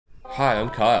Hi,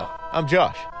 I'm Kyle. I'm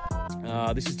Josh.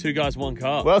 This is Two Guys, One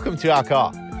Car. Welcome to our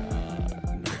car.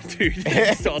 Dude,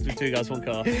 it starts with Two Guys, One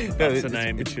Car. That's the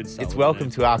name. It should start It's with welcome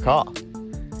the to our car.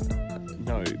 name.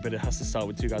 No, but it has to start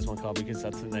with Two Guys, One Car because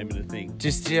that's the name of the thing.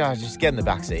 Just get in the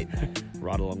back seat.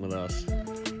 Ride along with us.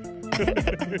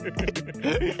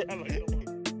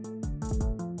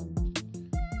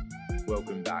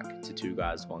 Welcome back to Two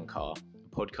Guys, One Car,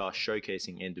 a podcast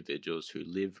showcasing individuals who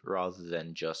live rather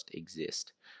than just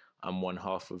exist. I'm one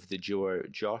half of the duo,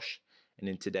 Josh, and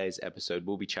in today's episode,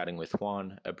 we'll be chatting with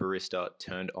Juan, a barista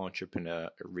turned entrepreneur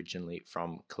originally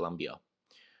from Colombia.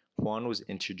 Juan was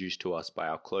introduced to us by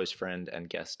our close friend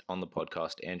and guest on the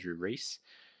podcast, Andrew Reese.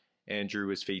 Andrew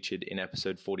was featured in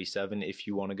episode 47 if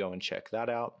you want to go and check that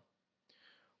out.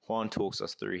 Juan talks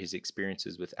us through his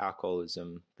experiences with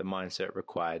alcoholism, the mindset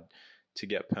required to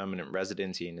get permanent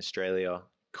residency in Australia,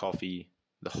 coffee,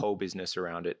 the whole business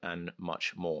around it, and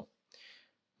much more.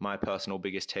 My personal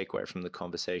biggest takeaway from the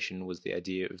conversation was the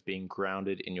idea of being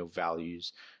grounded in your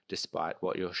values despite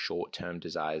what your short-term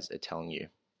desires are telling you.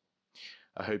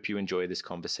 I hope you enjoy this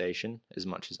conversation as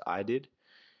much as I did.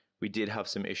 We did have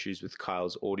some issues with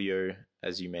Kyle's audio.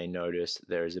 As you may notice,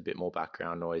 there is a bit more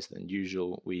background noise than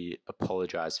usual. We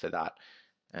apologize for that,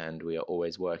 and we are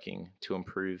always working to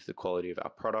improve the quality of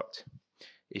our product.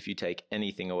 If you take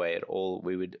anything away at all,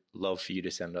 we would love for you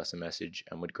to send us a message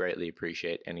and would greatly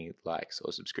appreciate any likes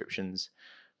or subscriptions.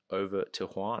 Over to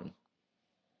Juan.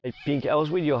 I think I was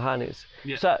with Johannes.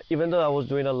 Yeah. So even though I was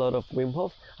doing a lot of Wim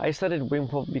Hof, I started Wim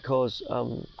Hof because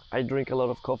I drink a lot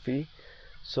of coffee.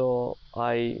 So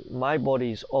my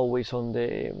body is always on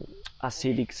the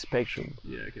acidic spectrum.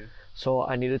 Yeah, okay. So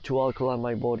I needed to alkaline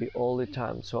my body all the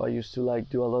time. So I used to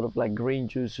do a lot of green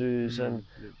juices and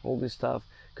all this stuff.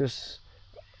 Because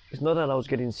it's not that I was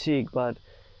getting sick, but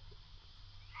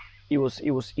it was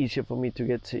easier for me to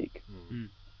get sick.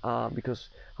 Because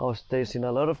I was tasting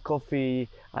a lot of coffee.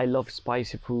 I love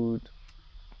spicy food.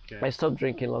 Okay. I stopped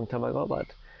drinking a long time ago, but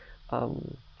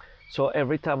so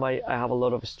every time I have a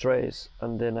lot of stress,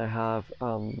 and then I have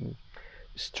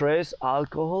stress,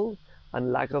 alcohol,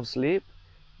 and lack of sleep,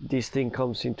 this thing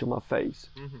comes into my face.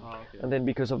 Oh, okay. And then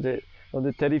because of on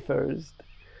the 31st,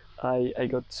 I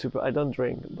got super. I don't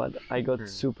drink, but I got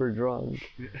super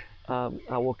drunk.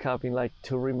 I woke up in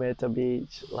Turimeta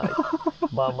Beach,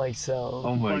 by myself.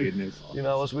 Oh my goodness. You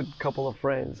know, I was with a couple of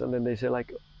friends, and then they say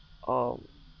 "Oh,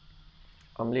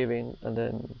 I'm leaving," and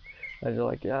then I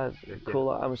was "Yeah, cool.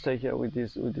 I'm staying here with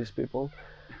these people,"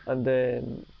 and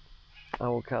then I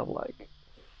woke up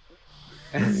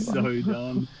So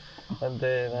dumb. and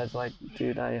then I was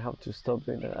 "Dude, I have to stop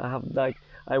doing that.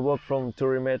 I walked from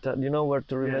Turimeta. You know where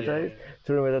Turimeta is?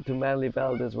 Turimeta to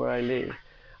Manlyville. That's where I live.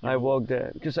 I walk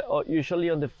there because usually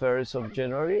on the 1st of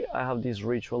January I have this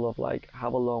ritual of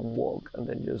have a long walk and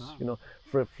then just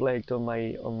reflect on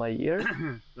my year.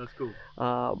 That's cool.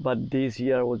 But this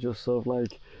year was just sort of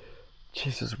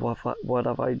Jesus, what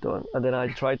have I done? And then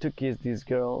I tried to kiss this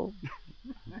girl,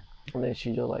 and then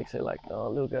she just said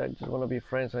 "Oh, look, I just want to be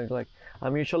friends." And I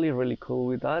I'm usually really cool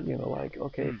with that,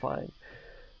 okay, fine.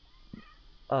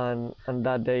 And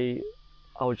that day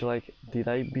I was did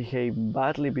I behave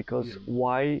badly? Because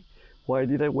why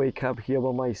did I wake up here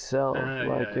by myself?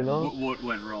 What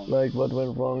went wrong? What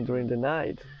went wrong during the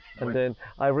night? And then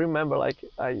I remember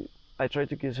I tried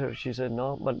to kiss her. She said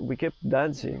no, but we kept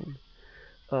dancing.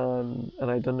 And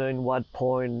I don't know in what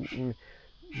point,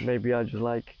 maybe I just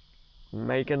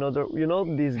make another,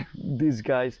 these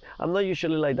guys, I'm not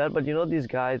usually like that, but these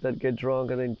guys that get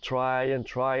drunk and then try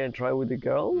with the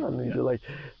girl, and then you're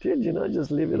dude,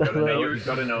 just leave it alone. You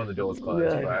gotta know when the door's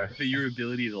closed, bro. But your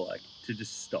ability to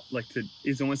just stop,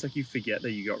 it's almost like you forget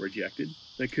that you got rejected,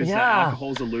 because Yeah.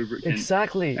 alcohol's a lubricant.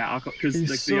 Exactly. Because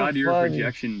It's the so idea funny. of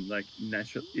rejection,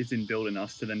 naturally, is inbuilt in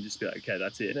us to then just be okay,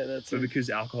 that's it. That's But it. because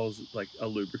alcohol's a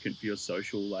lubricant for your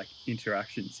social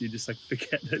interactions, you just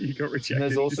forget that you got rejected.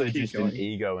 There's You also keep just going. an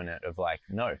ego in it of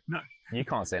no, you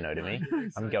can't say no to me.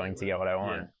 I'm going to get what I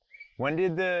want. Yeah. When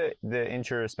did the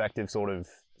introspective sort of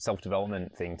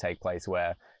self-development thing take place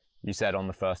where you said on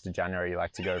the 1st of January you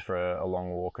like to go for a long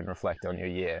walk and reflect on your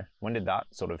year? When did that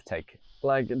sort of take?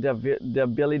 The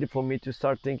ability for me to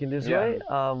start thinking this way,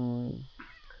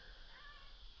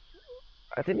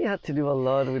 I think it had to do a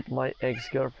lot with my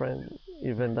ex-girlfriend.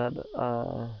 Even that,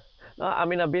 I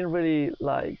mean, I've been really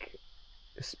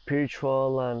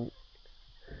spiritual and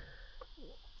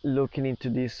looking into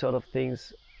these sort of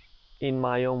things in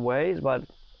my own ways, but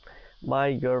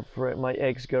my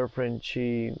ex-girlfriend,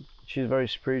 she's very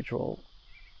spiritual,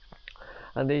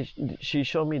 and she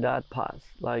showed me that path,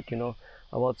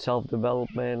 about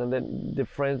self-development. And then the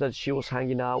friends that she was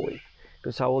hanging out with,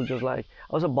 because I was just like,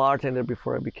 I was a bartender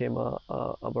before I became a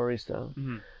barista.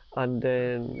 And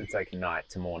then It's like night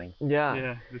to morning.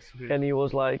 Yeah, that's weird. and he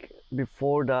was like,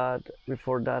 before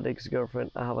that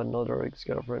ex-girlfriend, I have another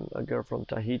ex-girlfriend, a girl from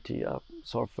Tahiti, a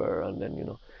surfer. And then, you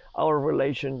know, our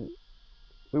relation,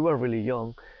 we were really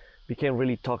young, became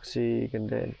really toxic, and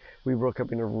then we broke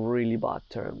up in really bad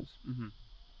terms.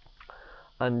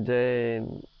 And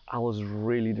then I was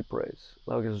really depressed.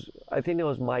 Like, I think it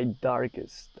was my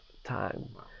darkest time.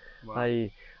 Wow. I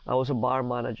was a bar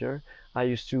manager. I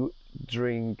used to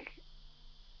drink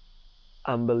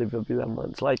unbelievable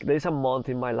amounts. Like, there's a month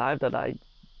in my life that I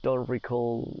don't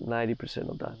recall 90%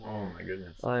 of that. Oh my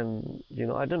goodness. And, you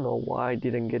know, I don't know why I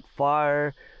didn't get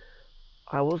fired.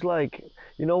 I was like,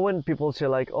 you know, when people say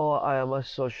like, oh, I'm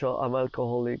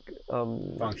alcoholic,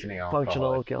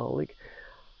 functional alcoholic.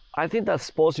 I think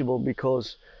that's possible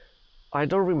because I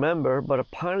don't remember, but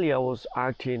apparently I was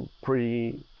acting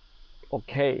pretty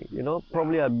okay, you know,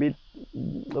 probably a bit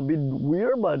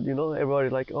weird, but you know,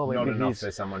 everybody's like, oh, maybe Not enough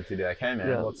for someone to be like, hey man,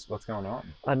 Yeah. what's going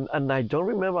on? And I don't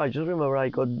remember. I just remember I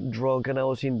got drunk and I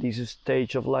was in this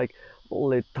stage of like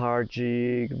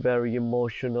lethargic, very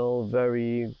emotional,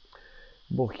 very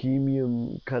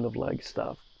bohemian kind of like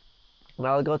stuff. And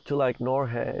I got to like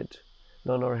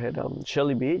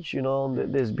Shelly Beach, you know,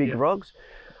 there's big rocks,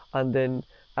 and then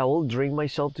I will drink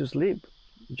myself to sleep,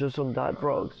 just on that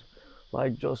rocks,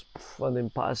 like just and then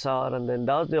pass out, and then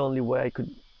that was the only way I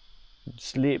could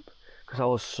sleep because I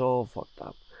was so fucked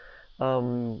up.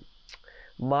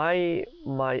 My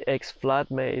ex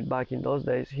flatmate back in those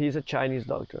days, he's a Chinese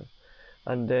doctor,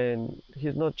 and then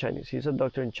he's not Chinese. He's a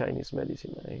doctor in Chinese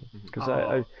medicine.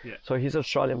 Because so he's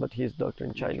Australian, but he's doctor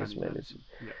in Chinese medicine.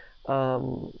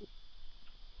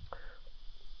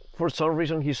 For some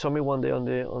reason, he saw me one day on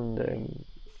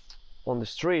the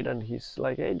street, and he's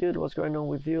like, "Hey, dude, what's going on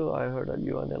with you? I heard that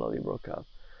you and Elodie broke up."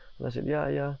 And I said,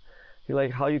 "Yeah." He's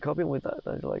like, "How are you coping with that?" And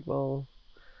I was like, "Well,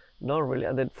 not really."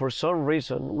 And then for some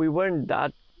reason, we weren't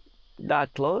that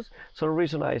close. Some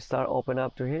reason I start open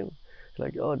up to him,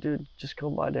 like, "Oh, dude, just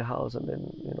come by the house," and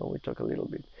then we talk a little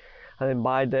bit. And then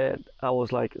by that, I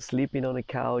was like sleeping on a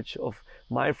couch of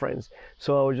my friends.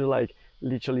 So I was just like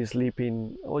literally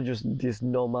sleeping. I was just this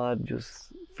nomad,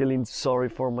 just feeling sorry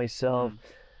for myself.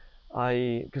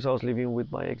 Because I was living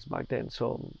with my ex back then,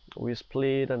 so we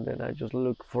split, and then I just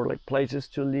looked for like places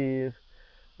to live.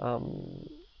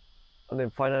 And then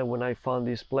finally, when I found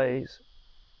this place,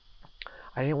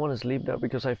 I didn't want to sleep there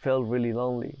because I felt really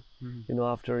lonely.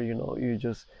 After you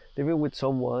just living with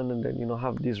someone, and then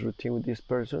have this routine with this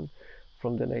person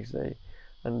from the next day,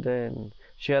 and then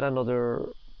she had another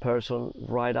person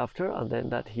right after, and then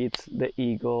that hits the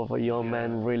ego of a young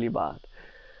man really bad.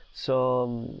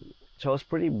 So it was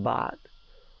pretty bad,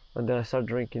 and then I started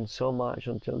drinking so much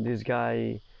until this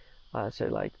guy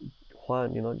said like,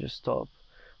 "Juan, just stop."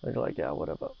 I was like, "Yeah,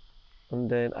 whatever." And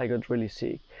then I got really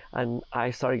sick, and I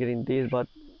started getting this, but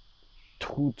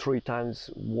 2-3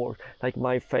 times worse. Like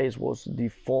my face was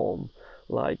deformed,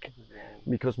 like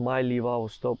because my liver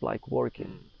was stopped like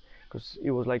working, because it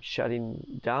was like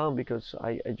shutting down because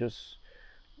I just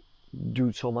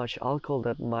do so much alcohol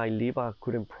that my liver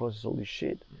couldn't process all this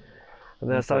shit. And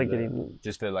then I started getting,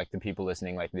 just for like the people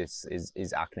listening, like this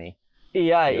is acne.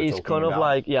 Yeah, it's kind of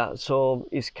like, so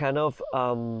it's kind of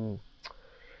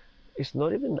it's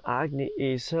not even acne,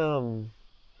 it's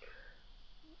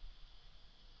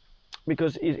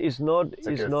because it's not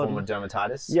like a not form of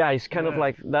dermatitis. Yeah, it's kind of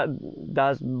like that.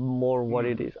 That's more what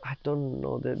it is. I don't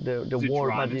know the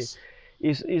word, but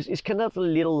it's kind of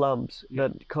little lumps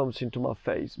that comes into my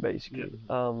face basically.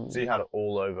 So you had it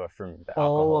all over from the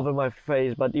alcohol? All over my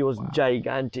face, but it was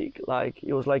gigantic. Like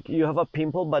it was like you have a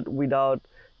pimple, but without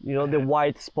the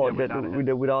white spot,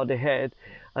 without the head.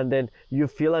 And then you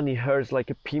feel and it hurts like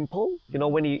a pimple.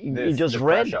 When it just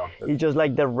red. It's just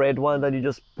like the red one that you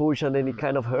just push and then it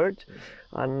kind of hurts.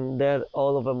 And then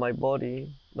all over my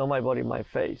body, not my body, my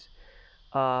face.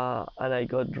 And I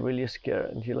got really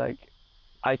scared. And he like,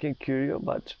 "I can cure you,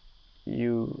 but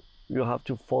you have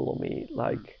to follow me."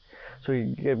 Like, so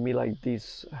he gave me like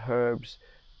these herbs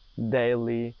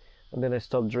daily, and then I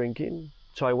stopped drinking.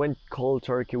 So I went cold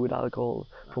turkey with alcohol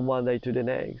from one day to the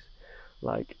next.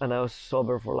 Like, and I was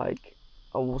sober for like,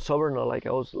 I was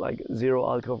like zero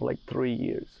alcohol for like 3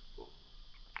 years.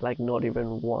 Like not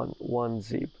even one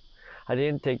sip. I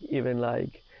didn't take even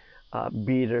like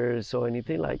bitters or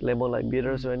anything, like lemon lime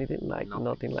bitters or anything, like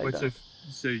nothing like that.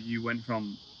 So you went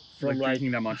from like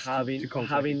drinking that much having to cold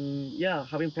having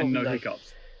problems, and no like,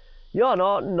 hiccups. Yeah,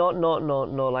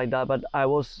 not like that, but I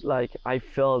was like, I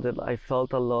felt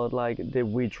a lot like the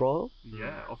withdrawal.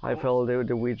 Yeah, of course. I felt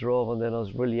the withdrawal, and then I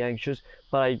was really anxious.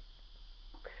 But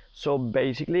So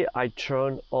basically I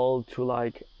turned all to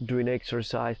like doing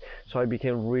exercise. So I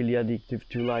became really addictive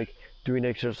to like doing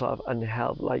exercise and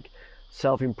help like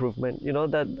self-improvement. You know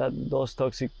that those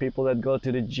toxic people that go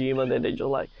to the gym and then they just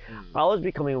like, I was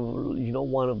becoming, you know,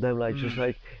 one of them, like just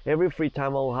like every free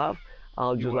time I'll have,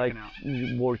 I'll You're just like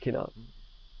working out.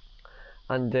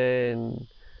 And then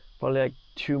probably like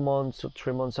 2 months or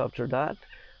 3 months after that,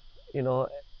 you know,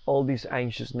 all this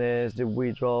anxiousness, the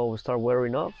withdrawal will start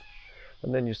wearing off,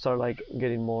 and then you start like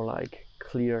getting more like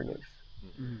clearness.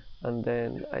 And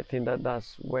then I think that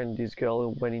that's when this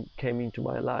girl, when it came into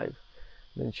my life,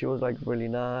 then she was like really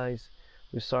nice.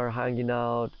 We started hanging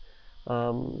out,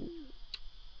 um,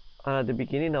 and at the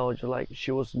beginning I was just like,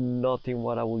 she was nothing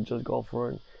what I would just go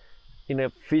for. In a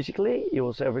physically, it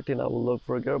was everything I would look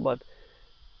for a girl, but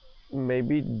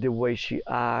maybe the way she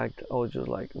act, I was just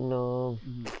like, no.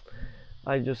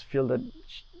 I just feel that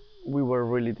we were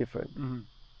really different.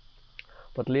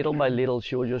 But little by little,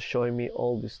 she was just showing me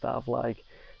all this stuff like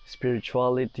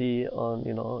spirituality, on,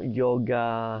 you know,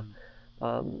 yoga,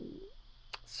 um,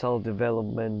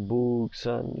 self-development books,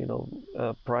 and you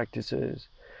know, practices.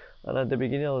 And at the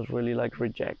beginning, I was really like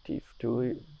rejective to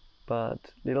it, but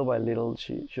little by little,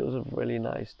 she was a really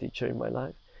nice teacher in my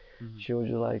life. She was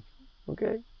just like,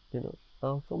 okay, you know,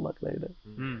 I'll come back later.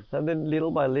 And then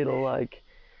little by little, like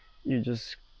you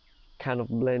just kind of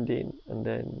blend in, and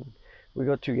then we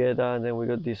got together, and then we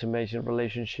got this amazing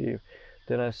relationship.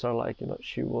 Then I started like, you know,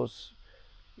 she was,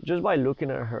 just by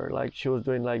looking at her, like she was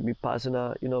doing like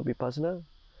vipassana. You know vipassana?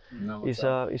 No,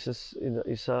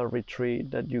 It's a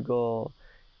retreat that you go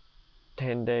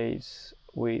 10 days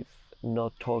with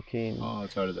not talking, Oh,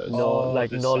 I've heard of those.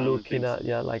 like the not silent looking things. at,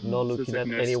 yeah, like not So it's looking like at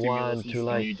no anyone, stimulus and to stuff.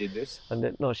 like, You did this? and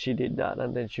then no, she did that,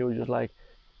 and then she was just like,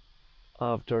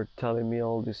 after telling me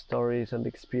all these stories and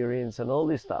experience and all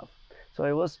this stuff. So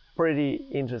it was pretty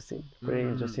interesting,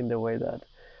 the way that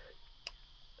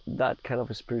that kind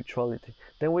of spirituality.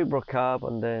 Then we broke up,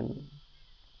 and then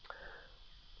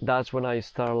that's when I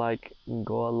start like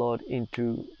go a lot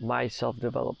into my self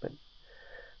development.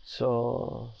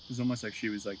 So It's almost like she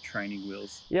was like training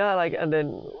wheels. yeah, like, and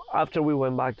then after we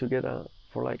went back together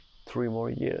for like 3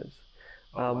 more years.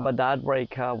 Wow. But that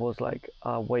breakup was like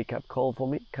a wake up call for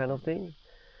me, kind of thing.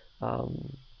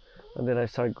 And then I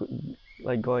started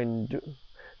like going.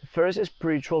 The first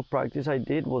spiritual practice I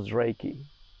did was Reiki.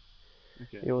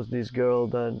 Okay. It was this girl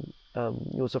that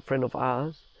it was a friend of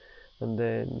ours, and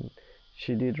then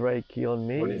she did Reiki on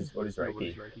me. What is What Reiki?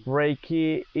 is Reiki?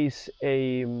 Reiki is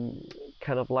a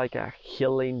kind of like a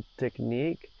healing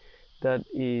technique that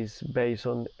is based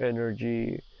on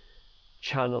energy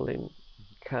channeling,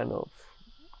 kind of.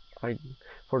 I,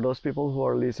 for those people who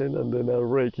are listening and then are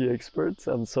Reiki experts,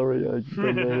 I'm sorry, I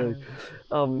don't know.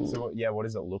 Like, So yeah, what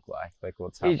does it look like? Like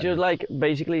what's it's happening? just like,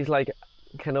 basically it's like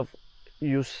kind of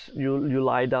you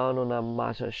lie down on a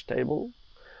massage table,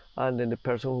 and then the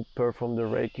person who performs the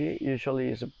Reiki usually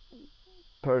is a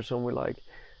person with like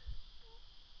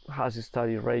has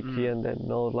studied Reiki and then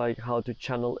knows like how to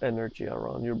channel energy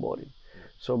around your body.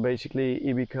 So basically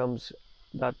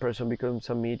that person becomes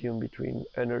a medium between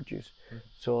energies.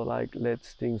 So like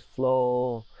lets things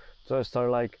flow. So I start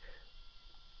like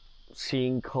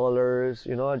seeing colors,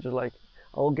 you know, I just like,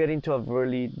 I'll get into a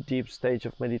really deep stage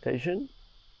of meditation.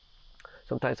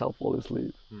 Sometimes I'll fall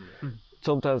asleep.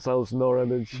 Sometimes I'll snore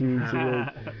and then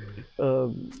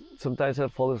sometimes I'll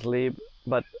fall asleep,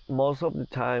 but most of the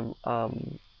time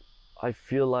I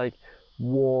feel like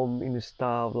warm in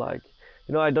stuff, like,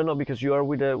 you know, I don't know, because you are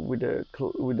with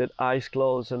the eyes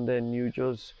closed, and then you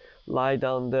just lie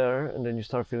down there, and then you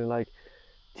start feeling like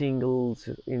tingles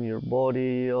in your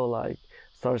body, or like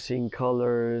start seeing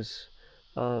colors,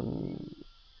 and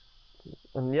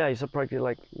yeah, it's a practice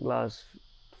like lasts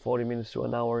 40 minutes to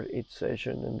an hour each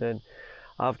session, and then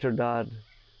after that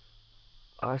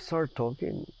I start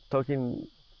talking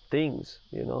things,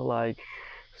 you know, like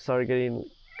start getting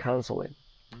counseling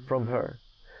from her,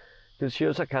 because she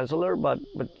was a counselor, but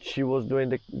she was doing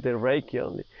the Reiki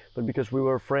only, but because we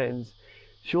were friends,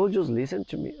 she will just listen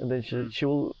to me, and then she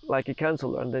will, like a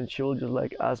counselor, and then she will just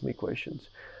like ask me questions,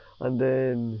 and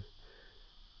then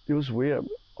it was weird.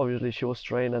 Obviously she was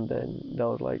trained, and then that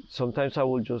was like, sometimes I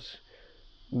will just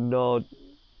nod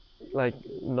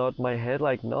my head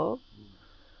like no,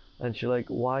 and she's like,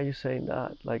 why are you saying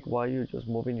that, like why are you just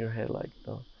moving your head like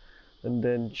no, and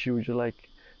then she would just like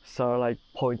start like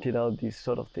pointing out these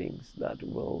sort of things that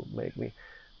will make me,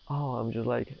 oh, I'm just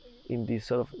like in this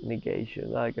sort of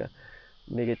negation, like a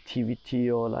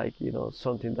negativity, or like, you know,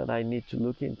 something that I need to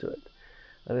look into it.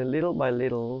 And then little by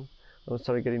little I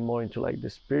started getting more into like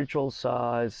the spiritual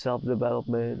side,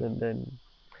 self-development, and then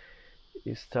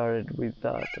it started with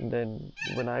that, and then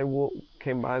when I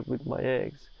came back with my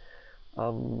ex,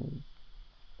 um,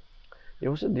 it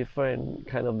was a different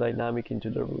kind of dynamic into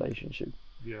the relationship.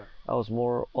 Yeah. I was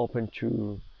more open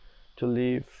to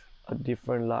live a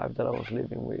different life that I was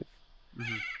living with,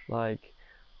 like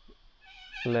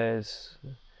less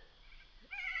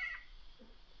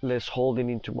holding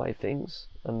into my things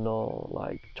and not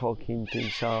like talking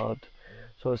things out.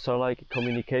 So it started like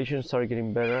communication started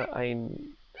getting better.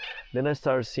 Then I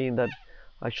started seeing that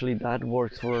actually that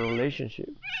works for a relationship.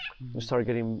 You start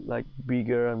getting like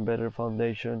bigger and better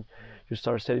foundation. You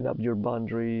start setting up your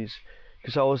boundaries.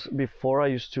 Because I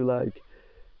used to like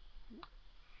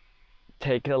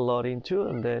take a lot into,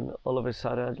 and then all of a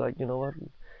sudden I was like, you know what,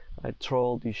 I throw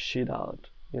all this shit out,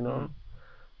 you know.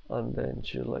 And then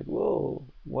she's like, whoa,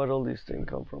 where all these things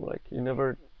come from? Like, you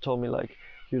never told me like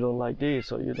you don't like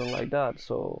this or you don't like that,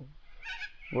 so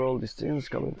where all these things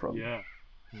coming from? Yeah.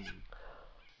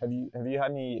 Have you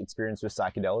had any experience with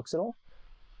psychedelics at all?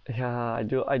 Yeah, I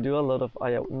do a lot of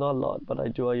not a lot, but I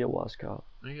do ayahuasca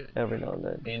every now and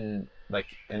then.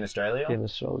 In Australia? In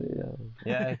Australia, yeah.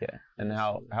 Yeah, okay. And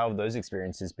how have those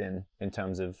experiences been in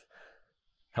terms of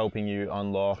helping you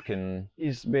unlock and...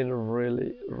 It's been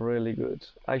really, really good.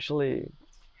 Actually,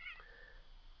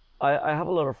 I have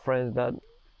a lot of friends that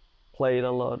played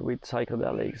a lot with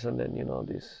psychedelics, and then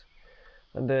this,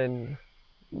 and then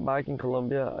back in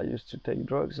Colombia I used to take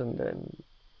drugs, and then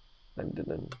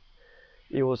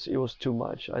it was too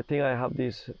much. I think I have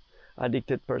this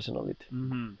addicted personality.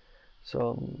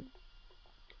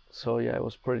 So yeah, it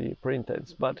was pretty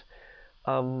intense. But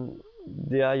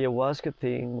the ayahuasca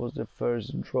thing was the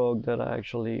first drug that I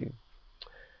actually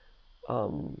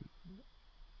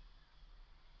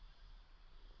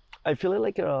I feel it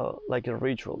like a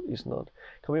ritual. It's not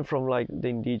coming from like the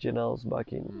indigenous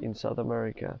back in South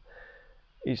America.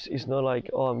 It's not like,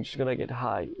 oh, I'm just gonna get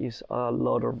high. It's a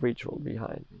lot of ritual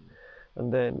behind.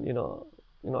 And then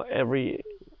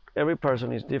every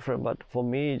person is different, but for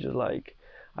me, just like,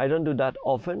 I don't do that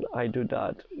often. I do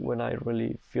that when I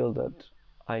really feel that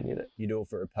I need it. You do it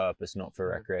for a purpose, not for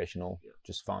recreational,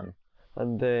 just fun.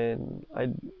 And then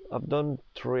I've done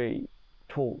two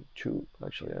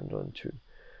actually. I've done two,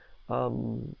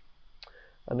 and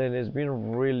then it's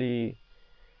been really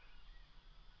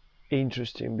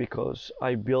interesting because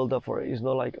I build up for it. It's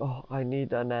not like, oh, I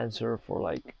need an answer for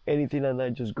like anything and I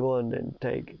just go and then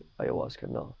take ayahuasca.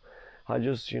 No, I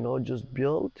just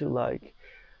build to like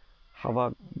have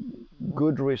a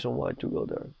good reason why to go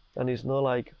there. And it's not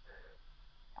like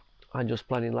I'm just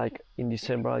planning like in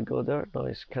December I go there. No,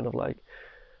 it's kind of like,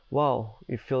 wow,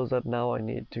 it feels that now I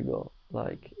need to go.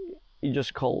 Like it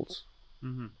just calls.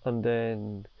 And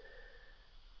then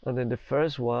the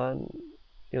first one,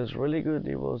 it was really good.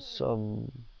 It was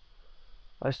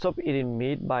I stopped eating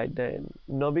meat by then,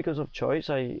 not because of choice.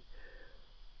 I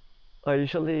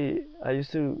used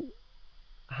to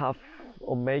have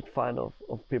or make fun of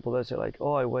people that say like,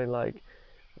 oh, I went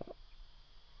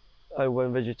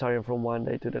vegetarian from one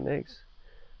day to the next,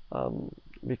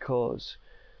 because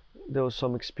there was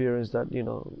some experience that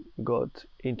got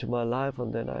into my life,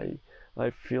 and then I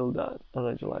feel that, and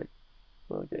I just like,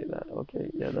 okay,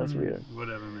 yeah, that's weird.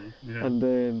 Whatever, man. Yeah. And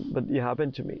then, but it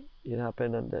happened to me. It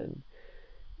happened, and then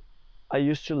I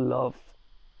used to love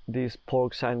this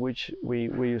pork sandwich we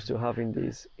used to have in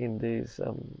this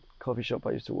coffee shop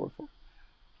I used to work for.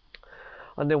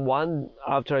 And then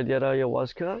after I did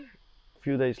ayahuasca, a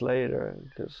few days later,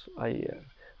 because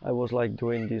I was like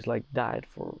doing this like diet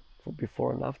for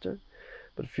before and after,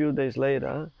 but a few days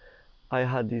later, I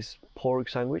had this pork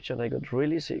sandwich and I got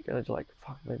really sick, and I was like,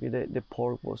 fuck, maybe the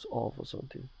pork was off or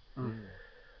something.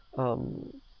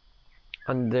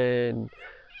 And then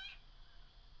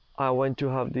I went to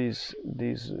have this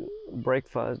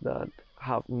breakfast that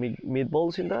have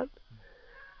meatballs in that,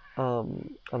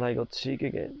 and I got sick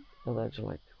again, and I was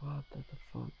like, what the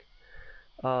fuck?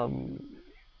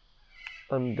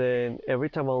 And then every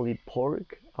time I'll eat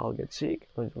pork, I'll get sick.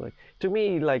 And it's like, to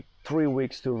me, like 3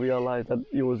 weeks to realize that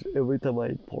it was every time I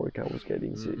ate pork, I was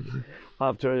getting sick.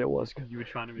 After ayahuasca. You were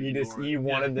trying to be You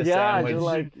wanted the sandwich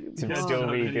sandwich to still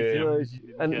be good.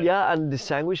 And the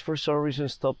sandwich for some reason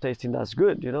stopped tasting as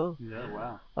good, Yeah,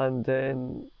 wow. And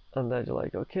then I was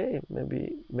like, okay,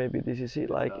 maybe this is it.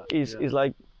 Like it's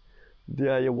like the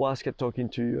ayahuasca talking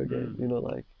to you again.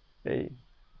 Like, hey,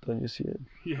 don't you see it?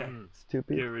 Yeah.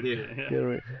 Stupid. Get rid of it. Yeah. Get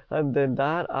rid. And then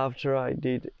that after I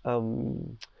did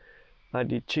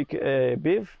chicken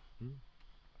beef,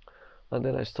 and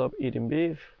then I stopped eating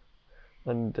beef,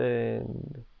 and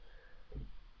then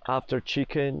after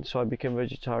chicken, so I became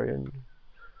vegetarian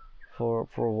for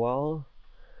a while,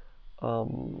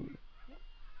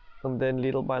 and then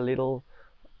little by little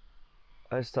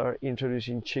I started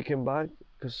introducing chicken back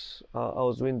because I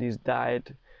was doing this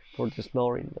diet for the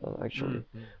snoring actually,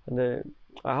 and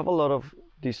I have a lot of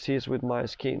disease with my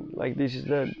skin. Like this is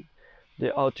the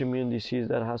autoimmune disease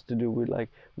that has to do with like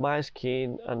my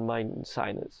skin and my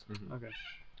sinus. Okay.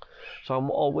 So I'm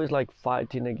always like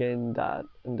fighting against that,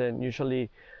 and then usually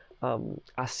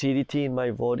acidity in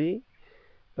my body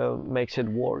makes it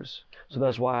worse. So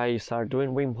that's why I start doing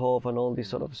Wim Hof and all this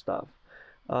sort of stuff.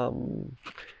 And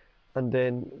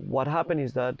then what happened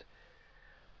is that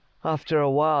after a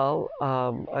while,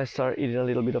 I start eating a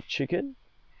little bit of chicken.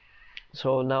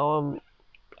 So now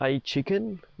I eat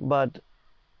chicken, but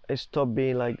I stopped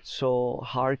being like so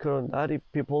hardcore on that. If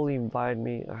people invite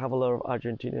me, I have a lot of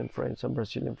Argentinian friends and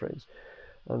Brazilian friends,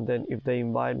 and then if they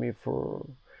invite me for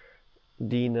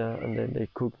dinner and then they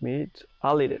cook meat,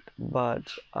 I'll eat it. But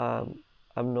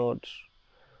I'm not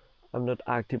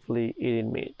actively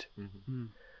eating meat.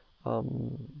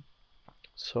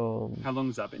 So How long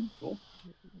has that been for?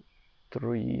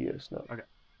 3 years now. Okay.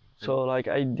 So like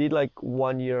I did like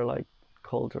 1 year like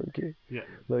cold turkey. Yeah.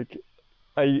 Like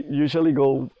I usually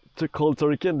go to cold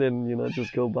turkey and then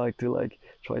just go back to like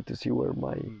try to see where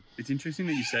my It's interesting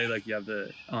that you say like you have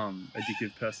the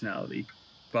addictive personality,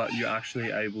 but you're actually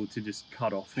able to just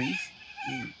cut off things.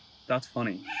 That's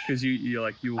funny because you're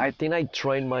like you I think I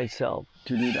trained myself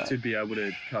to do that to be able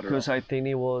to cut it because off. I think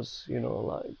it was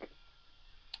like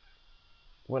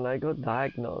when I got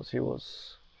diagnosed, it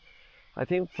was. I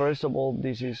think first of all,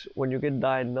 this is when you get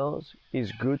diagnosed,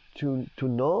 it's good to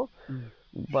know,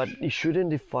 but it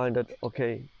shouldn't define that.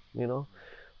 Okay,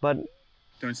 but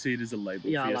Don't see it as a label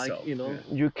yeah, for like yourself.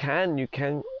 you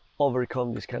can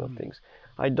overcome these kind of things.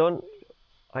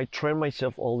 I train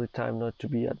myself all the time not to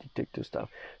be addicted to stuff.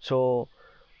 So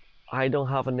I don't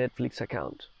have a Netflix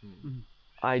account.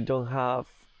 I don't have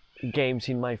games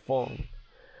in my phone.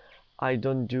 I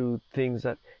don't do things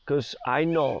that because I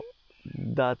know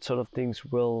that sort of things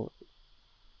will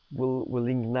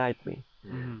ignite me,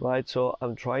 right? So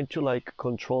I'm trying to like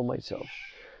control myself,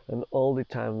 and all the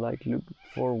time like look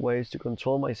for ways to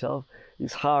control myself.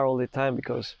 It's hard all the time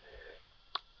because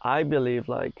I believe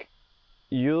like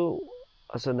you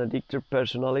as an addicted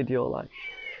personality or like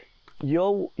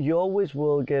you always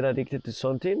will get addicted to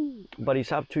something, but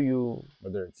it's up to you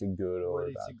Whether it's a good or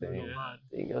a bad thing.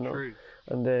 thing. True.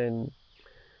 And then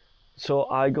so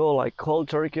I go like cold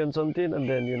turkey on something, and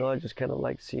then I just kind of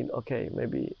like seeing okay,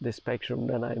 maybe the spectrum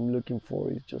that I'm looking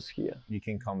for is just here. You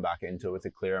can come back into it with a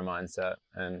clearer mindset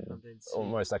and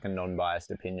almost like a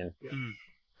non-biased opinion.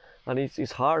 And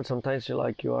it's hard sometimes. You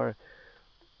are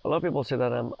a lot of people say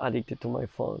that I'm addicted to my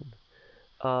phone,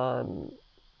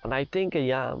 and I think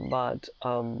I am, but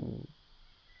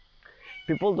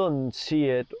people don't see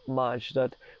it much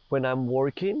that when I'm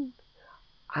working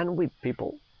and with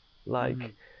people,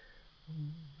 like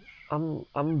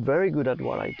I'm very good at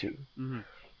what I do.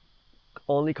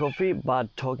 Only coffee, but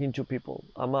talking to people.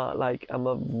 I'm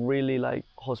a really like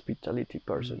hospitality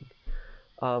person.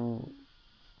 And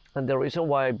the reason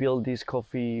why I built this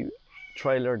coffee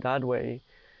trailer that way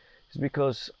is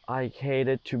because I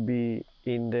hated to be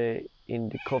in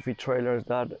the coffee trailers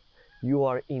that you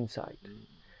are inside,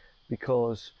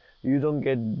 because you don't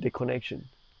get the connection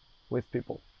with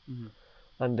people,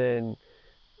 and then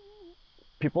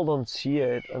people don't see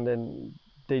it, and then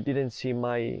they didn't see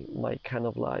my kind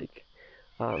of like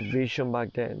vision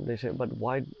back then. They say, but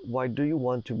why do you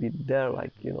want to be there,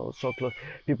 like so close?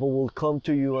 People will come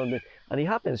to you, and it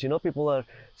happens. People are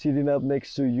sitting up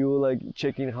next to you, like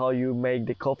checking how you make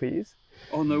the coffees.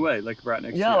 Oh no way! Like right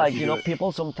next. Yeah, to like you do it.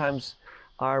 people sometimes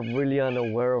are really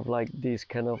unaware of like this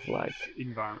kind of like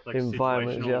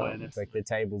environment, yeah. awareness. It's like the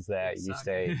table's there, you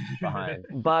stay behind.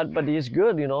 But it's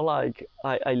good, like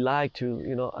I like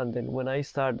to, and then when I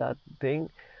start that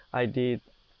thing, I did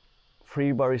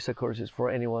free barista courses for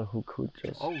anyone who could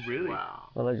just. Oh really? Wow.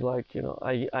 And I like,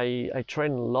 I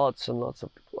train lots and lots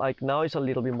of, like now it's a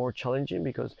little bit more challenging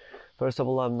because first of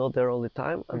all, I'm not there all the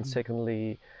time. And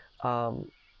secondly,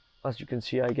 as you can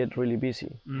see, I get really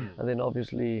busy. And then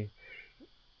obviously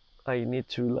I need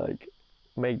to like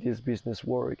make this business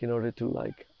work in order to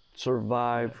like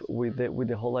survive with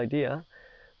the whole idea.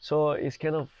 So it's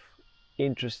kind of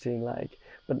interesting, like,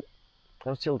 but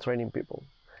I'm still training people.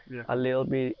 Yeah. A little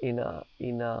bit in a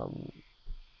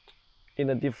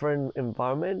different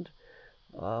environment.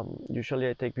 Usually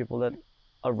I take people that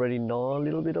already know a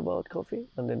little bit about coffee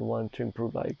and then want to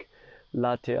improve like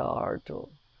latte art.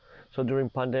 So during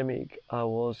pandemic, I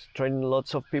was training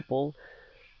lots of people,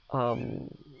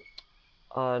 and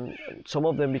some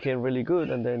of them became really good,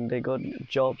 and then they got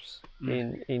jobs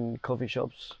in coffee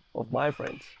shops of my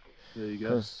friends. There you go.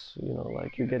 because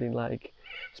like you're getting like,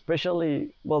 especially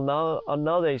well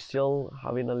now they still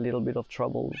having a little bit of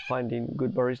trouble finding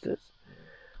good baristas,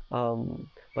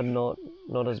 but not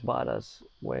as bad as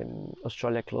when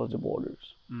Australia closed the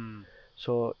borders. Mm.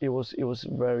 So it was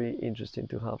very interesting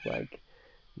to have like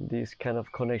this kind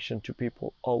of connection to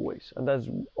people always, and that's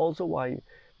also why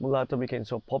Mulatto became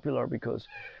so popular, because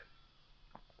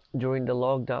during the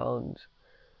lockdowns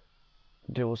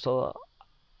there was a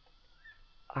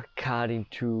cut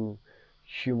into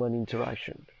human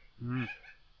interaction. Mm.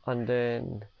 And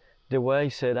then the way I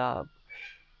set up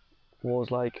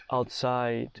was like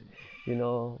outside, you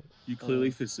know. You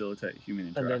clearly facilitate human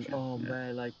And then interaction. oh yeah.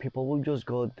 man, like people will just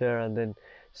go there and then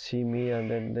see me, and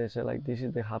then they say like this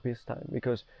is the happiest time,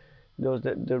 because those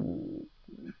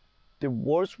the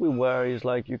worst we were is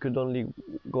like you could only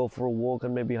go for a walk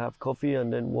and maybe have coffee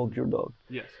and then walk your dog.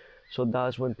 Yes. So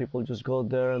that's when people just go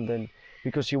there, and then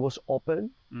because it was open,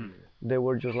 Mm. they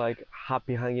were just like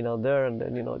happy hanging out there, and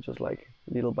then just like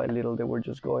little by little they were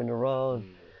just going around.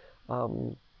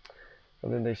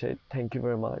 And then they said thank you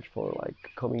very much for like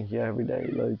coming here every day,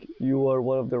 like you are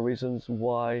one of the reasons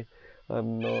why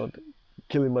I'm not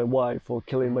killing my wife or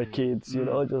killing my kids,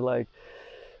 just like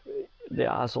the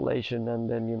isolation, and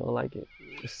then like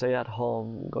stay at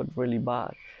home got really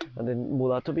bad, and then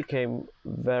Mulatto became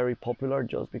very popular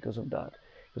just because of that,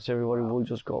 because everybody will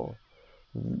just go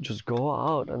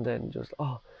out, and then just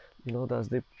that's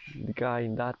the guy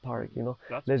in that park,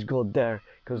 let's go there,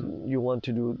 because you want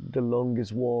to do the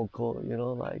longest walk, or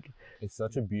like It's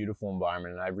such a beautiful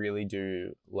environment, and I really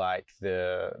do like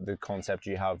the concept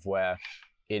you have where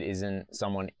it isn't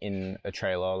someone in a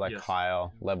trailer like Yes. higher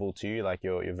level to you. Like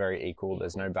you're very equal.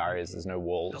 There's no barriers. There's no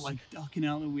walls. They're like ducking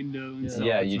out the window and stuff.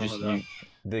 Yeah, It's you not just like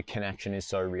the connection is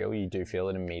so real. You do feel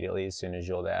it immediately as soon as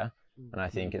you're there. And I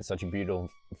think it's such a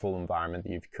beautiful environment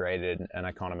that you've created. And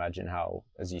I can't imagine how,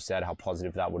 as you said, how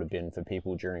positive that would have been for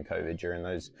people during COVID, during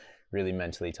those really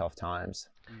mentally tough times.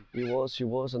 It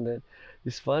was, and then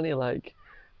it's funny, like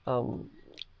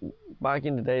back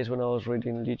in the days when I was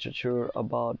reading literature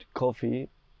about coffee,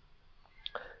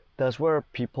 that's where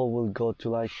people will go to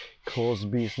like close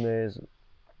business,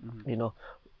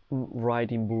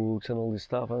 writing books and all this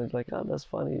stuff, and it's like, oh, that's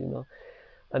funny,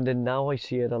 and then now I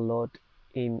see it a lot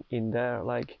in there,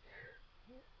 like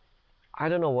I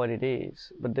don't know what it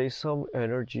is, but there's some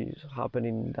energies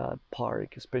happening in that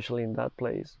park, especially in that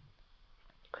place.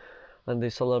 And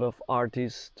there's a lot of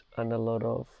artists and a lot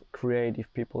of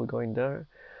creative people going there.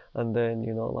 And then,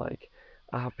 like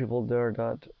I have people there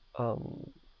that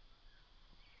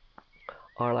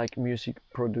are like music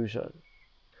producers.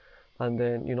 And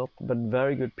then, but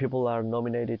very good people are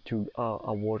nominated to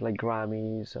awards like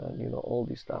Grammys and, all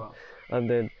this stuff. Wow. And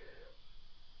then,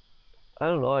 I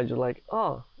don't know, I just like,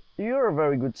 oh, you're a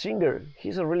very good singer.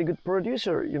 He's a really good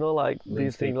producer, like Links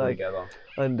this thing, people like, together.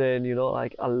 and then,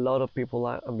 like a lot of people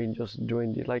I mean, just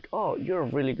doing this, like, oh, you're a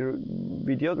really good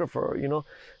videographer,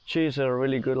 she's a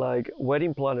really good, like,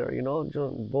 wedding planner,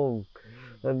 just boom.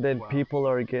 And then Wow. people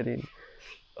are getting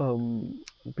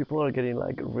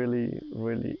like really,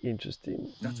 really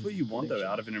interesting. That's what you want though,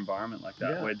 out of an environment like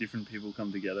that, Yeah. where different people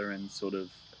come together and sort of,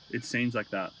 it seems like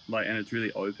that, like, and it's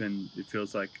really open. It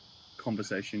feels like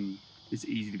conversation is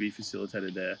easy to be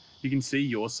facilitated there. You can see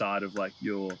your side of like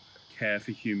your care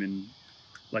for human,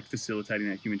 like facilitating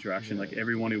that human interaction. Yeah. Like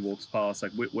everyone who walks past,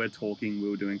 like we're talking, we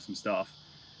were doing some stuff,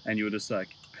 and you're just like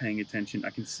paying attention. I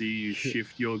can see you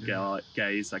shift your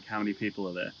gaze, like how many people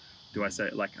are there? Do I say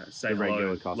The hello? regular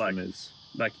Like, customers.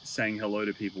 like saying hello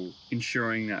to people,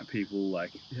 ensuring that people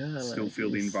like still feel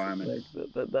the it's environment.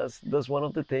 like that's one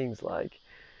of the things, like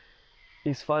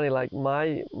it's funny, like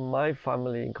my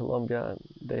family in Colombia,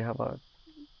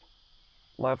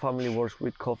 my family works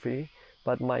with coffee,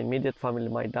 but my immediate family,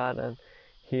 my dad, and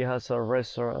he has a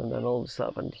restaurant and all this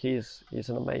stuff, and he's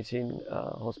an amazing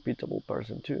hospitable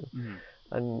person too. Mhm.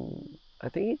 And I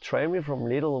think he trained me from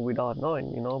little without knowing,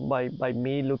 by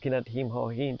me looking at him how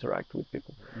he interacts with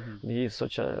people. Mhm. And he's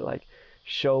such a like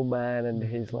showman, and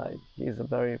he's a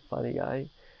very funny guy.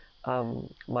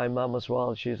 My mom as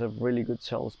well, she's a really good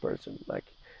salesperson. Like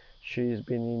she's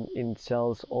been in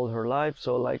sales all her life,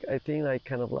 so like I think I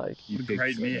kind of like You Great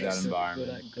picked mix. that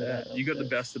environment. You got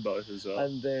the best of both as well.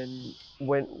 And then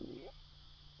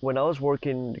when I was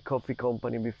working in the coffee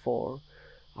company before,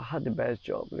 I had the best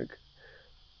job. Like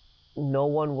no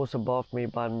one was above me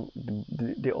but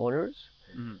the owners.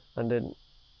 Mhm. And then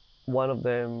one of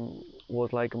them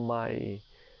was like my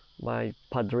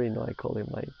padrino, I call him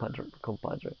my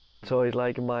compadre. So it's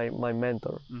like my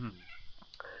mentor. Mhm.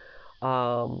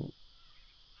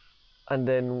 And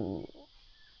then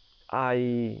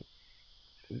I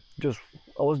just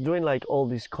I was doing like all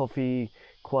this coffee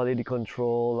quality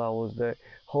control. I was the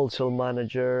wholesale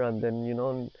manager, and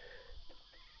then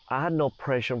I had no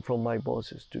pressure from my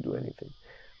bosses to do anything.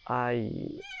 I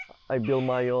I built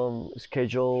my own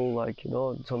schedule. Like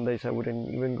some days I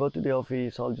wouldn't even go to the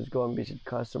office. I'll just go and visit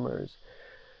customers.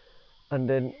 And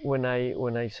then when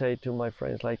I say to my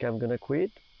friends like I'm gonna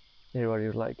quit, everybody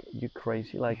was like, "You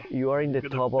crazy? Like you are in the You're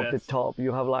the top of the best. top.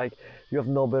 You have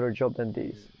no better job than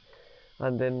this."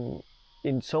 And then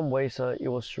in some ways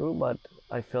it was true, but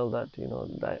I felt that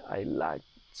that I lacked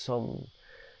some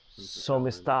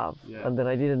stuff, Yeah. and then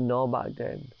I didn't know back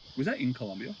then. Was that in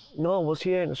Colombia? No, it was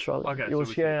here in Australia. Okay, it so was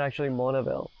it's here here. in actually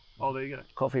Monaville. Oh, there you go.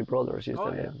 Coffee Brothers is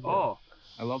the name. Oh,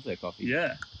 I love their coffee.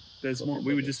 yeah. There's more.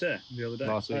 We were just there the other day.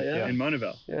 Last week, yeah. yeah. In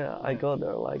Monaville. Yeah, I go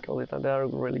there like all the time. They are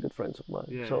really good friends of mine.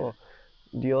 Yeah, So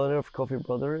the owner of Coffee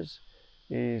Brothers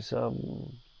is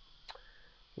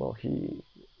well he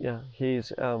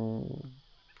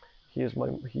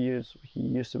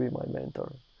used to be my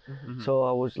mentor. Mhm. So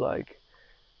I was like,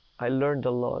 I learned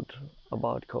a lot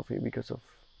about coffee because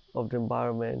of the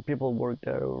environment. People work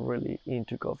there really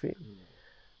into coffee.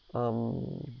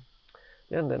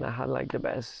 And then I had like the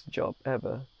best job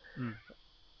ever. Mm.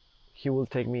 He will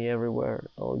take me everywhere.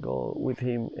 I'll go with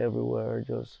him everywhere,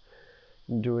 just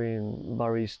doing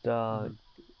barista,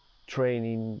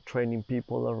 training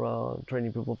people around,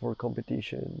 training people for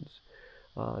competitions,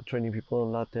 training people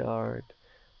on latte art.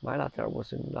 My latte art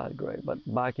wasn't that great, but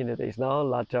back in the days, now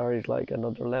latte art is like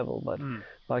another level. But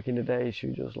back in the days, you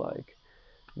just like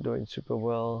doing super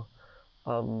well.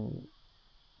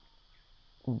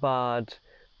 But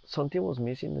something was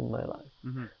missing in my life,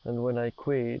 and when I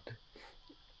quit,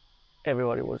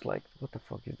 everybody was like, "What the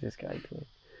fuck is this guy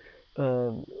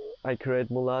doing?" I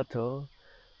created Mulatto,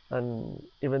 and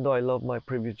even though I love my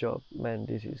previous job, man,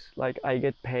 this is like I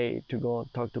get paid to go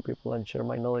and talk to people and share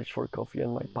my knowledge for coffee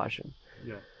and my passion.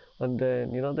 Yeah. And then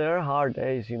there are hard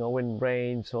days, when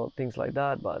rains or things like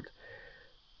that, but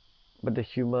the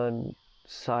human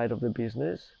side of the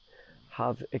business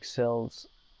have excels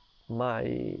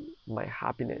my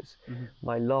happiness,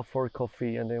 my love for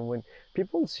coffee. And then when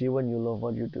people see when you love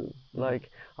what you do, like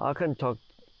I can talk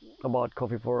about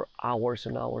coffee for hours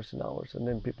and hours and hours, and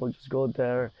then people just go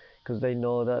there because they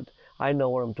know that I know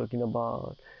what I'm talking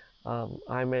about.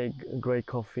 I make great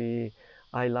coffee.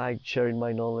 I like sharing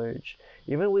my knowledge,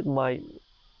 even with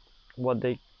what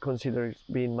they consider as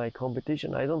being my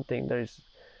competition. I don't think there's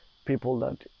people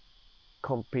that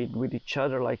compete with each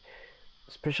other, like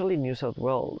especially New South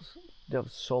Wales. They have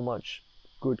so much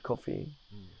good coffee.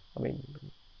 I mean,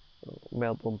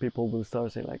 Melbourne people will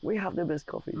start saying like, we have the best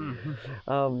coffee.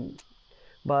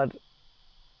 But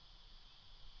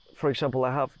for example,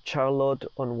 I have Charlotte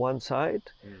on one side,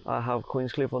 I have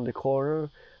Queenscliff on the corner,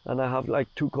 and I have like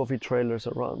 2 coffee trailers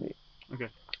around me. Okay.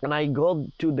 And I go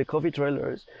to the coffee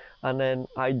trailers, and then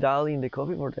I dial in the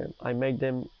coffee for them. I make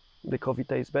the coffee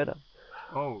taste better.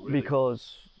 Oh, really?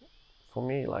 Because for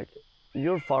me, like,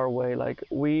 you're far away. Like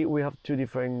we have 2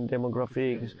 different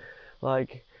demographics.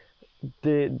 Like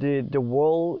the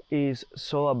world is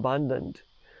so abundant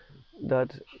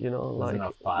that like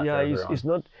enough pie yeah, for it's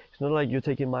not like you're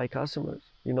taking my customers.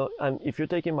 And if you're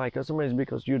taking my customers, it's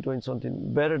because you're doing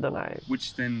something better than I am.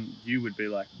 Which then you would be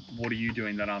like, what are you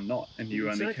doing that I'm not? And you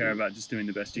only care about just doing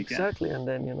the best you can. Exactly. And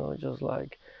then just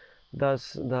like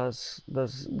that's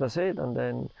it. And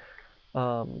then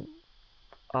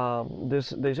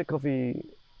there's a coffee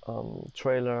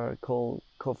trailer called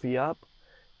Coffee Up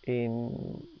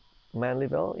in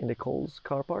Manlyville in the Coles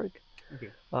car park.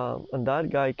 Okay. And that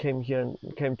guy came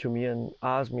to me and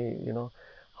asked me,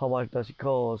 how much does it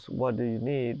cost? What do you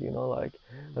need? Like,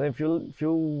 and then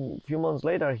few months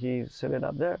later, he set it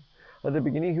up there. At the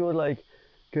beginning, he was like,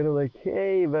 kind of like,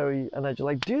 hey, and I just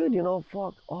like, dude,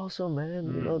 fuck, awesome,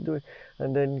 man, do it.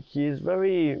 And then he's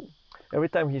every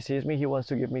time he sees me, he wants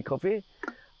to give me coffee.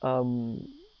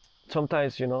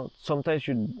 Sometimes you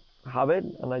have it,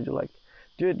 and I just like,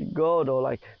 dude, go, or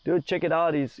like, dude, check it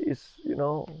out. It's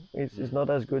not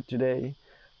as good today,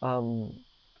 and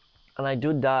I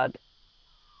do that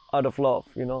out of love.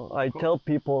 I tell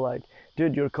people like,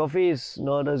 dude, your coffee is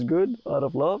not as good out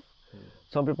of love.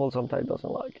 Some people sometimes doesn't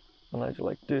like it, and I just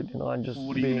like, dude, I'm just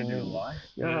What are you being gonna do, lie?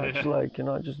 yeah, just like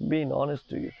just being honest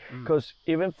to you. Because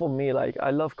even for me, like,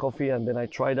 I love coffee, and then I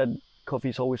try that coffee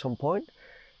is always on point,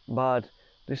 but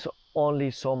there's only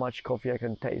so much coffee I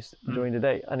can taste during the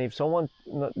day. And if someone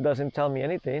doesn't tell me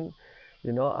anything,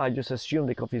 I just assume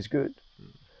the coffee is good.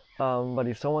 But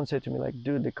if someone said to me like,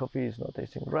 dude, the coffee is not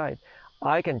tasting right,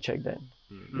 I can check then,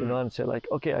 and say like,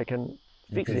 okay, I can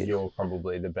fix because it. you're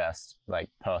probably the best like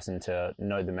person to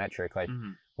know the metric. Like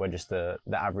we're just the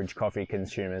average coffee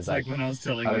consumers. It's like when I was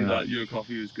telling I you don't know. that your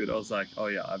coffee was good, I was like, oh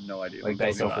yeah, I have no idea. Like what I'm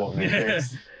based off talking what about. we Yeah.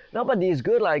 drinks. No, but it's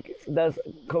good. Like that's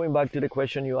coming back to the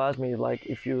question you asked me. Like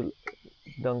if you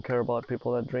don't care about people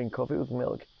that drink coffee with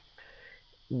milk,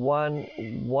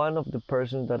 one of the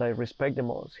persons that I respect the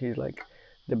most, he's like,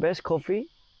 the best coffee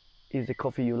is the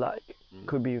coffee you like.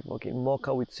 Could be fucking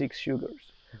mocha with 6 sugars.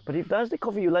 But if that's the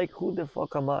coffee you like, who the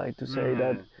fuck am I to say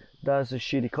that that's a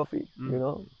shitty coffee? You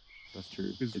know? That's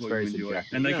true. It's It's what very you enjoy.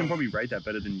 subjective. And they Yeah. can probably rate that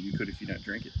better than you could if you don't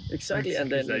drink it. Exactly. And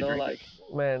Because then, they you know, drink like,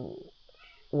 man,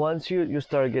 once you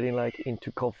start getting like into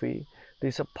coffee,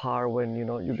 there's a part when, you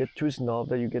know, you get too snob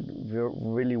that you get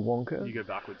really wonka. You go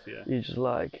backwards, yeah. It's just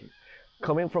like,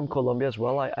 coming from Colombia as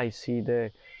well, I see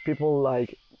the people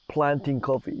like planting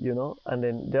coffee, you know, and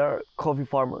then they're coffee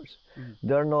farmers.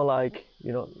 They're not like,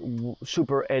 you know,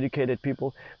 super educated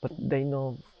people, but they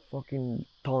know fucking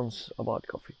tons about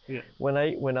coffee. Yeah. When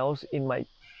I was in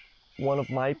one of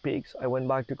my peaks, I went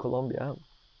back to Colombia,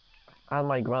 and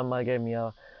my grandma gave me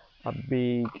a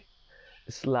big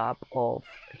slap of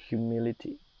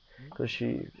humility, because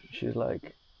she's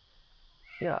like,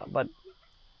 yeah, but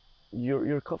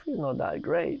your coffee is not that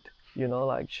great, you know.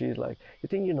 Like, she's like, you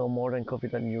think you know more than coffee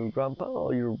than your grandpa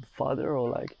or your father, or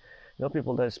like, you know,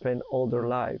 people that spend all their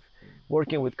life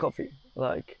working with coffee.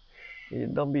 Like,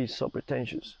 don't be so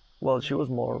pretentious. Well, she was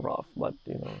more rough, but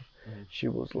you know, she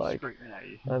was like, Screaming at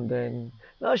you. and then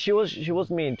no, she was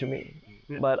mean to me,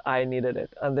 but I needed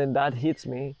it, and then that hits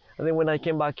me. And then when I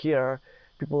came back here,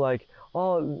 people like,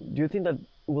 oh, do you think that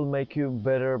will make you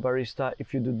better barista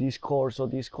if you do this course or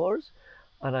this course?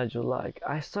 And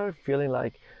I started feeling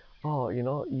like, oh, you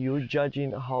know, you're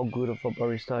judging how good of a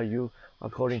barista are you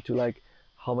according to like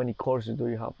how many courses do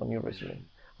you have on your resume.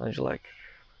 And you're like,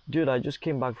 dude, I just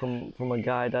came back from a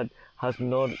guy that has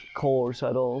no course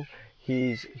at all.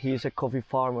 He's a coffee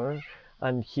farmer,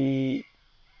 and he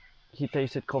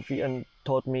tasted coffee and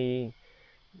taught me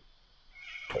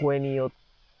 20 or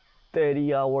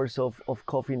 30 hours of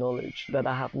coffee knowledge that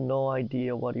I have no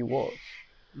idea what it was.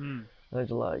 And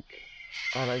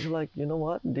I was like, you know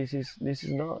what? This is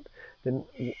not. Then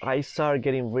I start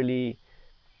getting really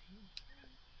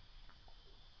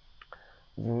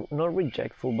not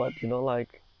rejectful, but you know,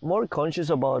 like more conscious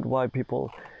about why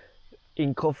people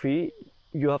in coffee,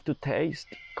 you have to taste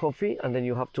coffee and then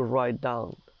you have to write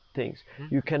down things.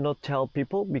 You cannot tell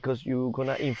people because you're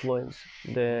gonna influence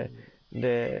the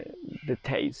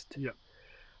taste. Yeah.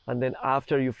 And then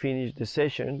after you finish the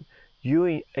session,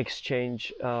 you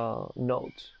exchange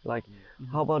notes. Like,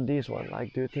 how about this one?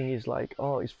 Like, do you think it's like,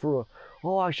 oh, it's fruit?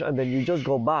 Oh, actually, and then you just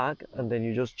go back and then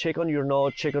you just check on your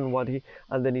note, check on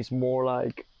and then it's more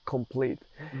like complete.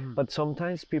 But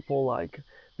sometimes people like,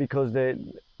 because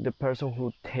the person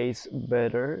who tastes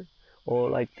better or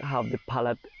like have the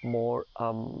palate more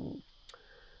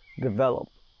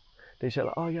developed, they say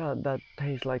like, oh yeah, that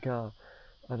tastes like a,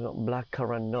 I don't know, black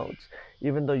currant notes.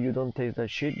 Even though you don't taste that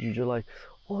shit, you just like,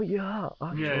 oh yeah,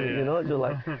 actually, you know, just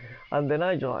like, and then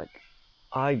I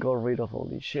got rid of all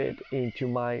this shit into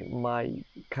my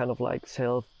kind of like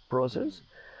self process.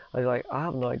 I was like, I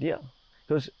have no idea,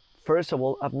 because first of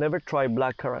all, I've never tried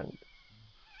black currant.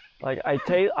 Like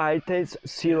I taste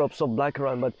syrups of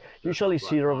blackcurrant, but usually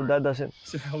syrup that doesn't.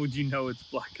 So how would you know it's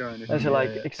blackcurrant? I said like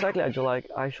exactly. I just like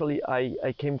actually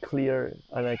I came clear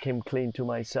and I came clean to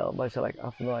myself. I said like I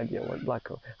have no idea what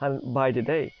blackcurrant. And by the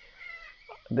day,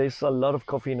 there's a lot of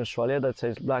coffee in Australia that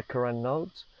says blackcurrant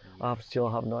notes. I still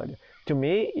have no idea. To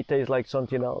me, it tastes like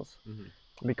something else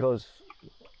because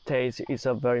taste is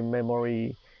a very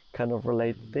memory kind of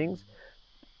related things.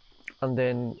 And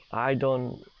then I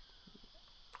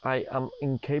am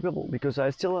incapable because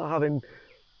I still haven't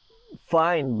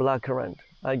find blackcurrant.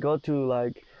 I go to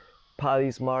like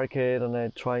Paddy's Market and I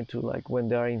try to like when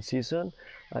they are in season,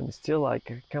 and still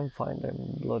like I can't find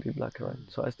them bloody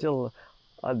blackcurrant. So I still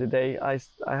at the day I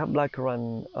have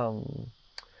blackcurrant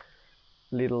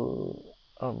little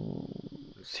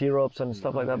syrups and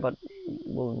stuff like that, but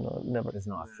will never. It's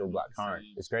not actual blackcurrant.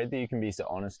 It's great that you can be so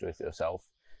honest with yourself.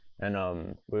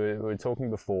 And we were talking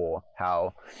before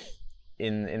how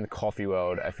in the coffee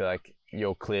world, I feel like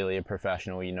you're clearly a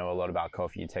professional. You know a lot about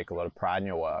coffee. You take a lot of pride in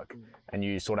your work, and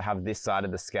you sort of have this side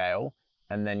of the scale,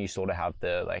 and then you sort of have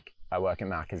the like, I work at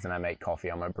Macca's and I make coffee.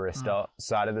 I'm a barista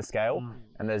side of the scale,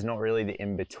 and there's not really the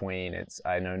in between. It's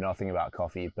I know nothing about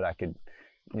coffee, but I could,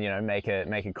 you know, make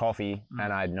a coffee,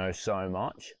 and I know so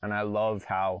much. And I love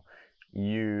how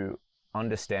you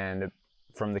understand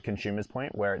from the consumer's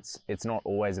point, where it's not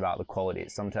always about the quality.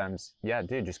 It's sometimes, yeah,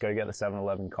 dude, just go get the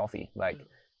 7-Eleven coffee. Like,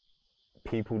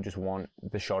 people just want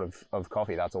the shot of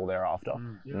coffee. That's all they're after.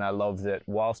 Yeah. And I love that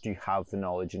whilst you have the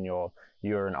knowledge and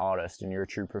you're an artist and you're a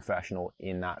true professional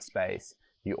in that space,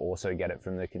 you also get it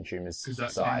from the consumer's Because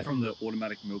that side. came from the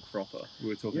automatic milk frother we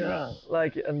were talking Yeah, about.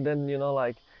 like, and then, you know,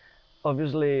 like,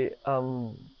 obviously,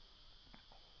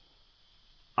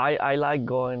 I like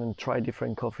going and try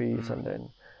different coffees,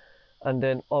 and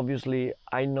then obviously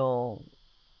I know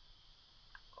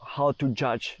how to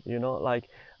judge, you know, like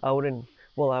I wouldn't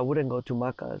go to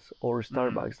Macca's or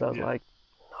Starbucks. That's yeah. like,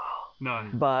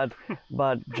 No.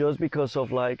 but just because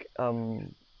of like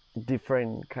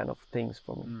different kind of things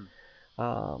for me.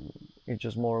 It's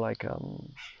just more like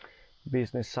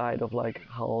business side of like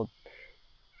how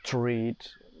the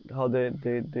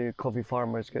coffee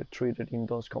farmers get treated in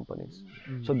those companies.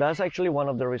 So that's actually one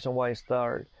of the reasons why I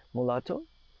started Mulatto,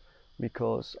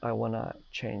 because I want to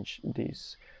change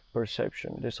this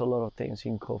perception. There's a lot of things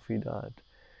in coffee that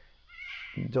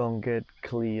don't get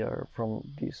clear from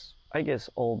these, I guess,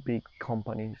 all big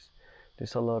companies.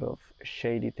 There's a lot of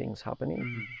shady things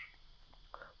happening.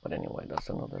 But anyway, that's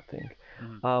another thing.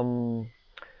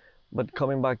 But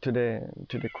coming back to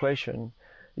the question,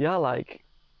 yeah, like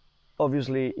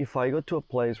obviously if I go to a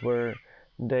place where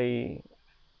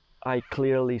I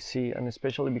clearly see, and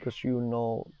especially because you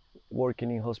know,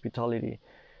 working in hospitality,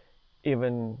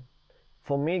 even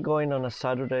for me going on a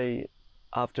Saturday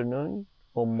afternoon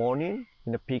or morning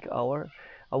in a peak hour,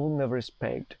 I will never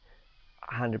expect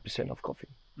 100% of coffee.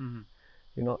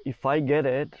 You know, if I get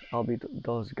it, I'll be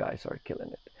those guys are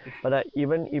killing it. But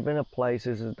even at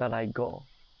places that I go,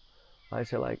 I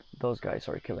say like those guys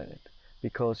are killing it,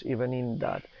 because even in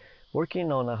that,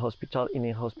 working on a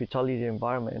hospitality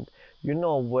environment, you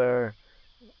know where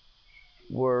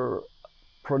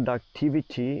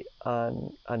productivity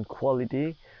and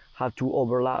quality have to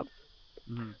overlap,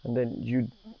 and then you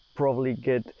probably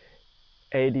get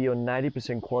 80 or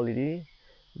 90% quality,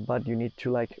 but you need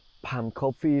to like pump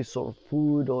coffees or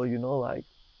food, or you know, like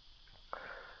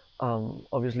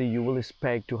obviously you will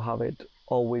expect to have it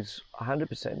always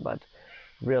 100%, but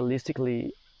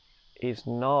realistically it's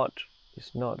not,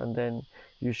 and then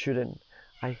you shouldn't.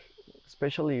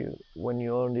 Especially when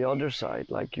you're on the other side,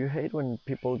 like you hate when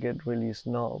people get really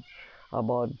snob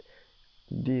about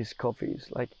these coffees.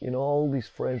 Like, you know, all these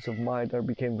friends of mine that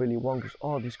became really wonkers.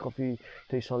 Oh, this coffee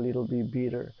tastes a little bit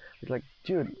bitter. It's like,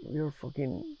 dude, you're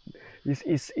fucking.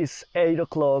 It's 8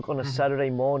 o'clock on a Saturday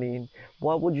morning.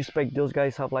 What would you expect? Those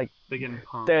guys have like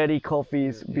 30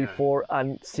 coffees before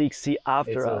and 60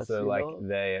 after it's us. also you like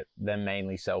know? they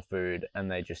mainly sell food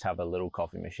and they just have a little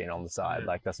coffee machine on the side.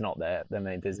 Like that's not their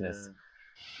main business.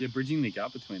 Yeah, bridging the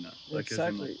gap between that, like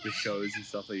Exactly. as in, like, the shows and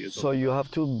stuff that you're talking So you have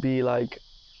to be like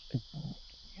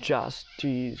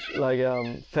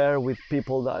fair with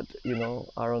people that, you know,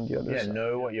 are on the other side.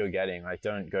 Know what you're getting. Like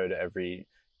don't go to every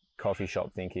coffee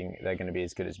shop thinking they're going to be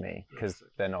as good as me, because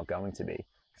they're not going to be.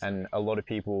 And a lot of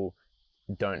people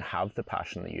don't have the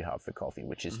passion that you have for coffee,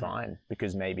 which is fine,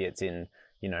 because maybe it's in,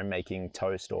 you know, making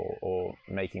toast or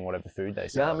making whatever food they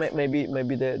serve. Yeah, maybe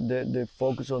the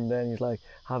focus on them is like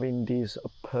having this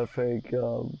perfect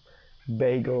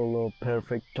bagel or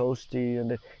perfect toasty, and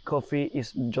the coffee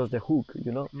is just the hook,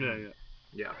 you know.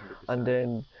 Yeah. 100%. And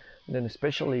then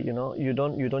especially, you know, you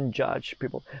don't judge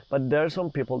people, but there are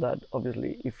some people that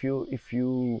obviously if you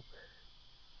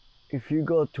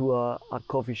go to a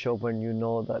coffee shop when you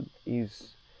know that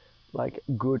is like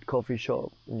good coffee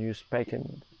shop, and you expect it,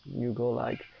 you go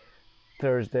like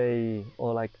Thursday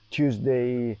or like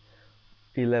Tuesday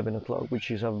 11 o'clock, which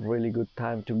is a really good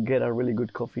time to get a really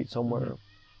good coffee somewhere,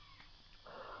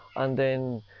 and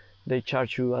then they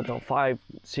charge you, I don't know, $5,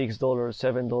 $6,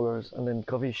 $7, and then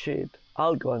coffee shit.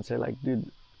 I'll go and say like,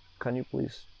 dude, can you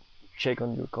please check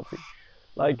on your coffee?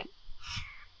 Like,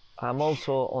 I'm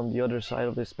also on the other side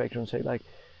of the spectrum, say like,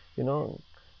 you know,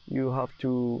 you have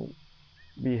to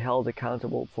be held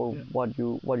accountable for what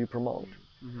you promote.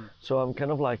 So I'm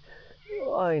kind of like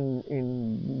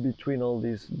in between all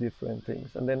these different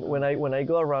things. And then when I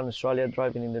go around Australia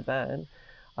driving in the van,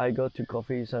 I go to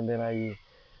coffees, and then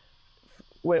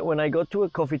when I go to a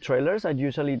coffee trailers, I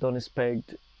usually don't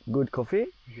expect good coffee,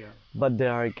 but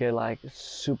there I get like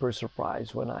super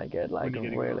surprised when I get like a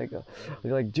really good,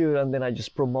 like dude, and then I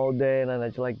just promote them, and I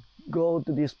just like go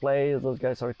to this place, those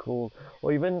guys are cool.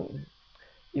 Or even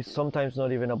it's sometimes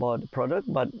not even about the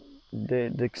product, but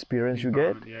the experience you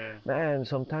get. Man,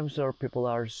 sometimes there are people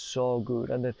are so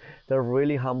good, and they're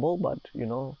really humble, but you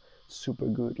know, super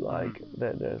good. Like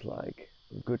there's like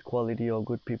good quality or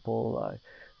good people. Like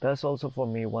that's also for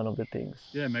me one of the things.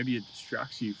 Yeah, maybe it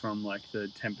distracts you from like the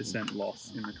 10%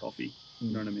 loss in the coffee.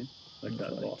 You know what I mean? Like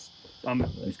that loss. I'm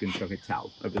just going to chuck a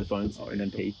towel over the phones and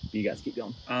then pee. You guys keep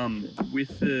going.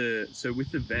 With the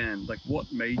van, like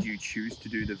what made you choose to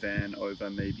do the van over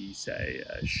maybe say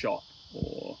a shop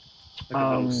or like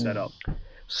a little setup?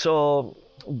 So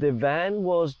the van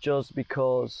was just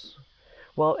because,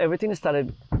 well, everything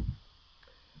started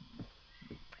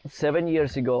 7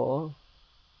 years ago.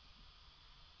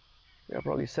 Yeah,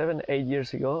 probably 7, 8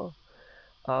 years ago.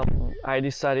 I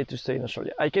decided to stay in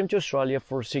Australia. I came to Australia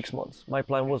for 6 months. My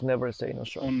plan was never to stay in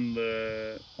Australia.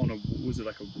 Was it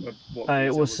like a what I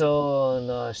visa was on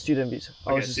a student visa.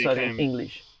 I Okay, was so you studying came-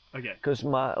 English Okay. because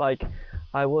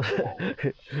I was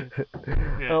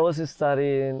Yeah. I was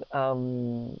studying.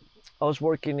 I was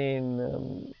working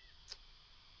in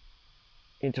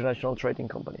international trading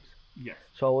companies. Yeah.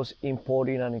 So I was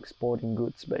importing and exporting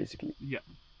goods basically. Yeah.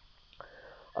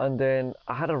 And then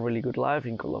I had a really good life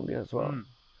in Colombia as well.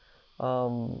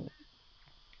 And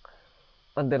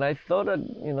then I thought that,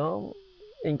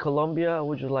 in Colombia, I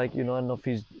was just like, an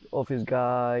office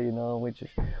guy, which is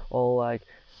all like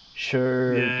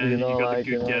shirt, Yeah, you got the like,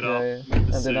 good get up yeah. with the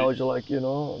And then I suit. was just like,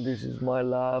 this is my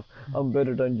life. I'm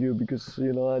better than you because,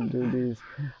 I do this.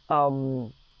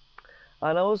 And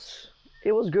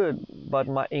it was good, but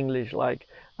my English, like,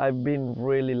 I've been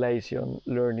really lazy on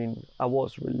learning. I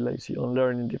was really lazy on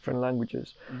learning different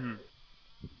languages. Mm-hmm.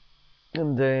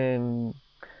 And then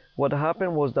what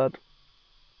happened was that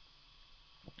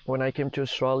when I came to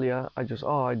Australia, I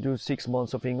do 6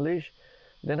 months of English.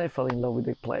 Then I fell in love with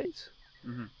the place.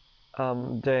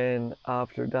 Mm-hmm. Then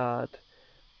after that,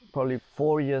 probably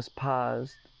 4 years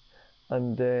passed,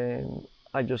 and then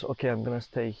I'm gonna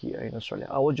stay here in Australia.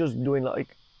 I was just doing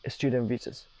like student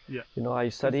visas. Yeah. I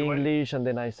studied the way. English, and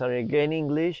then I started again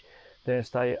English. Then I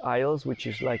studied IELTS, which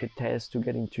is like a test to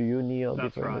get into uni or That's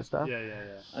different right. stuff. Yeah.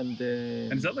 And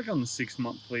then And is that like on a 6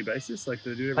 monthly basis? Like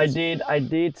they do? I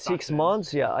did 6 then.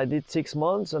 months. Yeah, I did 6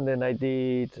 months, and then I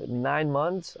did 9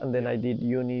 months, and then I did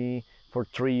uni for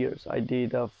 3 years. I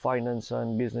did finance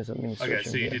and business administration. Okay,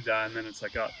 so you here. did that, and then it's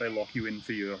like they lock you in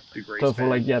for your degree. So for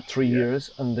like 3 Yeah. years,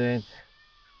 and then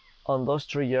on those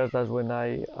 3 years, that's when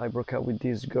I broke up with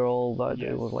this girl. That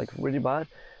Yes. it was like really bad.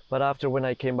 But after when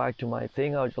I came back to my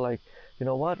thing, I was like, you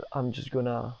know what? I'm just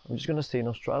gonna stay in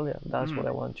Australia. That's what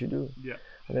I want to do. Yeah.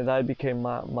 And then that became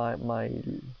my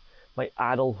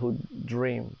adulthood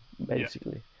dream,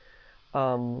 basically.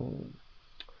 And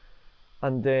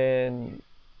then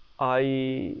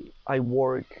I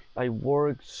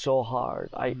worked so hard.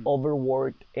 I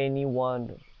overworked anyone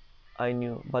I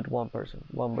knew but one person,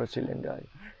 one Brazilian guy.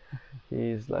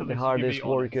 He's like the hardest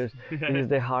worker. He's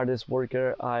the hardest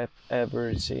worker I've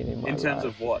ever seen in my life. In terms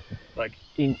of what? Like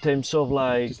In terms of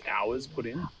like just hours put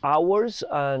in? hours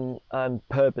and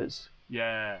purpose.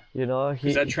 Yeah. He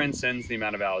Because that transcends the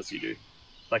amount of hours you do.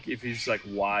 Like if he's like,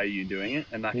 why are you doing it?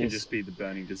 And that can He's- just be the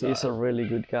burning desire. he's a really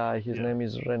good guy. His Yeah. name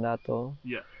is Renato.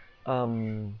 Yeah.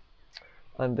 And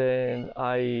then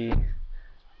I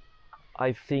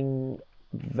think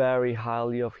very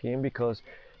highly of him because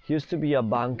he used to be a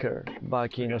banker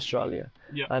back in Australia.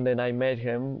 Yeah. And then I met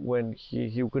him when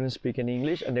he couldn't speak in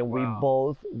English, and then we Wow.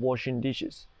 both washing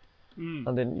dishes. Mm.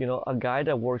 And then a guy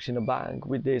that works in a bank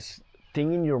with this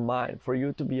thing in your mind, for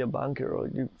you to be a banker or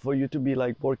for you to be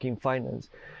like working finance,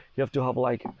 you have to have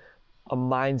like a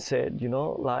mindset,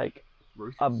 like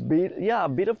a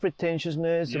bit of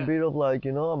pretentiousness, Yeah. a bit of like,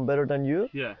 I'm better than you.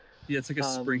 Yeah. Yeah, it's like a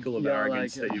sprinkle of yeah,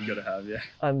 arrogance like, that you've got to have, yeah.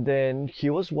 And then he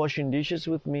was washing dishes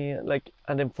with me, like,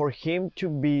 and then for him to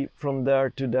be from there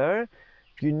to there,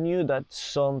 you knew that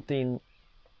something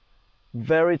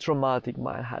very traumatic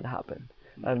might had happened.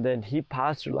 And then he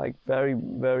passed through like very,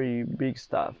 very big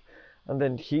stuff. And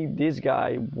then this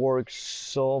guy works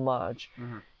so much.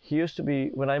 He used to be,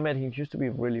 when I met him, he used to be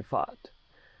really fat.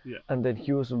 Yeah. And then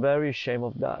he was very ashamed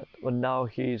of that. But now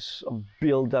he's a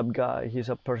build-up guy. He's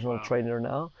a personal trainer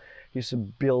now. He's a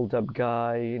build-up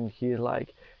guy, and he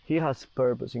has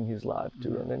purpose in his life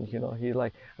too. And then he's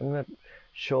like, I'm gonna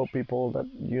show people that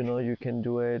you can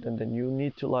do it, and then you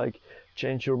need to like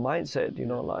change your mindset.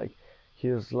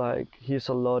 He's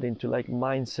a lot into like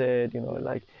mindset.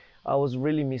 Like I was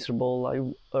really miserable.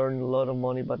 I earned a lot of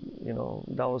money, but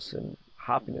that wasn't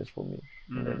happiness for me.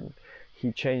 And then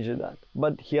he changed that.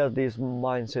 But he has this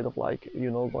mindset of like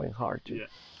going hard too. Yeah.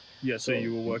 Yeah, so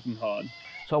you were working hard.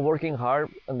 So I'm working hard,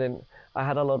 and then I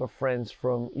had a lot of friends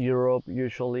from Europe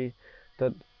usually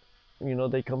that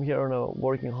they come here on a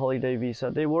working holiday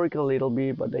visa. They work a little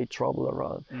bit, but they travel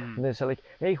around. And they say like,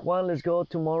 hey Juan, let's go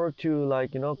tomorrow to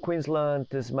like Queensland,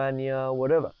 Tasmania,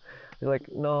 whatever. They're like,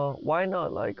 no, why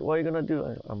not? Like, what are you gonna do?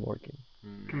 I'm working.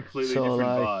 Completely So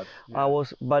different like vibe.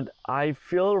 Yeah. but I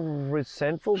feel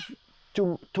resentful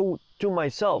to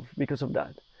myself because of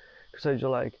that. Because I just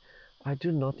like, I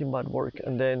do nothing but work.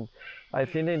 And then I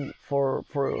think for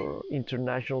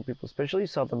international people, especially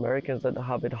South Americans that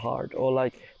have it hard, or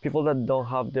like people that don't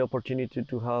have the opportunity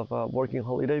to have working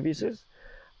holiday visas,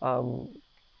 um,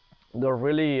 they're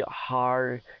really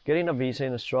hard. Getting a visa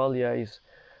in Australia is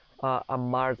a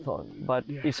marathon, but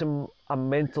it's a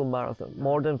mental marathon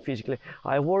more than physically.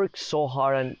 I work so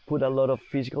hard and put a lot of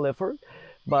physical effort,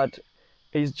 but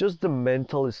it's just the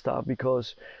mental stuff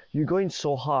because you're going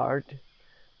so hard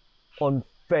on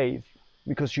faith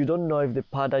because you don't know if the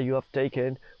path that you have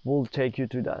taken will take you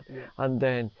to that. And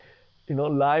then,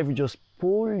 life just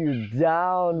pull you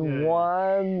down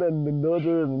one and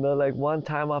another, like one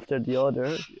time after the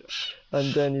other.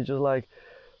 And then you just like,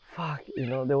 fuck,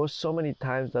 there was so many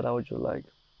times that I was just like,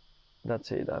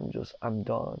 that's it, I'm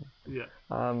done.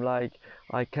 I'm like,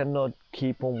 I cannot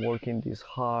keep on working this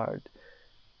hard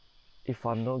if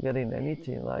I'm not getting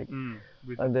anything. Like,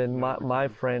 and then my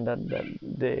friend, that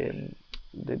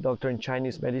the doctor in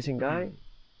Chinese medicine guy,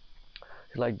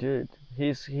 he's like, dude,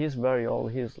 he's very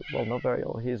old. Well, not very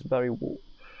old.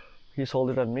 He's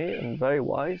older than me and very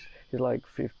wise. He's like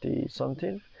 50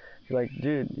 something. He's like,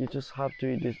 dude, you just have to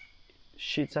eat this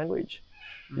shit sandwich.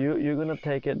 You're gonna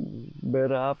take it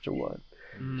better afterward.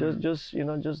 Just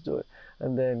do it.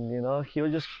 And then he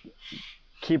will just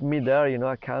keep me there,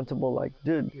 accountable. Like,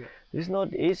 dude, it's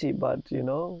not easy, but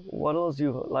what else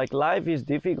you like? Life is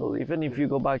difficult. Even if you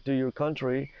go back to your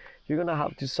country, you're gonna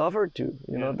have to suffer too.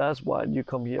 That's why you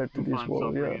come here to this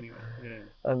world. Anyway.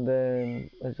 And then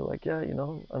I was like,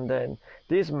 and then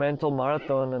this mental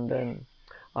marathon, and then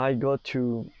I got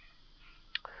to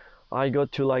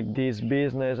like this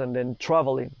business, and then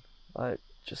traveling. I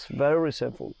just very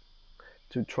resentful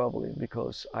to traveling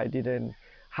because I didn't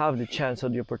have the chance or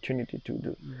the opportunity to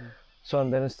do. So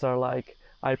and then I start like,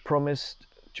 I promised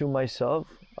to myself,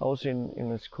 I was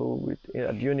in a school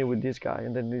at uni with this guy,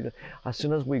 and then as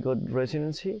soon as we got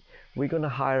residency, we're gonna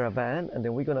hire a van and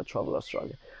then we're gonna travel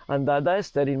Australia. And that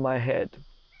stayed in my head.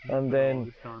 And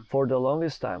then for the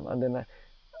longest time, and then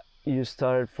I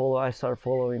started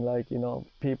following like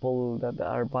people that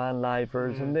are van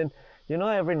lifers, and then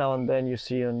every now and then you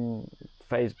see on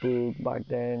Facebook, back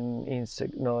then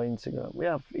Instagram, we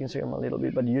have Instagram a little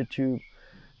bit, but YouTube,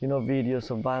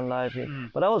 videos of van life.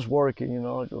 But I was working,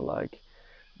 just like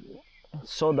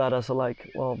saw that as a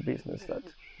business that.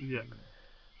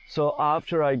 So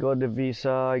after I got the visa,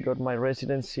 I got my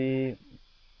residency,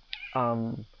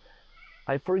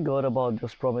 I forgot about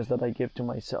those promises that I gave to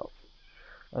myself.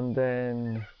 And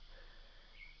then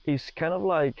it's kind of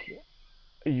like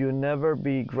you never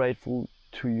be grateful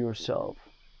to yourself.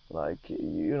 Like,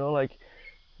 like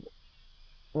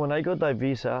when I got that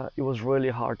visa, it was really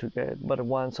hard to get. But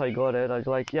once I got it, I was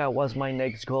like, what's my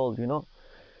next goal,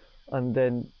 And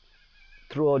then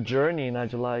through a journey, and I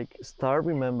just like start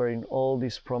remembering all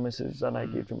these promises that I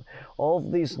gave to all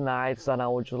these nights that I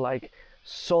was just like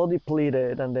so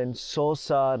depleted and then so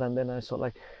sad. And then I saw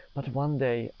like, but one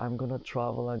day I'm gonna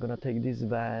travel, I'm gonna take this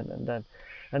van,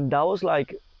 and that was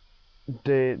like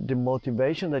the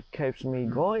motivation that keeps me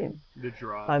going. The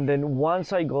drive. And then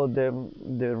once I got the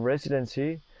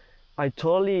residency, I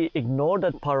totally ignored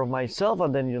that part of myself,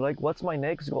 and then you're like, what's my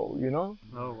next goal,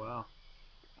 Oh wow.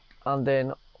 And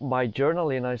then by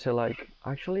journaling, I said like,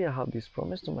 actually I have this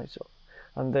promise to myself.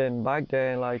 And then back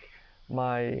then, like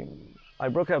I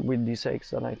broke up with this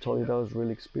ex, and I told you that was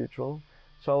really spiritual.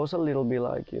 So I was a little bit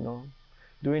like,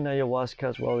 doing ayahuasca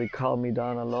as well. It calmed me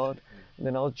down a lot. And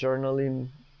then I was journaling.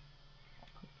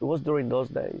 It was during those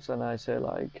days, and I said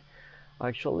like,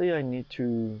 actually I need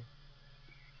to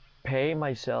pay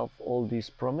myself all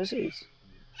these promises.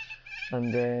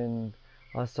 And then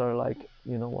I started like,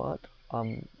 what?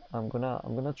 I'm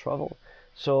gonna travel.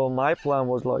 So my plan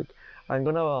was like, I'm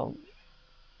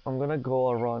gonna go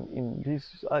around in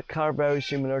this car very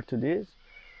similar to this.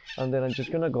 And then I'm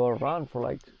just gonna go around for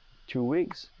like 2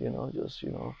 weeks,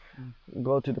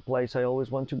 go to the place I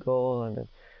always want to go, and then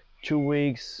 2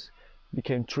 weeks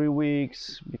became 3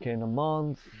 weeks, became a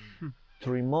month,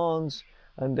 3 months,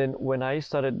 and then when I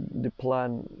started the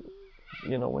plan,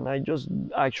 when I just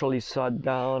actually sat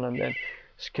down and then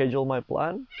scheduled my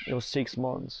plan, it was 6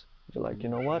 months. So like,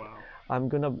 what? Wow. I'm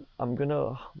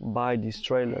gonna buy this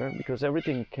trailer because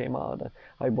everything came out.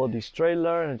 I bought this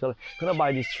trailer, and I'm gonna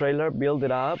buy this trailer, build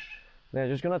it up, then I'm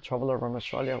just gonna travel around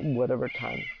Australia whatever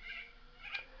time.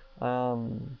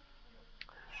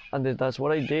 And then that's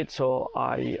what I did. So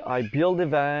I built the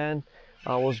van.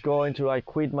 I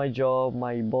quit my job.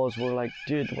 My boss were like,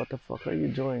 dude, what the fuck are you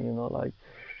doing?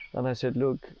 And I said,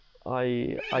 look,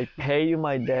 I pay you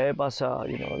my debt as a,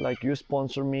 you know, like you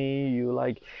sponsor me, you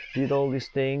like did all these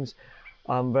things.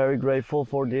 I'm very grateful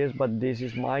for this, but this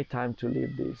is my time to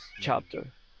leave this chapter,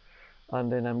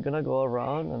 and then I'm gonna go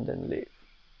around and then leave.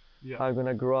 Yeah. I'm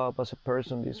gonna grow up as a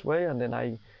person this way, and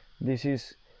then this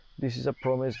is a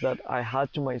promise that I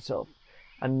had to myself,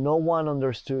 and no one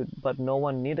understood, but no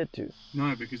one needed to.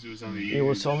 No, because it was only you. It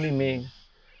was only me,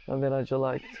 and then I just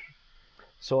like,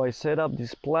 so I set up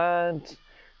this plant,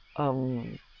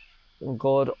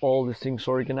 got all the things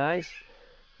organized.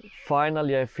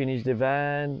 Finally, I finished the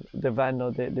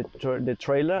no, the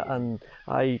trailer, and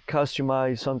I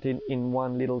customized something in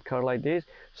one little car like this.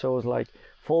 So it was like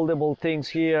foldable things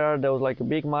here. There was like a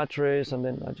big mattress, and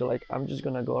then I just like, I'm just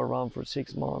gonna go around for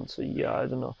 6 months, a year, I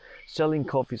don't know, selling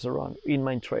coffees around in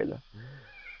my trailer.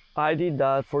 I did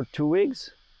that for 2 weeks,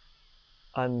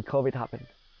 and COVID happened.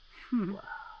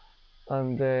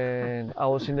 And then I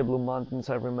was in the Blue Mountains,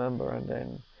 I remember, and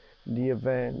then the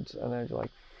event, and I was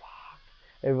like,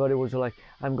 everybody was like,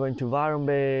 I'm going to Byron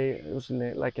Bay. It was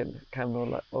like a kind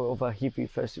of a hippie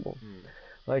festival.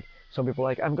 Like some people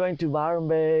like, I'm going to Byron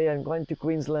Bay, I'm going to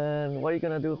Queensland. What are you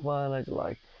gonna do, Juan? I was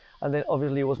like, and then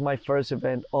obviously it was my first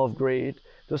event off grid.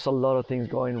 There's a lot of things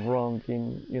going wrong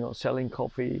in, you know, selling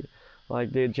coffee.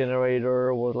 Like the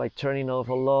generator was like turning off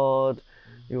a lot.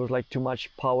 It was like too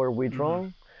much power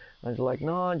withdrawn. I was like,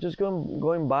 no, I'm just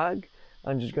going back.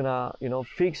 I'm just gonna, you know,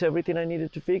 fix everything I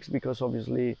needed to fix, because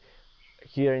obviously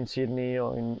here in Sydney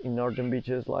or in Northern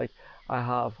Beaches, like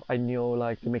I knew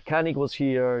like the mechanic was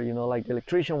here, you know, like the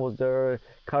electrician was there,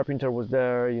 carpenter was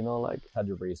there, you know, like Had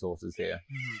your resources here.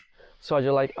 so I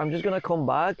just like, I'm just gonna come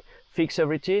back, fix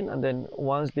everything, and then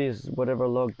once this whatever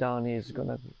lockdown is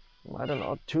gonna, I don't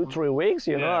know, 2-3 weeks,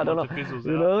 you know, I don't know, once it fizzles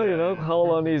you out, know, yeah, you know, yeah. how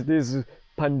long is this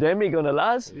pandemic gonna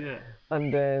last? Yeah.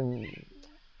 And then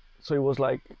so it was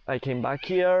like I came back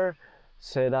here,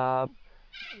 set up,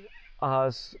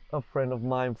 asked a friend of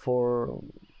mine for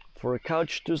a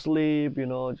couch to sleep, you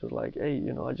know, just like, hey,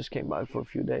 you know, I just came back for a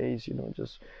few days, you know,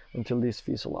 just until this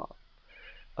fizzle out,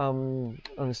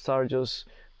 and start just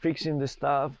fixing the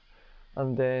stuff,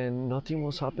 and then nothing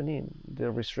was happening. The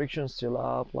restrictions still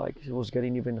up, like it was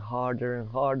getting even harder and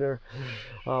harder.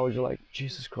 I was like,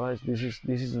 Jesus Christ, this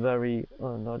is very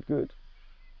not good.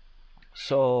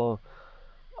 So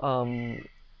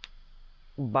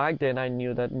back then I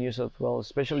knew that New South Wales,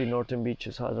 especially Northern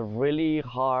Beaches, has a really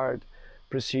hard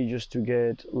procedures to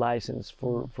get license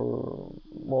for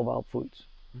mobile foods.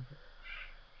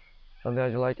 And then I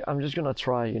was like, I'm just gonna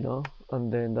try, you know.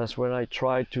 And then that's when I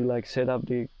tried to like set up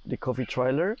the coffee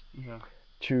trailer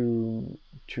to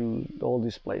all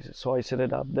these places. So I set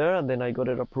it up there, and then I got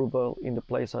it approval in the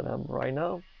place that I'm right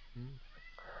now.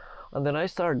 And then I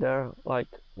started there, like,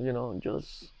 you know,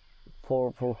 just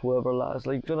for whoever lasts,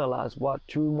 like gonna last what,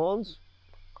 2 months.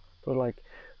 So like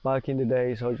back in the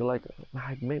days I was like,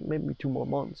 maybe 2 more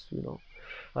months, you know.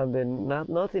 And then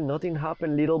nothing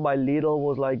happened. Little by little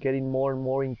was like getting more and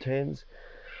more intense,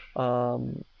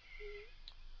 and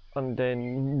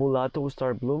then Mulatto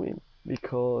started blooming,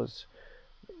 because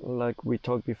like we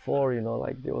talked before, you know,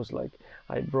 like there was like,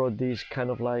 I brought this kind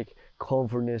of like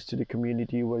comfortness to the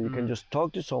community where you can just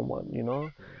talk to someone, you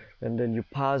know, and then you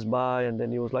pass by, and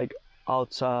then it was like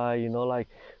outside, you know, like,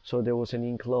 so there was an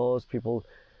enclosed, people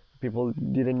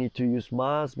didn't need to use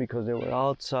masks because they were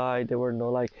outside. They were not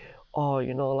like, oh,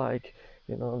 you know, like,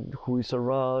 you know, who is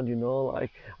around, you know,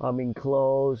 like I'm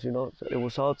enclosed, you know. So it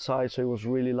was outside, so it was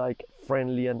really like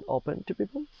friendly and open to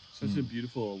people. So it's a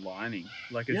beautiful aligning.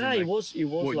 Like, as Yeah, in, like, it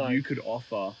was what like, you could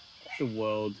offer the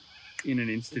world in an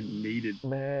instant needed.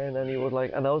 man, and it was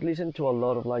like, and I was listening to a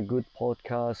lot of like good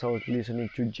podcasts. I was listening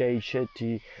to Jay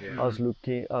Shetty. I was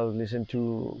listening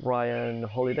to Ryan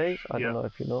Holiday. I don't know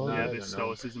if you know. Yeah, the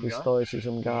stoicism The guy.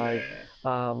 stoicism guy.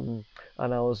 Yeah.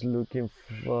 And I was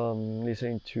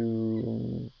listening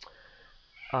to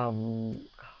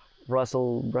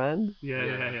Russell Brand.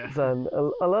 Yeah. And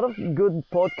a lot of good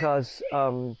podcasts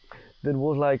that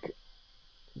was like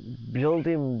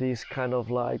building this kind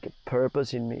of like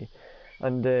purpose in me.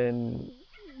 And then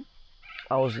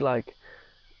I was like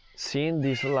seeing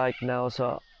this like now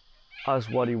as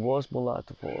what it was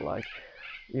Mulatto for, like,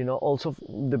 you know, also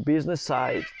the business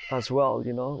side as well,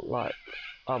 you know, like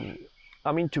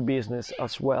I'm into business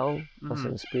as well as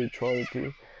in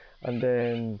spirituality. And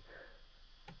then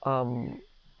I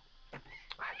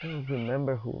don't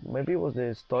remember who, maybe it was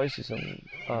the Stoicism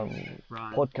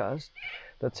podcast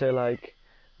that said like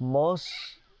most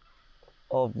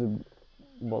of the,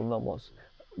 well, not most,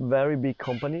 very big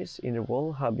companies in the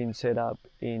world have been set up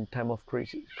in time of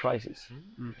crisis.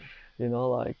 You know,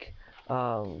 like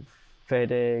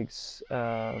FedEx,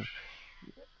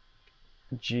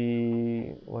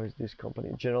 what is this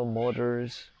company? General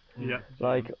Motors. Yeah.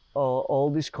 Like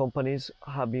all these companies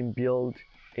have been built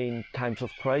in times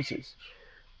of crisis,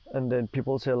 and then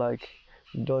people say like,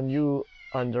 don't you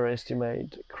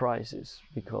underestimate crisis,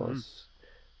 because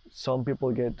some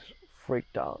people get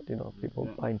freaked out, people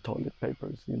buying toilet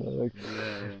papers, like,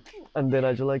 and then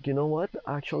I just like, you know what,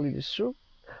 actually it's true.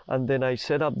 And then I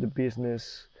set up the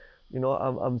business,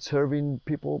 I'm serving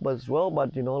people as well,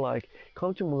 but like,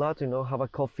 come to Mulatto, have a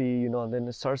coffee, and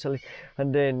then start selling,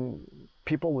 and then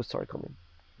people will start coming.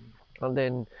 And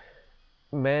then,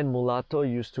 man, Mulatto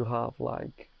used to have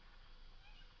like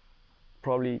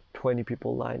probably 20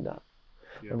 people lined up,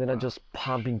 and then I just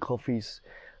pumping coffees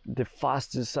the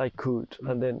fastest I could,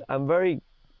 and then I'm very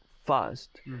fast,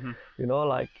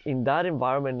 like in that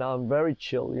environment now I'm very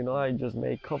chill, I just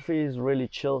make coffees really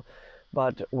chill.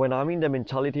 But when I'm in the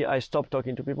mentality, I stop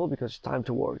talking to people because it's time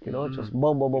to work, just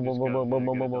boom, boom, boom, boom, boom, boom, boom,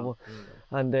 boom, boom, boom.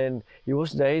 And then it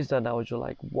was days that I was just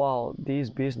like, wow, this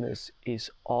business is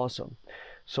awesome.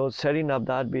 So setting up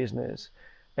that business,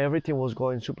 everything was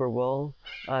going super well.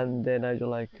 And then I just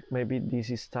like, maybe this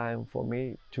is time for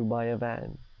me to buy a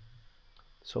van.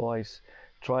 So I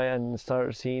try and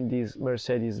start seeing these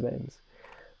Mercedes Benz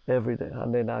every day.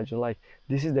 And then I just like,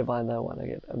 this is the van I want to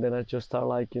get. And then I just start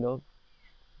like,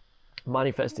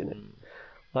 manifesting it.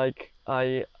 Like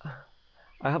I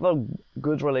have a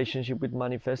good relationship with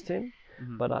manifesting,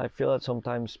 but I feel that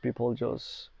sometimes people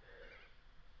just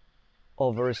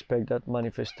over-expect that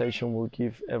manifestation will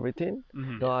give everything.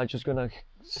 No, I'm just gonna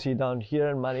sit down here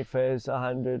and manifest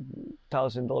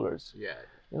 $100,000. Yeah.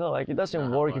 Like it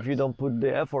doesn't work if you don't put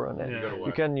the effort on it.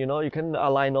 You can, you can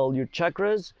align all your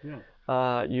chakras.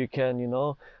 You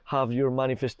can, have your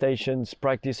manifestations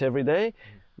practice every day.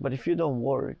 But if you don't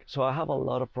work, so I have a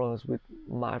lot of problems with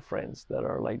my friends that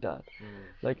are like that.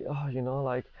 Like, oh,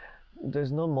 like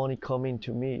there's no money coming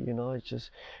to me, it's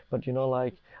just, but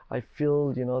like I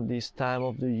feel, this time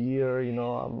of the year,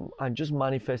 I'm just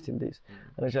manifesting this.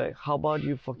 And I say, how about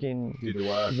you fucking Do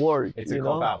the work? It's a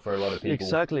cop out for a lot of people.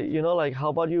 Exactly. Like, how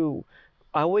about you?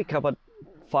 I wake up at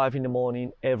 5 in the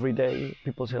morning every day.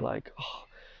 People say like, oh,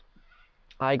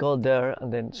 I go there,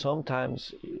 and then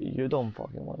sometimes you don't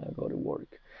fucking want to go to work.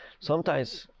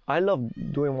 Sometimes I love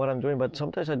doing what I'm doing, but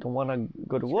sometimes I don't want to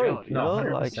go to work. No,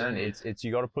 100%. Like, it's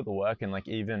you got to put the work in. Like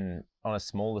even on a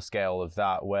smaller scale of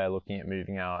that, we're looking at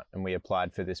moving out, and we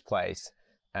applied for this place,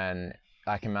 and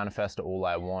I can manifest all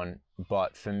I want,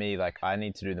 but for me, like I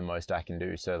need to do the most I can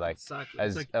do. So like,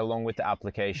 along with the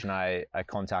application, I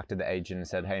contacted the agent and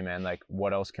said, hey man, like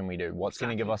what else can we do? What's going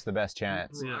to give us the best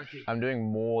chance? I'm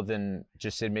doing more than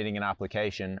just submitting an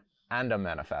application. And I'm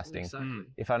manifesting.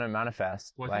 If I don't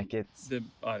manifest, like it's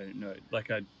I don't know.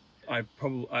 Like I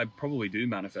probably do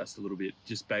manifest a little bit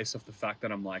just based off the fact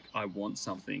that I'm like, I want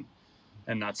something,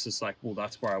 and that's just like, well,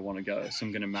 that's where I want to go, so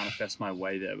I'm going to manifest my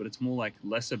way there. But it's more like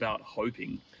less about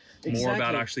hoping, more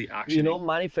about actually actioning.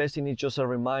 Manifesting is just a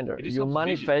reminder. You're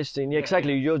manifesting,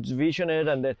 exactly. You just vision it,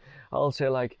 and then I'll say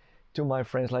like to my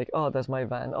friends like, oh, that's my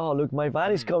van. Oh, look, my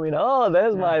van is coming. Oh,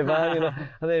 there's my van.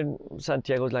 And then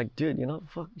Santiago's like, dude,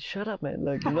 fuck, shut up, man.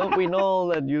 Like, we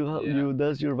know that you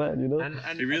that's your van.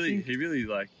 And he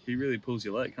really pulls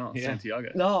your leg, huh?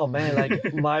 Santiago. No, man.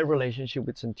 Like my relationship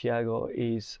with Santiago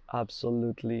is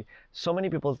absolutely. So many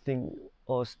people think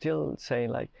or still saying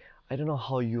like, I don't know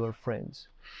how you are friends.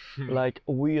 Like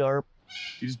we are.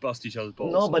 You just bust each other's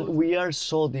balls. No, but we are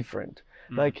so different.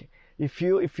 Like if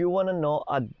you want to know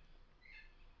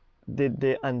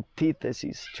the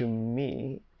antithesis to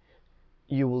me,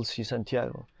 you will see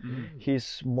Santiago.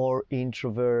 He's more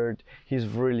introvert, he's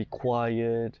really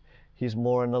quiet, he's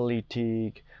more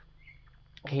analytic,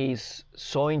 he's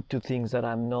so into things that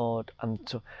I'm not. I'm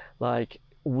so, like,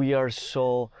 we are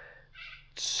so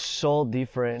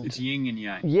different. It's yin and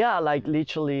yang. Yeah, like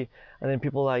literally. And then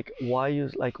people like, why you,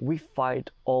 like, we fight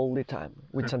all the time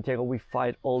with Santiago. We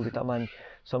fight all the time, and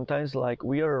sometimes like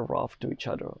we are rough to each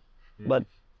other, but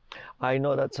I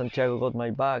know that Santiago got my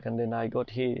back, and then I got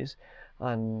his.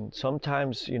 And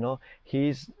sometimes,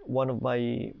 he's one of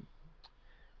my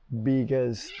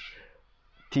biggest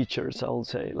teachers, I'll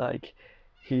say. Like,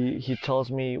 he tells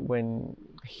me when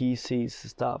he sees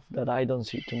stuff that I don't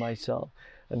see to myself,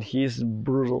 and he's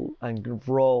brutal and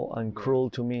raw and cruel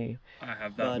to me. I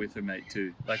have that with a mate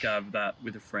too. Like, I have that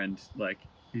with a friend. Like,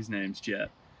 his name's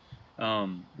Jet.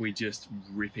 We just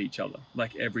rip each other,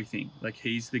 like everything. Like,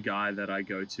 he's the guy that I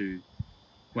go to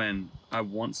when I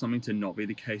want something to not be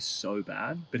the case so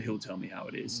bad, but he'll tell me how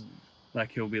it is.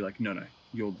 Like, he'll be like, no,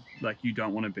 you're like, you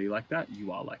don't want to be like that,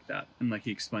 you are like that. And like,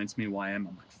 he explains to me why I am.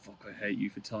 I'm like, fuck, I hate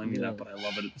you for telling me that, but I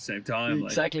love it at the same time.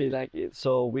 Exactly. Like,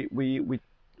 so we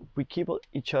we keep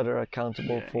each other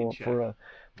accountable Yeah, in check.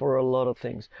 for a lot of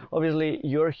things. Obviously,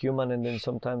 you're human, and then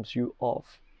sometimes you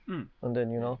off, and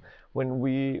then when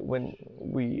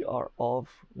we are off,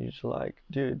 it's like,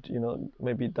 dude,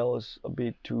 maybe that was a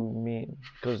bit too mean,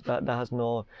 because that has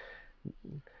not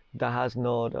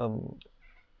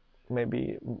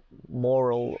maybe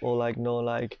moral, or like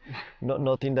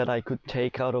nothing that I could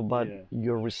take out of, but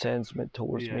your resentment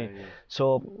towards me. Yeah.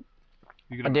 So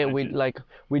You can and then manage it.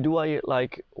 we do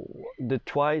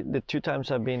the 2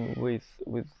 times I've been with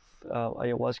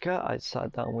ayahuasca, I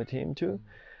sat down with him too,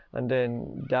 and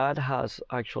then that has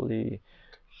actually,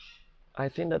 I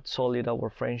think that solid our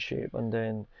friendship, and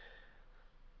then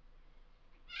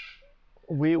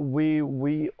we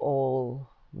all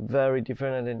very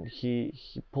different, and then he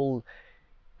pulled.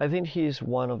 I think he's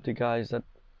one of the guys that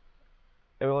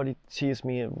everybody sees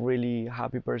me a really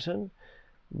happy person,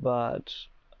 but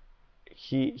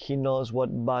he knows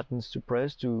what buttons to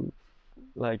press to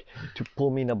pull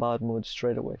me in a bad mood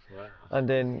straight away. Wow. And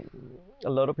then a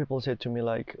lot of people said to me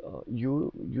like,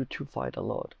 you two fight a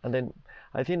lot, and then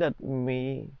I think that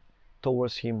me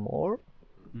towards him more,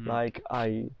 like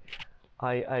I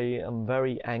am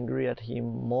very angry at him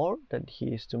more than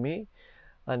he is to me,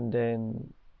 and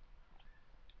then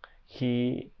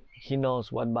he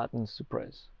knows what buttons to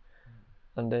press.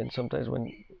 And then sometimes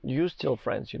when you still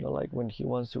friends, like when he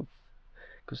wants to,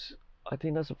 because I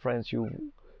think as a friends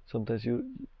sometimes you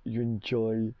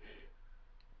enjoy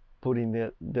putting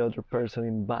the other person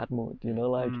in bad mood,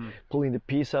 like pulling the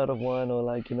piece out of one, or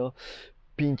like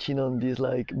pinching on this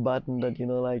like button that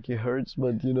like it hurts,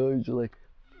 but you're just like,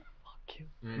 fuck you.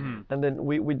 And then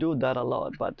we do that a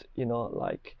lot, but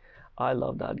like I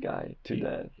love that guy to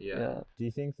death. Yeah. Do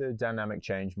you think the dynamic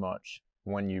changed much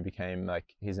when you became like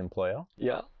his employer?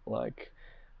 Yeah, like,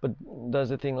 but that's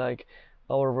the thing, like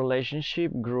our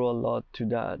relationship grew a lot to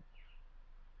that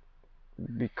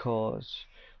because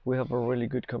we have a really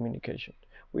good communication.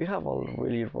 We have all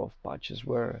really rough patches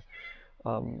where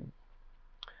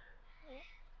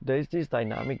there's this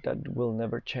dynamic that will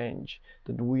never change,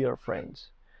 that we are friends.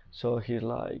 So he's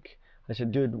like, I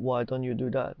said, dude, why don't you do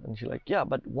that? And she's like, yeah,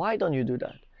 but why don't you do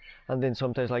that? And then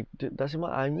sometimes like, that's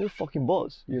I'm your fucking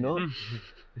boss,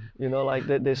 like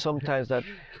there's sometimes that,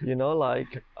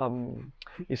 like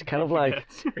it's kind of like,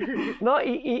 no,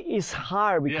 it's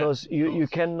hard because you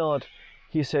cannot.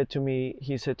 He said to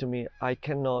me, I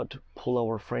cannot pull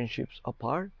our friendships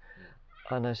apart.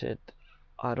 And I said,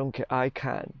 I don't care, I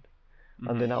can.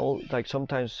 And then I will, like,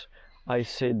 sometimes I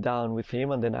sit down with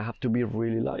him, and then I have to be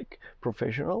really like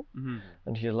professional.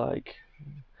 And he's like,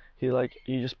 you're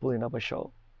just pulling up a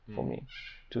show for me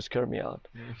to scare me out.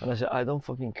 And I said, I don't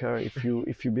fucking care if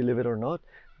you believe it or not.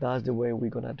 That's the way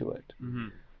we're gonna do it.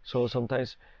 So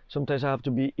sometimes I have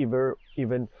to be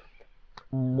even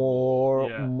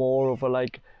more of a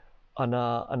like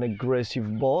an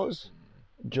aggressive boss,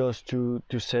 just to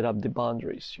set up the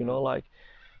boundaries. Like,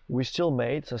 we still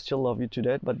mates, I still love you to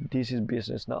death, but this is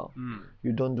business now.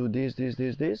 You don't do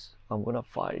this, I'm gonna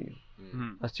fire you.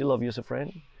 I still love you as a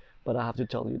friend, but I have to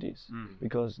tell you this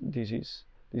because this is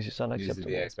unacceptable. These are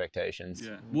the expectations.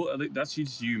 Yeah. Well, I think that's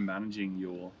just you managing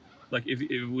your. Like, if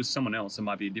it was someone else, it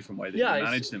might be a different way that you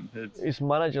manage them. It's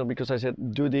manageable because I said,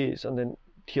 do this, and then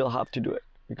he'll have to do it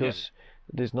because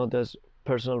there's not this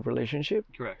personal relationship.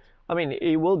 Correct. I mean,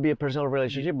 it will be a personal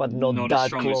relationship, but not as that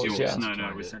strong close. as yours. Yeah.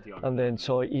 No, with Santiago. And then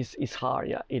so it's hard.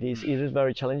 Yeah, it is. It is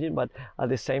very challenging, but at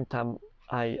the same time,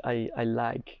 I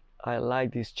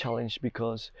like this challenge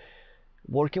because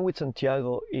working with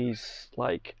Santiago is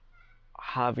like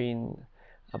having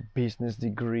a business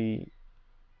degree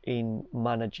in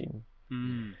managing.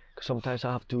 Sometimes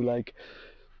I have to like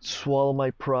swallow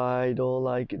my pride or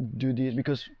like do this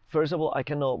because first of all I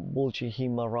cannot bullshit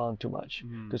him around too much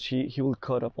because he will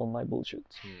cut up on my bullshit.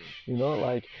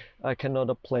 Like I cannot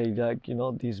play like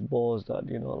this boss that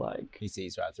like He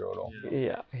sees right through it all.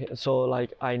 yeah. So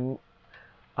like I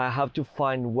have to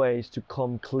find ways to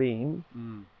come clean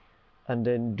and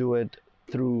then do it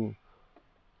through,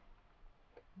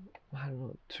 I don't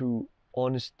know, through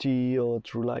honesty or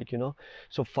through like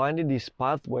so finding these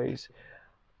pathways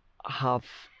have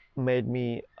made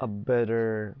me a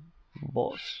better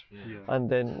boss. And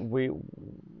then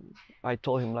I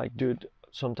told him like, dude,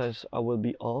 sometimes I will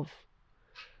be off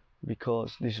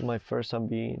because this is my first time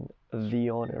being the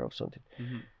owner of something.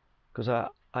 Because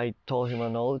I told him,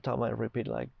 and all the time I repeat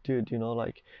like, dude,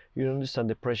 like you don't understand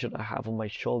the pressure I have on my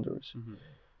shoulders.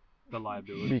 The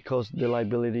liability. Because the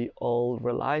liability all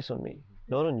relies on me,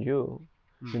 not on you.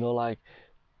 Like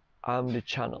I'm the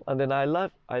channel. And then I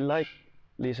like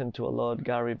listen to a lot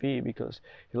Gary Vee because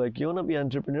he's like, you wanna be an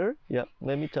entrepreneur? Yeah,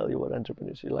 let me tell you what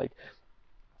entrepreneurs is. Like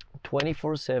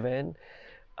 24/7,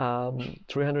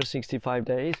 365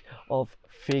 days of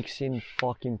fixing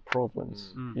fucking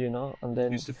problems, you know. And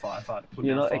then Used to firefight, putting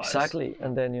you know, out fires. exactly.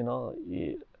 And then, you know,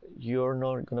 you're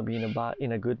not gonna be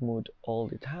in a good mood all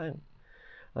the time.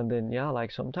 And then, yeah,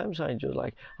 like sometimes I just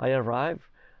like I arrive,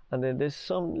 and then there's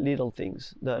some little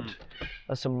things that,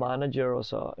 as a manager or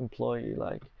as an employee,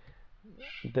 like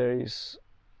there is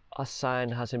a sign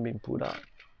hasn't been put up,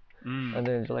 and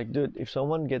then you're like, dude, if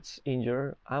someone gets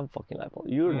injured, I'm fucking liable.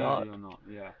 You're not. You're not.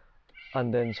 Yeah.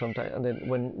 And then sometimes, and then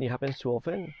when it happens too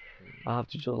often, I have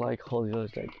to just like hold it,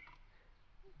 just like,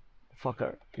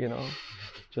 fucker, you know,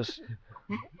 just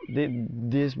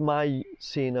this might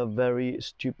seem a very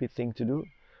stupid thing to do,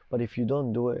 but if you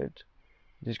don't do it,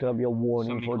 there's gonna be a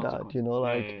warning many for that, you consequences. know,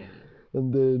 Yeah, like. yeah, yeah.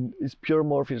 And then it's pure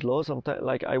Murphy's law. Sometimes,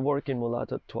 like I work in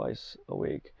Mulatto twice a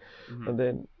week, and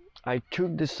then I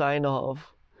took the sign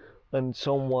off, and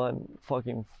someone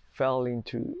fucking fell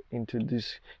into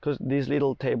this, because these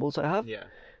little tables I have. Yeah.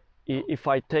 If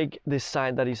I take this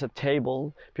sign that is a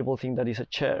table, people think that is a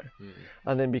chair,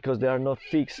 and then because they are not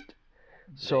fixed,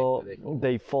 so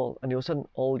they fall. And it was an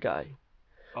old guy,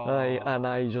 and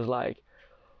I just like,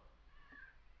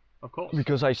 Of course.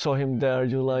 because I saw him there,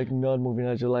 just like not moving.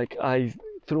 I just like, I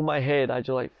through my head, I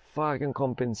just like fucking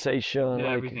compensation, Yeah,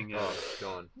 like, everything. Yeah.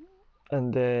 Gone.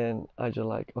 and then I just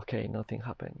like, okay, nothing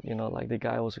happened, you know, like the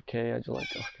guy was okay. I just like,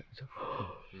 okay,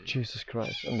 Jesus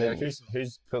Christ. And Yeah, then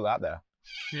who's put that there?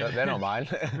 They're not mine.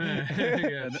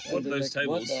 Yeah. What those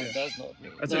tables? Yeah. That's not me.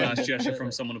 That's a nice gesture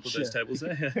from someone to put those tables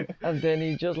there. And then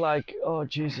he just like, oh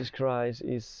Jesus Christ,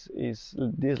 is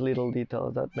these little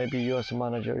details that maybe you as a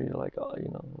manager, you're like, oh, you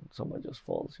know, someone just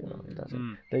falls, you know, it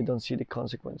doesn't, they don't see the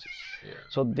consequences.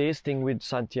 So this thing with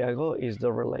Santiago is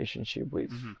the relationship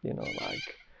with, you know,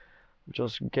 like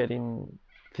just getting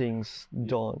things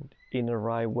done in the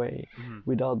right way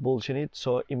without bullshitting it.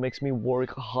 So it makes me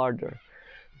work harder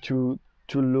to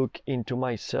look into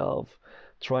myself,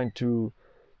 trying to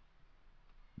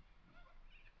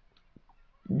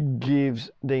gives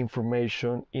the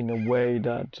information in a way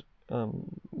that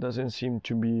doesn't seem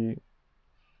to be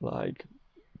like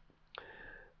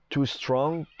too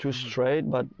strong, too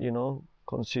straight, but you know,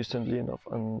 consistently enough.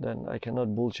 And then I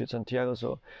cannot bullshit Santiago,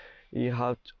 so it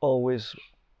always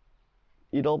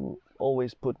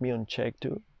put me on check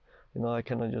too. You know, I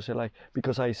cannot just say like,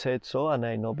 because I said so and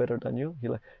I know better than you.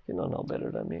 You're like, you don't know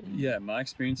better than me. Yeah, my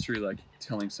experience through like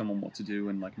telling someone what to do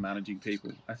and like managing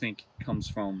people, I think comes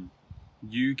from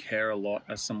you care a lot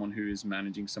as someone who is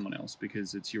managing someone else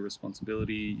because it's your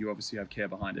responsibility. You obviously have care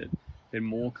behind it. It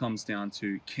more comes down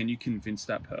to, can you convince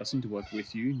that person to work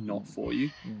with you, not for you?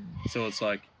 So it's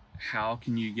like, how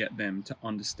can you get them to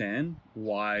understand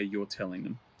why you're telling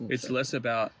them? Exactly. It's less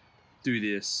about do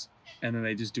this and then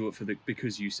they just do it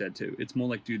because you said to. It's more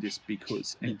like do this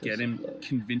because, and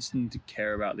convince them to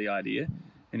care about the idea.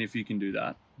 And if you can do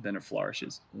that, then it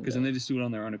flourishes. Because then they just do it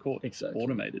on their own accord. Exactly.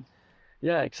 Automated.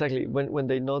 Yeah, exactly. When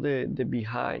they know the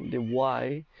behind, the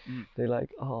why, they're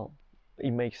like, oh,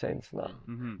 it makes sense now.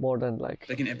 More than like...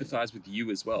 They can empathize with you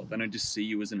as well. They don't just see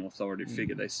you as an authoritative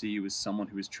figure. They see you as someone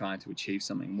who is trying to achieve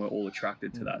something. We're all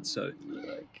attracted to that. So,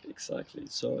 like, exactly.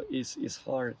 So it's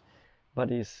hard,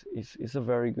 but it's a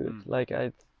very good. Like,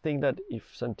 I think that if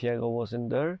Santiago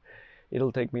wasn't there,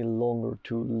 it'll take me longer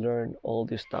to learn all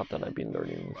this stuff that I've been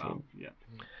learning with him. Yeah.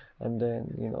 And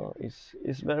then, you know,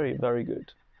 it's very, very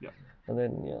good. Yeah. And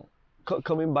then, yeah,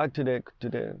 coming back to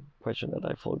the question that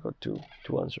I forgot to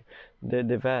answer,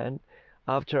 the van.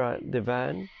 After the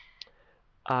van,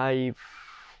 I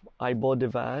bought the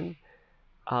van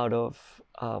out of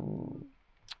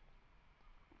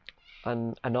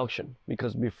an auction,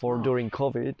 because before, during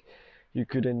COVID, you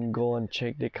couldn't go and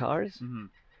check the cars.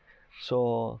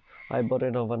 So I bought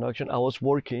it off an auction. I was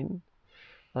working,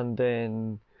 and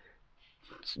then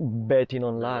betting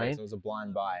online. So it was a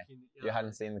blind buy. You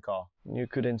hadn't seen the car. You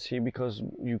couldn't see because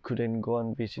you couldn't go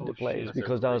and visit the place,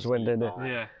 because that was when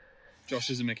Yeah. Josh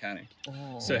is a mechanic,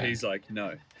 so he's like,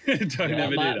 no, don't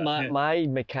ever do that. My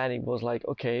mechanic was like,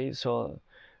 okay, so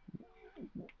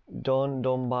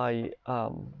don't buy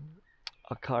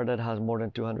a car that has more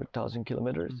than 200,000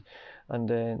 kilometers, and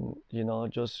then, you know,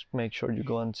 just make sure you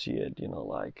go and see it, you know,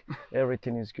 like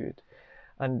everything is good.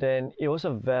 And then it was a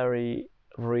very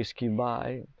risky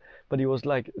buy, but it was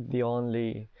like the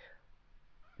only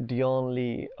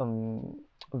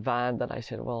van that I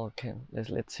said, well, okay,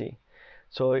 let's see.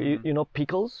 So you know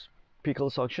Pickles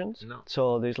auctions. No.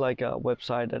 So there's like a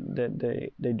website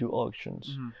that they do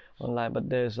auctions online, but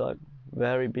there's a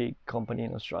very big company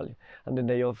in Australia, and then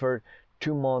they offer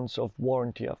 2 months of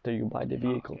warranty after you buy the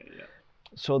vehicle.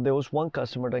 So there was one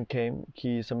customer that came.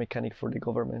 He's a mechanic for the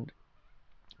government,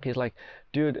 He's like,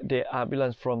 dude, the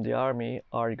ambulance from the army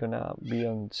are gonna be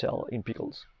on sale in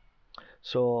pickles.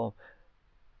 So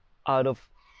out of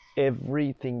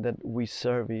everything that we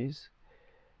service,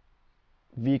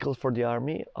 vehicles for the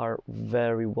army are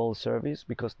very well serviced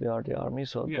because they are the army,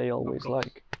 so Yeah, they of always course.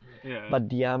 like. Yeah. But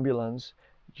the ambulance,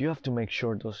 you have to make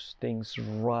sure those things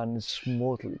run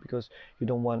smoothly because you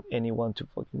don't want anyone to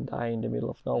fucking die in the middle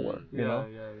of nowhere, you know?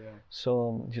 Yeah.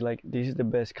 So he's like, this is the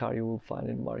best car you will find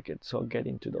in the market, so get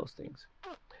into those things.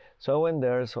 So I went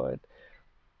there, saw it.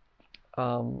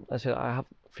 I said, I have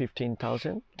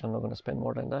 15,000. I'm not gonna spend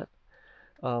more than that.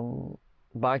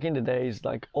 Back in the days,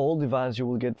 like all the vans you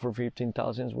will get for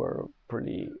 15,000 were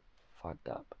pretty fucked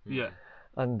up. Yeah.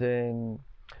 And then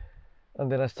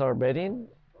I started betting,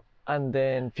 and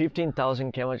then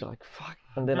 15,000 came. I was like, fuck.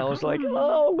 And then I was like,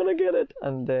 oh, I'm gonna get it.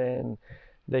 And then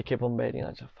they kept on betting. I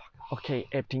was like, fuck. Okay,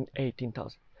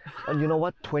 18,000. And you know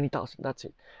what? 20,000. That's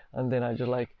it. And then I just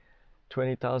like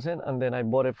 20,000, and then I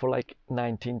bought it for like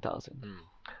 19,000. I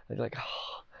was like,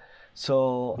 oh.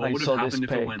 So What I would saw have this happened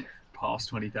if it page. went past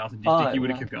 20,000? Do you think you would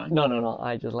have no, kept going? no.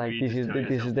 I just like You this just is tell the, this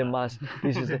is yourself the that. mass.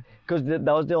 This is because that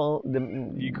was the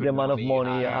amount of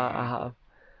money I have.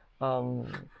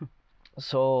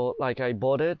 So like I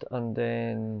bought it, and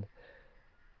then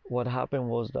what happened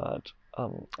was that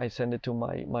I sent it to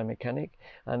my mechanic,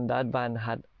 and that van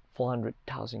had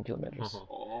 400,000 kilometers.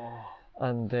 Oh.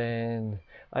 And then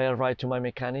I arrived to my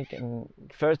mechanic, and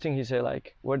first thing he said,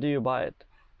 like, where do you buy it?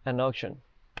 An auction.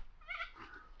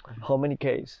 How many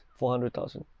Ks?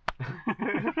 400,000.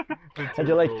 And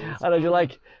you're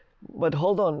like, but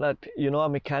hold on, that a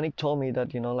mechanic told me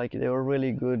that like they were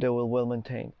really good, they were well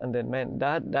maintained. And then man,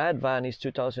 that van is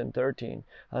 2013,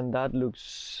 and that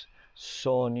looks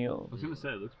so new. I was gonna say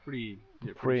it looks pretty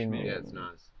Pretty schmick. new. Yeah, it's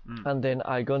nice. And then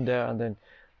I got there, and then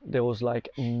there was like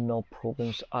no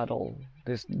problems at all.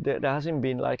 There hasn't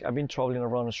been, like, I've been traveling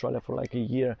around Australia for like a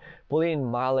year, putting in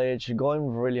mileage, going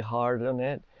really hard on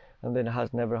it, and then it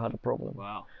has never had a problem.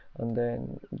 Wow. And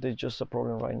then there's just a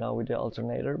problem right now with the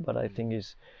alternator, but I think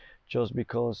it's just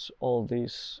because all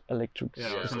this electric Yeah,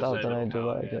 I was gonna stuff say that the I do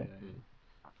power, like. yeah.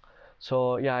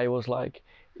 So yeah, it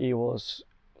was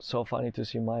so funny to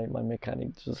see my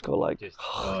mechanic just go like,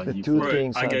 the you two Bro,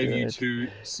 things I are gave you good. two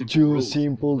simple Two rules.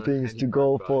 simple But things can to you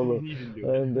go provide? follow. You didn't do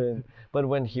it. And then, but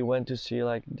when he went to see,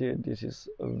 like, dude, this is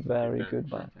a very van. good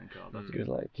van. Thank God, that's He's good.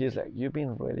 like, you've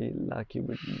been really lucky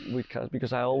with cars,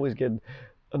 because I always get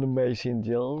an amazing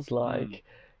deals. Like,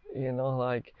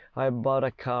 like I bought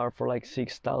a car for like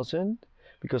 6,000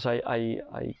 because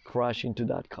I crashed into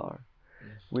that car.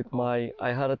 With I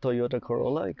had a Toyota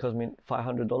Corolla. It cost me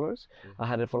 $500. I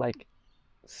had it for like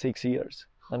 6 years,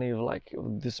 and it was like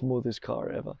the smoothest car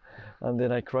ever. And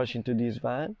then I crashed into this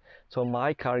van, so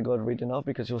my car got written off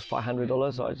because it was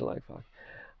 $500. So I was like, fuck.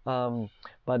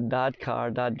 But that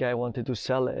guy wanted to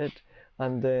sell it,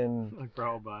 and then Like,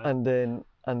 bro, bye. and then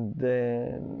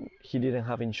he didn't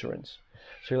have insurance.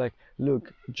 So you're like,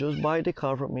 look, just buy the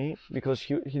car from me, because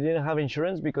he didn't have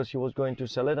insurance because he was going to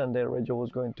sell it, and the rego was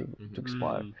going to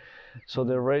expire. So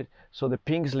the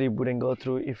pink slip wouldn't go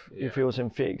through if it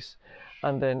wasn't fixed.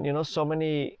 And then so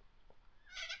many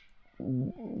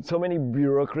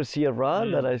bureaucracy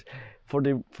around that for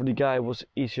the guy it was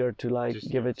easier to like Just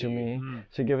give it give to it to me.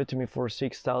 So he gave it to me for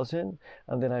 6,000,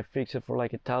 and then I fixed it for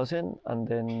like 1,000, and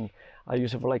then I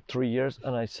used it for like 3 years,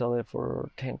 and I sell it for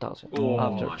 10,000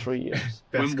 after 3 years.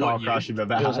 Best When- what car year? crash you've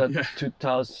ever It was had. a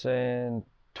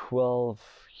 2012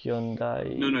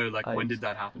 Hyundai. No, like, when i- did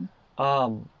that happen?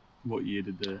 What year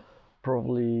did the...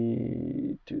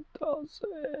 Probably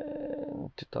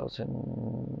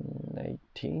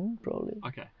 2018 probably.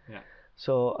 Okay, yeah.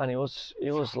 So, and it was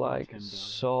like 10,000.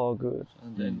 so good.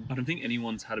 And then I don't think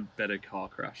anyone's had a better car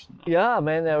crash than that. yeah,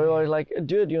 man, everybody's like,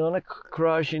 dude, you wanna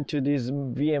crash into this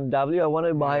BMW? I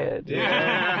wanna buy it. you know?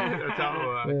 Yeah, that's how it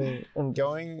works. Yeah, and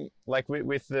Going like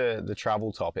with the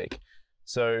travel topic,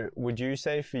 so would you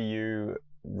say for you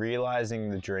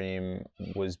realizing the dream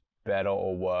was better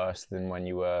or worse than when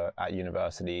you were at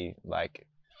university, like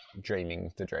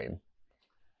dreaming the dream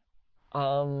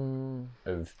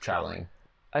of traveling?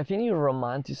 I think you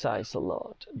romanticize a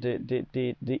lot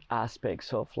the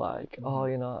aspects of like, oh,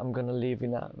 I'm gonna live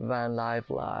in a van life.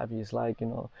 It's like,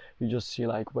 you just see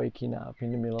like waking up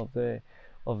in the middle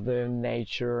of the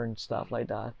nature and stuff like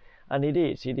that. And it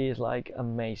is like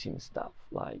amazing stuff.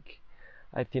 Like,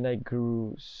 I think I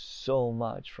grew so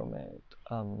much from it.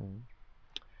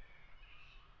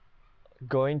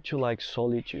 Going to like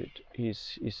solitude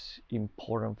is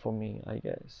important for me, I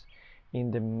guess.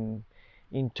 In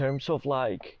terms of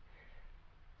like,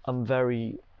 I'm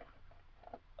very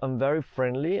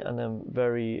friendly, and I'm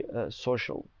very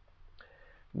social.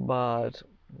 but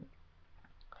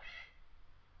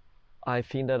I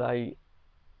think that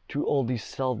to all this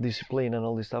self-discipline and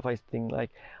all this stuff, I think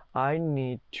like I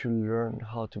need to learn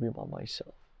how to be by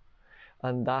myself,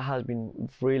 and that has been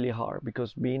really hard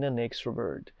because being an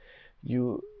extrovert,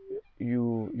 you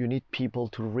you need people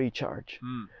to recharge,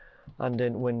 and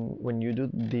then when you do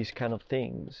these kind of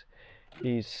things,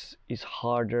 is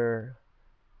harder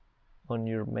on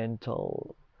your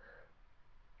mental.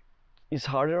 It's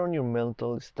harder on your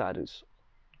mental status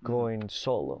going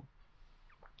solo.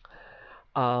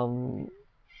 Um,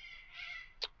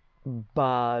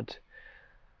 but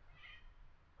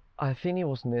I think it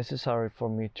was necessary for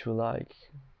me to like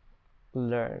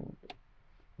learn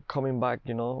coming back,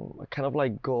 kind of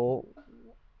like go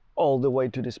all the way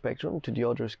to the spectrum to the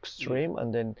other extreme,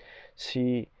 and then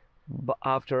see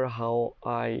after how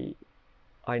I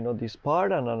know this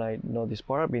part, and then I know this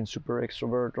part. I've been super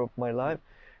extrovert of my life,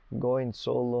 going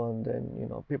solo, and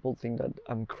then people think that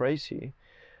I'm crazy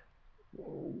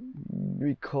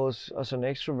because as an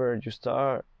extrovert you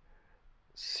start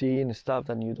seeing stuff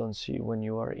that you don't see when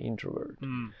you are introvert.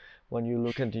 When you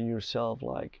look into yourself,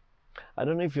 like I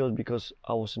don't know if it was because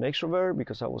I was an extrovert,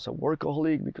 because I was a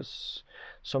workaholic, because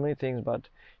so many things, but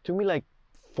it took me like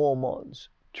 4 months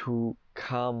to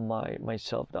calm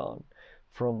myself down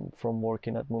from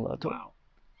working at Mulatto. Wow.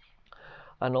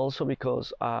 And also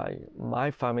because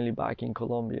my family back in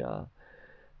Colombia,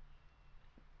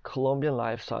 Colombian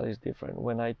lifestyle is different.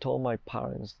 When I told my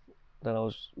parents that I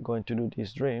was going to do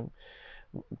this dream,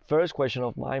 first question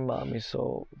of my mom is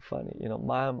so funny.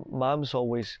 Moms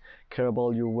always care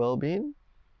about your well-being,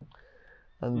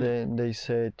 and then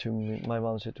my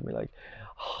mom said to me like,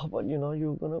 oh, but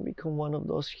you're gonna become one of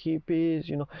those hippies.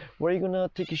 Where are you gonna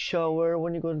take a shower,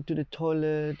 when you go to the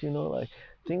toilet, like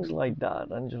things like that.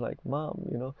 And just like, mom,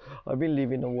 I've been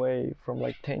living away from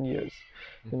like 10 years.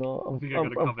 I'm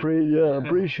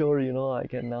pretty sure I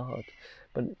can now.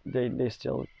 But they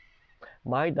still,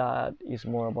 my dad is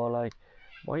more about like,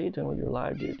 what are you doing with your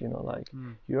life, dude? Like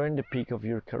you're in the peak of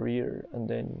your career, and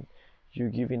then you're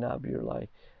giving up. You're like,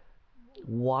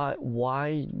 why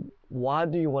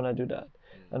do you want to do that?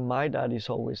 And my dad is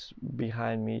always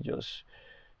behind me, just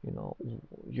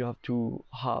you have to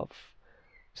have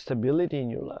stability in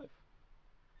your life,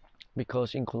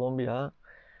 because in Colombia,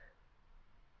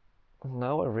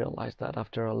 now I realize that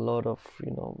after a lot of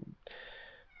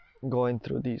going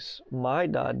through this, my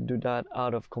dad do that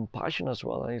out of compassion as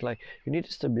well. And he's like, you need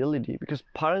stability because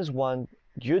parents want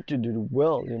you to do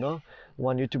well,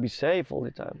 want you to be safe all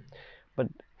the time, but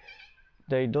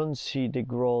they don't see the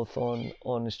growth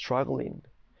on struggling,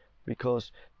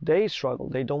 because they struggle.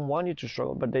 They don't want you to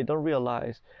struggle, but they don't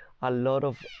realize a lot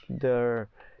of their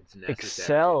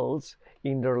excels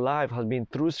in their life has been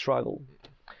through struggle.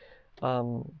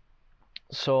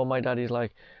 So my dad is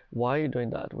like, why are you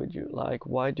doing that with you? Like,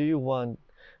 why do you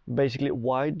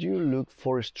look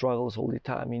for struggles all the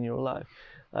time in your life?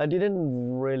 I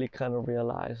didn't really kind of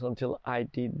realize until I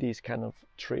did these kind of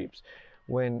trips,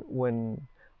 when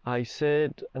I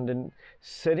said, and then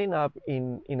setting up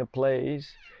in a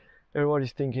place,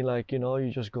 everybody's thinking like, you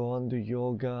just go and do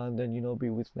yoga and then, be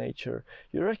with nature.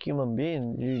 You're a human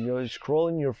being. You're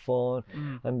scrolling your phone,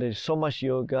 and there's so much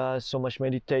yoga, so much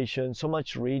meditation, so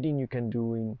much reading you can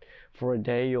do for a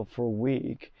day or for a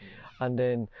week. And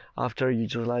then after you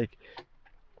just like,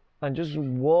 and just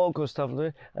walk or stuff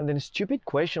like that, and then a stupid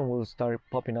question will start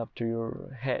popping up to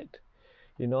your head,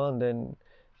 and then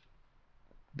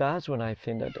that's when I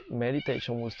think that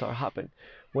meditation will start happening.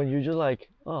 When you just like,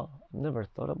 oh, I've never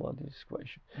thought about this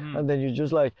question. And then you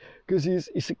just like, because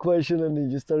it's a question, and then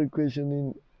you start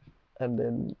questioning, and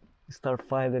then start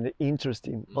finding it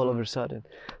interesting all of a sudden.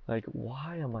 Like,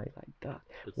 why am I like that?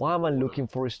 Why am I looking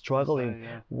for struggling?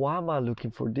 Why am I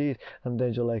looking for this? And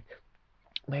then you're like,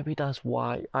 maybe that's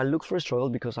why I look for a struggle,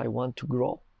 because I want to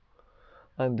grow.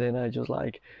 And then I just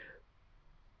like,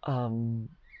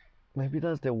 maybe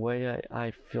that's the way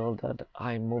I feel that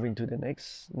I'm moving to the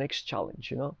next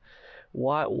challenge.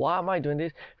 Why am I doing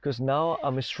this? Because now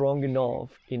I'm strong enough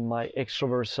in my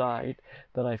extrovert side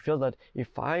that I feel that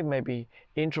if I maybe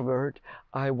introvert,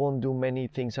 I won't do many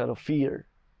things out of fear,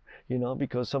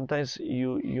 because sometimes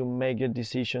you make your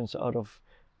decisions out of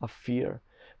fear.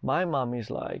 My mom is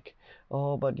like,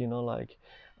 oh, but like,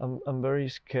 I'm very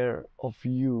scared of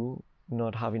you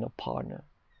not having a partner,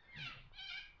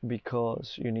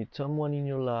 because you need someone in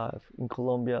your life. In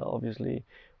Colombia, obviously,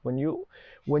 when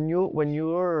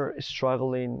you're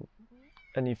struggling,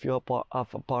 and if you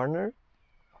have a partner,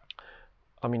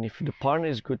 I mean, if the partner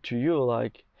is good to you,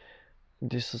 like,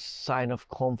 this is a sign of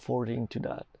comfort into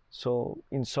that. So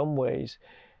in some ways,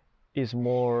 it's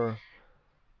more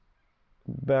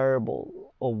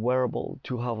bearable or wearable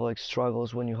to have like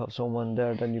struggles when you have someone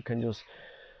there that you can just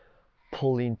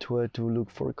pull into it to look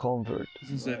for comfort.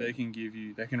 So they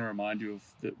can remind you of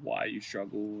why you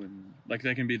struggle, and like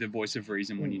they can be the voice of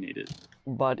reason when you need it.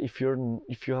 But if you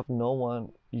have no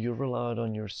one, you rely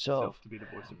on yourself, To be the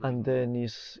voice of reason. and then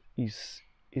is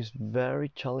very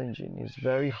challenging. It's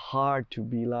very hard to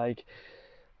be like,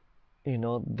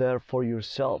 there for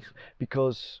yourself,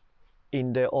 because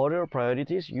in the order of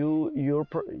priorities,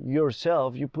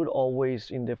 yourself you put always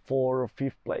in the 4th or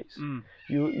 5th place.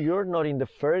 You're not in the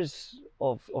first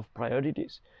of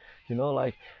priorities,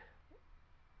 like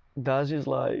that is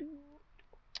like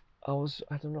I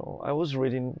was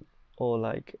reading or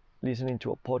like listening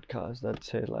to a podcast that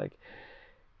said like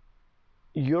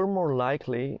you're more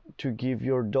likely to give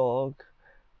your dog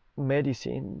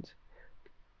medicines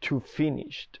to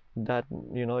finish that,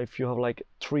 if you have like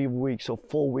 3 weeks or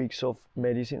 4 weeks of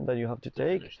medicine that you have to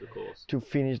take to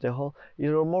finish the whole,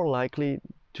 you're more likely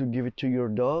to give it to your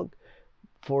dog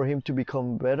for him to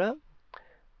become better,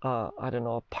 I don't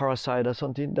know, a parasite or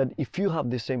something, that if you have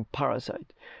the same parasite,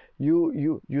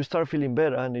 you start feeling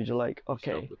better and you're like,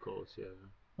 okay. Stop the course, yeah.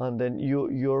 And then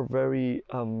you're very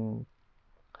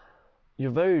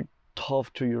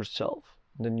tough to yourself.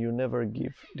 Then you never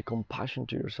give the compassion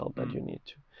to yourself that you need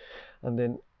to. And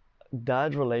then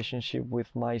that relationship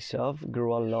with myself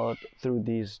grew a lot through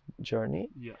this journey.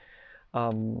 Yeah.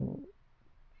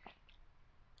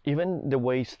 Even the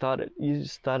way it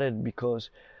started because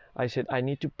I said I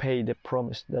need to pay the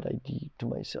promise that I did to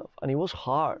myself, and it was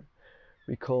hard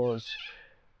because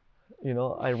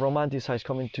I romanticized,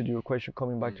 coming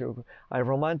back to your, I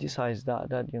romanticized that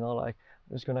like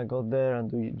I'm just gonna go there and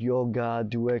do yoga,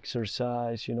 do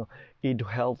exercise, eat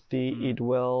healthy, eat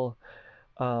well,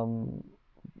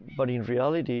 but in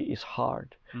reality it's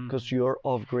hard because you're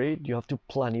off grid. You have to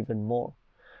plan even more.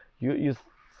 You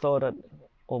thought that,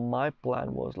 or my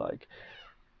plan was like,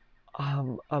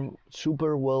 I'm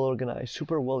super well organized,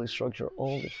 super well structured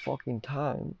all the fucking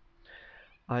time.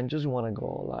 I just want to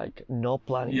go like not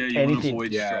planning anything.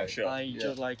 Structure.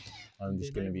 Just like, I'm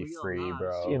just gonna be free,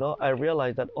 bro. I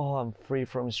realized that I'm free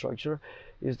from structure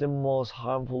is the most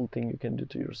harmful thing you can do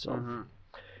to yourself.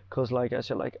 Because like I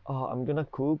said, like, I'm gonna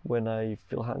cook when I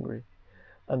feel hungry,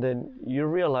 and then you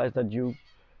realize that you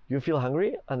feel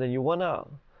hungry, and then you wanna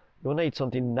eat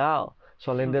something now.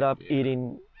 So I ended up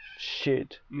eating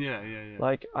shit. Yeah.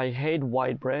 Like I hate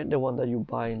white bread, the one that you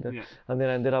buy and then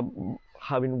I ended up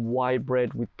having white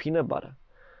bread with peanut butter,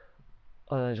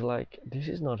 and I was like, this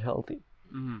is not healthy.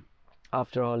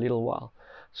 After a little while,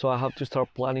 so I have to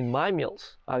start planning my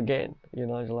meals again.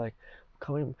 It's like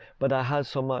coming, but I had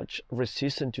so much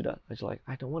resistance to that. I was like,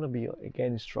 I don't want to be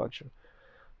against structure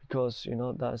because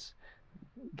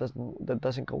that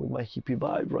doesn't go with my hippie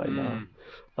vibe right now.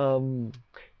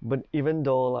 But even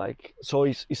though like, so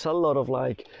it's a lot of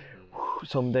like,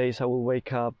 some days I will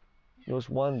wake up. It was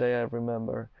one day I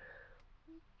remember,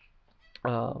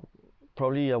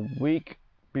 probably a week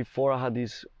before, I had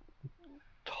this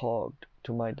talk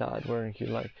to my dad where he's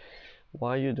like,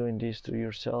 why are you doing this to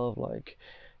yourself? Like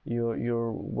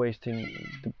you're wasting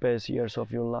the best years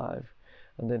of your life.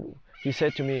 And then he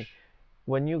said to me,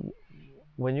 when you're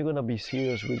gonna be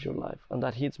serious with your life? And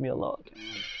that hits me a lot.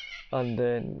 And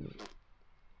then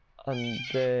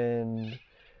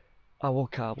I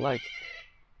woke up, like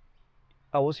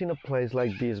I was in a place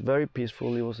like this, very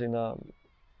peaceful. It was in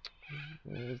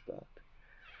where is that?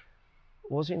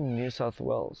 It was in New South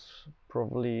Wales,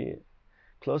 probably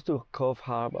close to Cove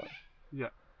Harbour. Yeah.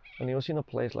 And it was in a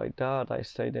place like that. I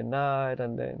stayed the night,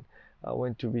 and then I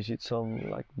went to visit some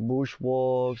like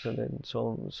bushwalks, and then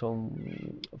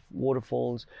some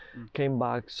waterfalls. Came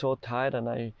back so tired, and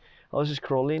I was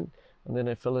scrolling, and then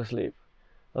I fell asleep.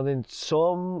 And then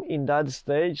in that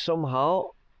stage, somehow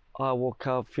I woke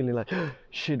up feeling like,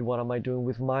 shit, what am I doing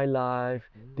with my life?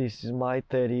 This is my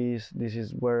 30s. This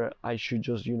is where I should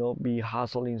just, be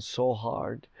hustling so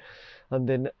hard. And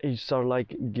then it started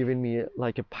like giving me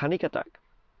like a panic attack.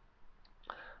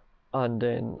 And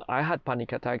then I had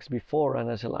panic attacks before, and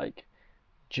I said like,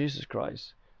 Jesus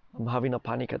Christ, I'm having a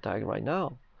panic attack right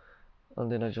now.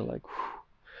 And then I just like, whew.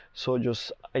 So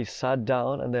I sat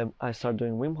down, and then I started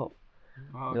doing Wim Hof.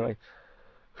 Okay. Like,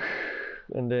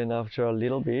 and then after a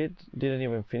little bit, didn't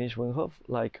even finish Wim Hof,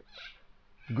 like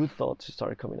good thoughts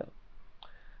started coming up.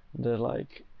 They're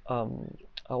like,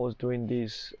 I was doing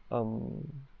this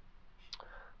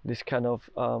kind of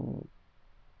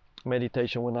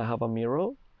meditation when I have a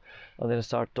mirror, and then I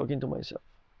start talking to myself,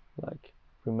 like,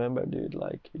 remember, dude,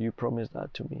 like you promised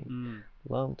that to me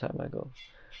long time ago.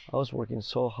 I was working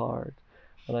so hard.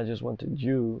 and I just wanted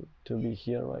you to be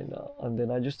here right now. And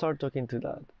then I just start talking to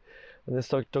that, and then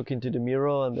start talking to the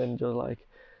mirror, and then just like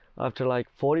after like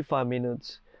 45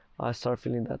 minutes, I start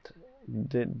feeling that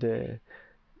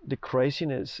the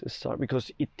craziness start,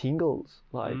 because it tingles.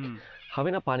 Like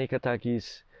having a panic attack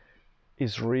is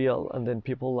real, and then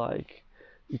people like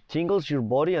it tingles your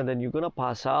body, and then you're gonna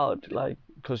pass out, like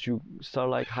because you start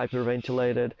like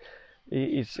hyperventilated.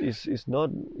 It's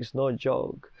not a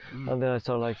joke. And then I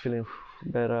start like feeling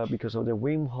better because of the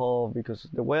Wim Hof, because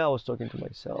the way I was talking to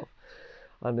myself.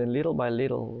 And then little by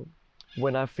little,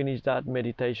 when I finished that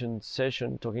meditation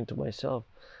session talking to myself,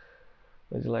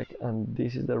 it's like, and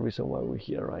this is the reason why we're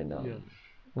here right now.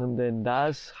 And then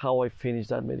that's how I finished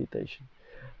that meditation.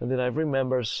 And then I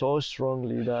remember so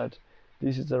strongly that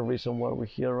this is the reason why we're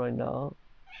here right now,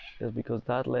 is because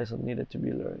that lesson needed to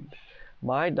be learned.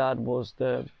 My dad was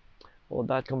that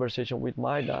conversation with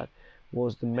my dad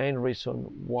was the main reason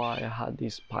why I had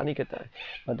this panic attack.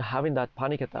 But having that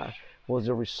panic attack was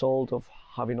the result of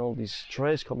having all this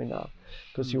stress coming up,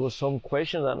 because it was some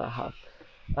question that I have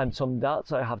and some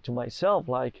doubts I have to myself.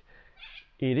 Like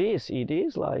it is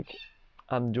like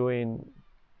I'm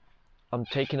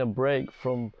taking a break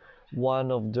from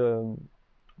one of the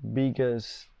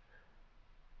biggest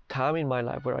time in my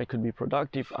life where I could be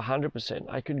productive 100%.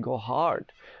 I could go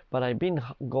hard, but I've been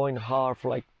going hard for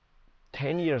like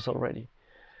 10 years already,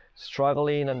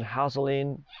 struggling and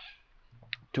hustling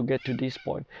to get to this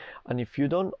point. And if you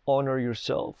don't honor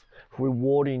yourself,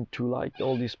 rewarding to like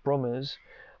all this promise,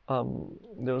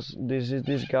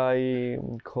 this guy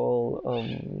called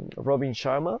Robin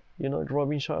Sharma. You know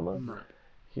Robin Sharma?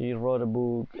 He wrote a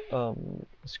book.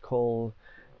 It's called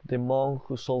The Monk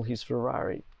Who Sold His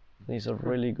Ferrari. It's a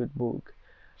really good book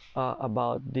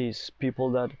about these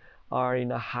people that are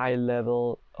in a high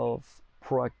level of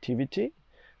proactivity,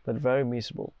 but very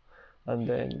miserable. And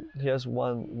then he has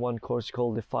one course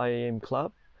called the 5 a.m.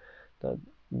 Club,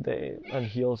 and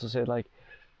he also said like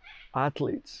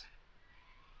athletes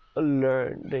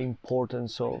learn the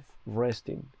importance of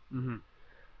resting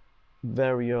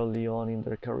very early on in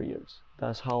their careers.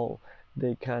 That's how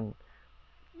they can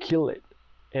kill it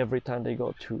every time they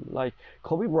go to. Like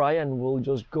Kobe Bryant will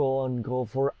just go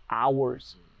for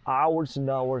hours and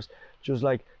hours, just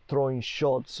like throwing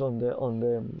shots on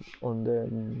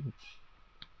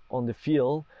the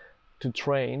field to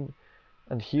train.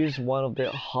 And he's one of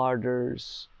the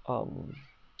hardest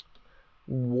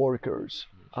workers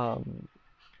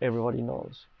everybody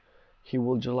knows. He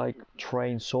will just like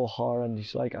train so hard, and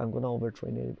he's like, I'm gonna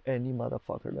overtrain any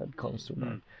motherfucker that comes to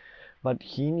mind. But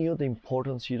he knew the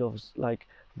importance of like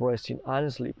resting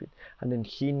and sleeping, and then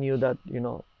he knew that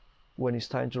when it's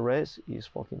time to rest, it's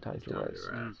fucking time to rest.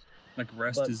 Like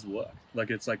rest is work. Like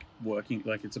it's like working.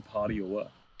 Like it's a part of your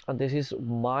work. And this is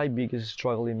my biggest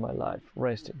struggle in my life: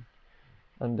 resting,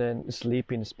 and then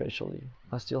sleeping especially.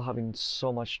 I'm still having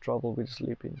so much trouble with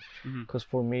sleeping, because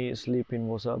for me sleeping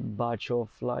was a badge of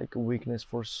like weakness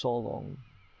for so long.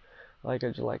 Like I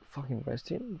just like fucking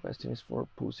resting is for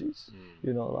pussies.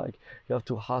 Like you have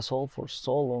to hustle for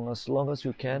so long as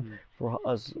you can, for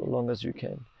as long as you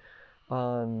can.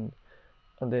 And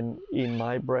then in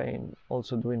my brain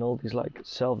also doing all this like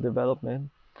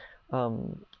self-development,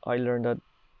 I learned that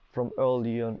from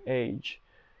early on age,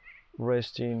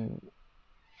 resting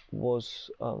was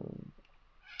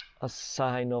a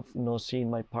sign of not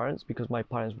seeing my parents, because my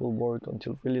parents will work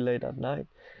until really late at night.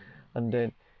 And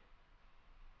then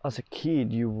as a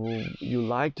kid you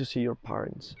like to see your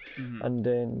parents, and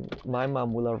then my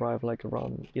mom will arrive like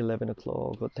around 11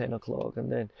 o'clock or 10 o'clock, and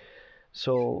then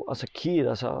so as a kid,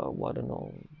 as a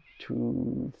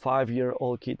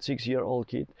 5-year-old kid, 6-year-old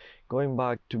kid, going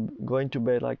to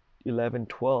bed like 11,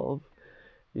 12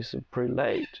 is pretty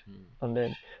late. And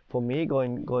then for me,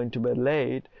 going to bed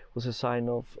late was a sign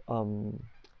of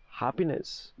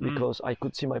happiness, because I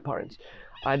could see my parents.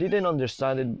 I didn't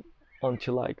understand it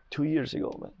until like 2 years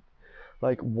ago, man.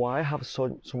 Like why I have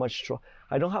so much trouble.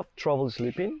 I don't have trouble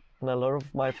sleeping, and a lot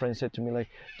of my friends said to me like,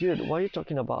 dude, what are you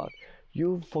talking about?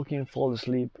 You fucking fall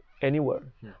asleep anywhere.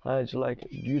 And I was like,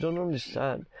 you don't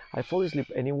understand. I fall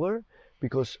asleep anywhere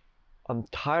because I'm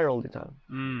tired all the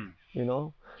time.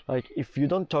 Like if you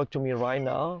don't talk to me right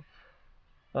now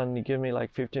and you give me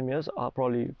like 15 minutes, I'll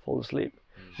probably fall asleep.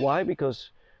 Why?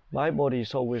 Because my body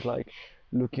is always like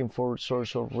looking for a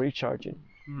source of recharging.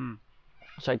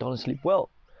 So I don't sleep well.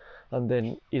 And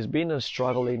then it's been a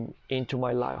struggle into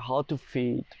my life, how to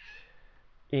fit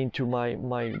into my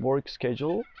work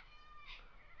schedule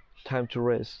time to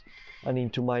rest, and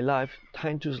into my life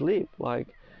time to sleep. Like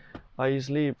I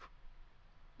sleep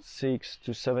 6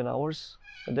 to 7 hours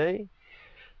a day,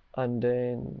 and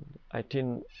then I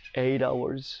think 8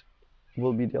 hours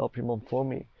will be the optimum for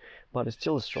me, but it's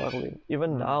still struggling.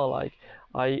 Even now, like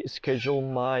I schedule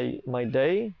my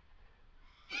day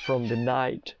from the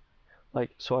night,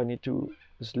 like so I need to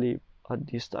sleep at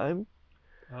this time,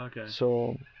 Okay.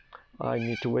 so I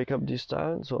need to wake up this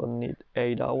time, so I need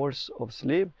 8 hours of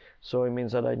sleep. So it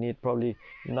means that I need probably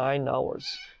 9 hours.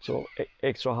 So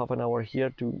extra half an hour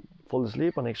here to fall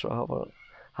asleep, and extra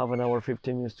half an hour,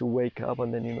 15 minutes to wake up,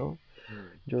 and then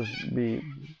just be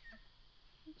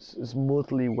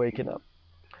smoothly waking up.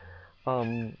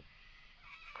 And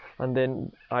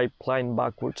then I plan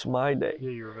backwards my day.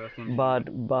 Yeah, you're reversing.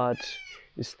 But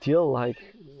it's still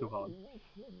like Still hard.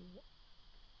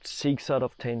 6 out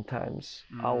of 10 times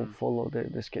I'll follow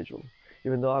the schedule,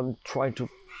 even though I'm trying to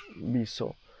be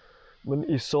so. When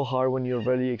it's so hard when you're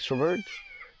very extrovert,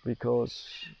 because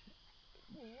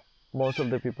most of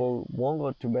the people won't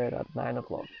go to bed at 9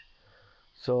 o'clock.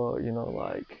 So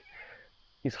like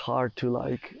it's hard to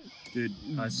like. Dude,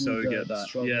 I so get that.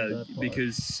 Yeah,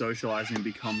 because socializing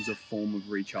becomes a form of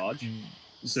recharge.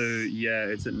 So yeah,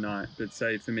 it's at night. But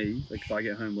say for me, like if I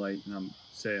get home late and I'm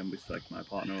with like my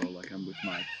partner or like I'm with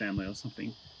my family or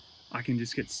something, I can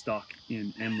just get stuck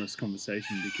in endless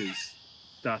conversation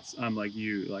because I'm like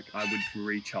you, like I would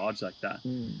recharge like that,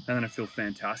 and then I feel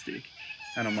fantastic.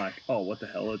 And I'm like, oh, what the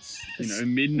hell? It's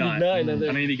midnight. I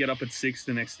need to get up at 6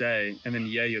 the next day, and then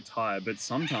yeah, you're tired. But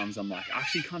sometimes I'm like, I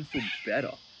actually kind of feel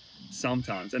better.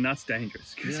 Sometimes, and that's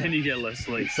dangerous because then you get less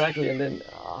sleep. Exactly, and then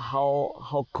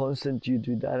how constant you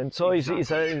do that, and so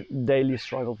it's a daily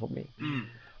struggle for me.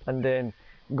 And then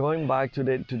going back to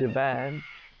the van,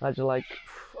 I just like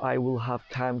I will have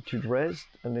time to rest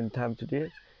and then time to do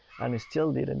it, and I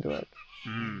still didn't do it.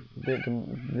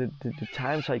 The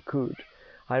times I could,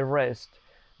 I rest.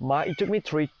 It took me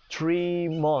three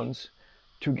months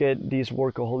to get this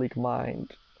workaholic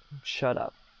mind shut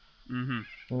up.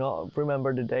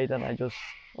 Remember the day that I just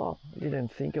I didn't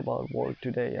think about work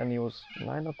today, and it was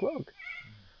 9 o'clock.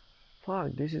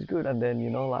 Fuck, this is good. And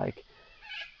then like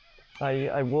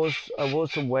I was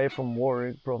away from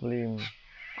work probably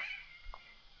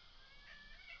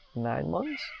 9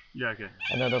 months. Yeah, okay.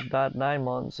 And out of that 9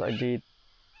 months, I did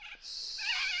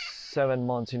 7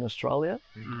 months in Australia.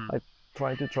 I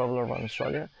tried to travel around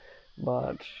Australia,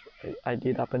 but I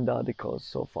did up and down the coast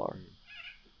so far.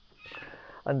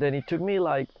 And then it took me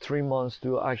like 3 months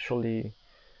to actually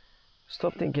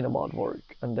stop thinking about work.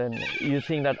 And then you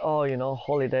think that,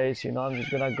 holidays, I'm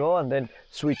just gonna go and then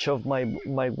switch off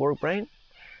my work brain.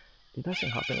 It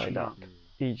doesn't happen like that.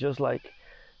 It's just like,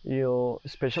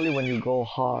 especially when you go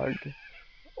hard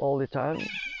all the time,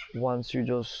 once you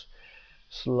just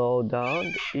slow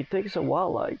down, it takes a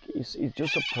while. Like it's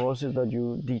just a process that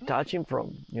you detaching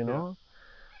from,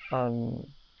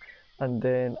 and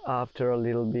then after a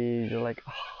little bit, you're like,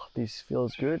 this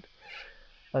feels good.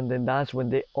 And then that's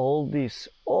when all these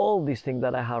things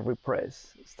that I have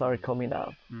repressed start coming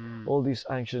up. All these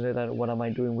anxiousness that what am I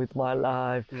doing with my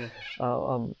life?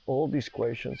 All these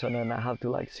questions, and then I have to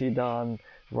like sit down,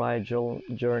 write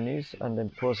journeys, and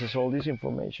then process all this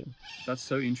information. That's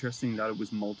so interesting that it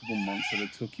was multiple months that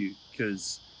it took you,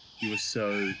 because you were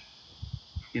so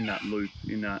in that loop,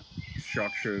 in that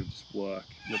structure of just work,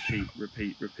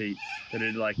 repeat, that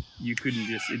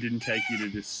it didn't take you to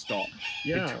just stop.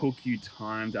 It took you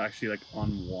time to actually like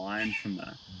unwind from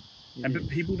that. But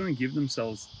people don't give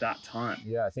themselves that time.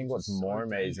 Yeah, I think what's more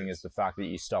amazing is the fact that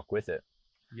you stuck with it.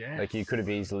 Yeah. Like you could have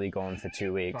easily gone for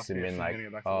 2 weeks and been like,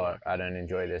 I don't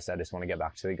enjoy this, I just want to get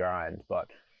back to the grind. But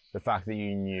the fact that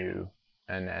you knew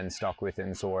and stuck with it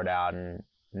and saw it out, and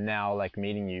now like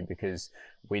meeting you, because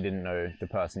we didn't know the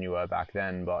person you were back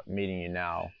then, but meeting you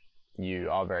now, you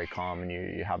are very calm and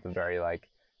you have a very like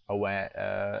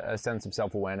a sense of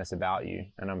self-awareness about you,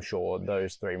 and I'm sure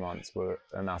those 3 months were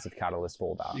a massive catalyst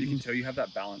for that. You can tell you have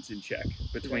that balance in check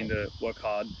between the work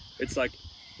hard. It's like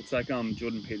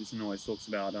Jordan Peterson always talks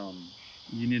about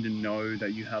you need to know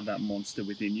that you have that monster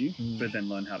within you, but then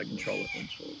learn how to control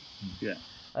it. Yeah.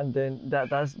 And then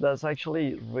that's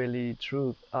actually really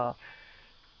true.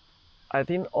 I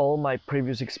think all my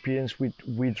previous experience with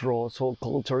withdrawal, so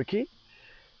cold turkey,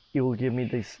 it will give me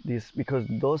this because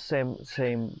those same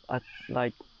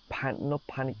like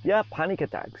panic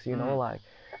attacks, like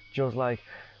just like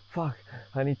fuck,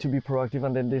 I need to be proactive,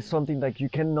 and then there's something like you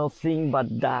cannot think but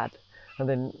that. And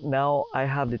then now I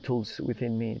have the tools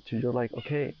within me to just like,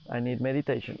 okay, I need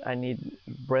meditation, I need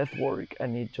breath work, I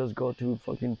need just go to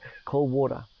fucking cold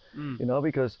water,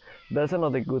 because that's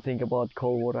another good thing about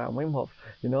cold water and Wim Hof.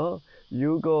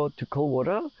 You go to cold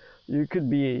water, you could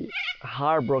be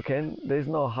heartbroken. There's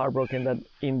no heartbroken that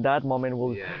in that moment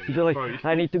will Yeah, you're just like, Bro,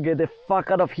 I need to get the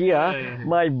fuck out of here. Yeah.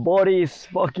 My body is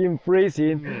fucking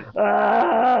freezing.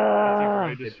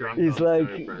 Ah! It's like,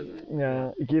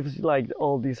 yeah, it gives you like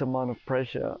all this amount of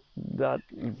pressure that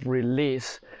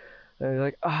release, and you're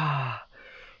like,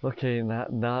 okay,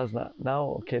 now it's not now.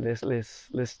 Okay,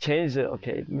 let's change it.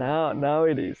 Okay, now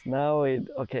it is. Now it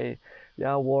okay.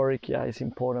 Yeah, work. Yeah, it's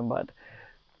important, but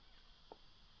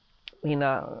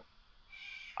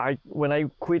when I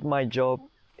quit my job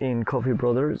in Coffee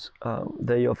Brothers,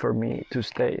 they offered me to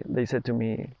stay. They said to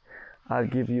me, "I'll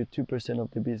give you 2% of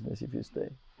the business if you stay."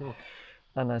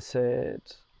 And I said,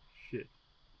 Shit.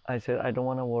 I don't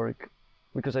want to work,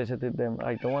 because I said to them,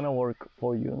 I don't want to work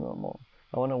for you no more.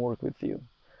 I want to work with you.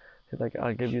 He's like,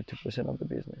 I'll give you 2% of the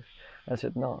business. I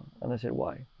said, no. And I said,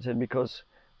 why? I said, because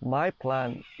my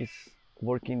plan is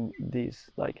working this.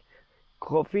 Like,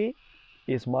 coffee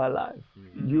is my life.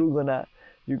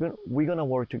 We're gonna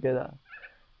work together.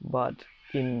 But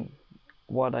in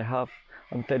what I have,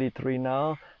 I'm 33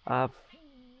 now. I have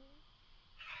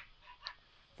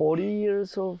 40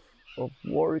 years of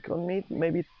work on me,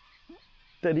 maybe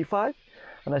 35.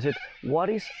 And I said, what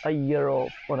is a year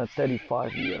off on a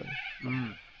 35 year?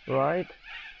 Right?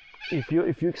 If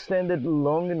you extend it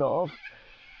long enough,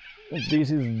 this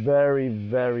is very,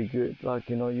 very good. Like,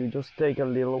 you just take a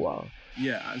little while.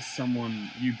 Yeah, as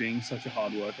someone, you being such a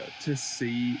hard worker,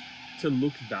 to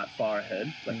look that far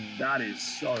ahead, like that is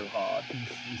so hard.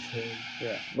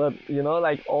 Yeah. But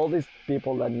like all these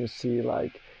people that you see,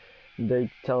 like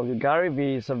they tell you, Gary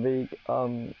Vee is a big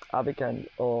advocate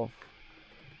of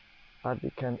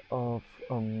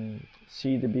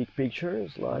see the big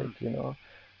pictures, like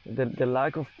the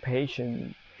lack of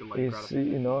patience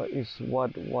is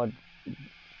what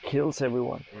kills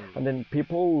everyone. And then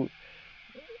people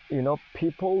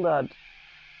that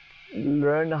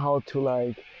learn how to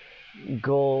like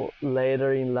go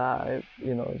later in life,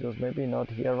 just maybe not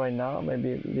here right now,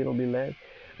 maybe a little bit late,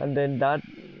 and then that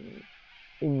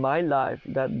in my life,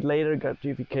 that later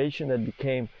gratification that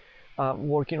became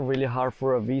working really hard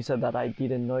for a visa that I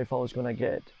didn't know if I was gonna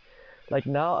get. Like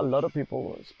now, a lot of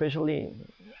people, especially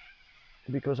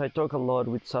because I talk a lot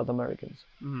with South Americans,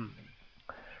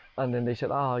 and then they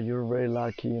said, you're very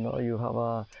lucky, you have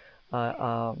a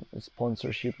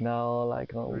sponsorship now,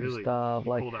 like all this stuff,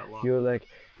 like you're like,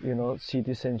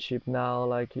 citizenship now,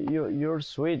 like you're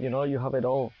sweet, you have it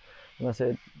all. And I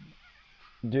said,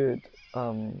 dude,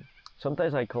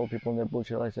 sometimes I call people in their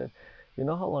bullshit. I said, you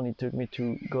know how long it took me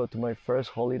to go to my first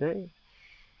holiday?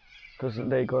 Because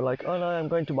they go like, oh no, I'm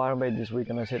going to Bombay this week.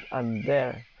 And I said, I'm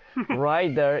there.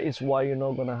 Right there is why you're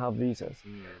not gonna have visas.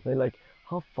 They're like,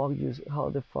 how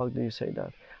the fuck do you say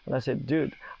that? And I said,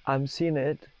 dude, I'm seeing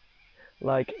it.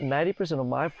 Like 90% of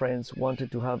my friends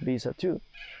wanted to have visa too,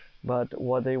 but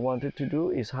what they wanted to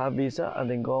do is have visa and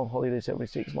then go on holidays every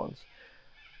 6 months.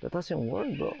 That doesn't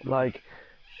work, bro.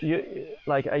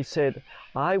 Like I said,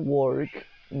 I work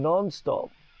non-stop,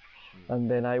 and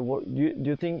then I work. Do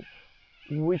you think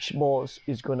which boss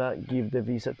is gonna give the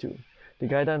visa to? The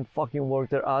guy that fucking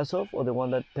worked their ass off, or the one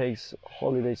that takes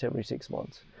holidays every 6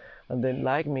 months? And then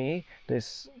like me,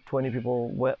 there's 20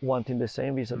 people wanting the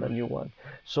same visa that you want.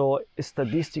 So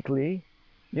statistically,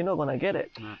 you're not gonna get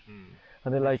it.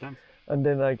 And then like,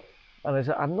 and I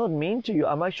said, I'm not mean to you.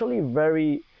 I'm actually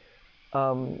very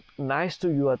nice to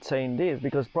you at saying this,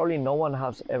 because probably no one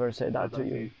has ever said that to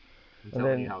you. And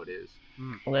then you how it is.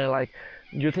 And they're like,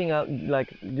 do you think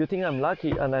I'm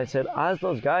lucky? And I said, ask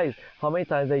those guys how many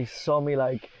times they saw me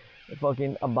like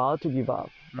fucking about to give up.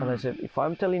 And I said, if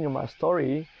I'm telling you my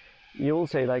story, you will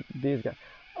say like, this guy,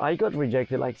 I got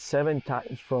rejected like 7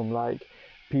 times from like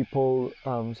people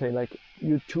saying like,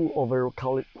 you're too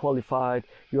overqualified,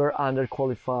 you're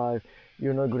underqualified,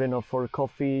 you're not good enough for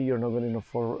coffee, you're not good enough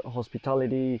for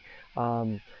hospitality,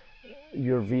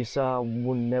 your visa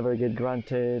will never get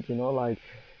granted, like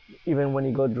even when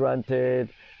it got granted,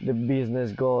 the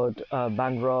business got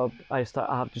bankrupt, I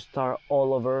have to start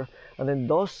all over. And then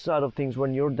those sort of things,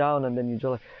 when you're down and then you're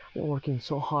just like, I'm working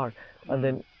so hard, and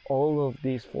then all of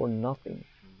this for nothing.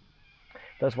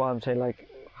 That's why I'm saying like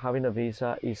having a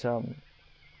visa is a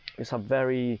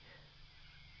very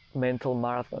mental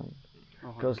marathon,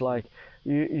 because like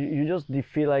you just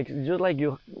feel like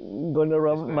you're gonna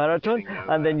run marathon,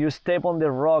 and then you step on the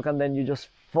rock and then you just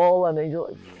fall, and then you're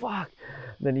like, fuck,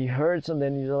 then it hurts, and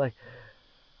then you're like,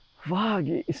 fuck,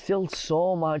 it's still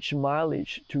so much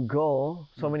mileage to go,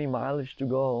 so many mileage to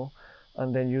go,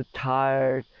 and then you're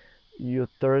tired, you're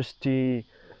thirsty,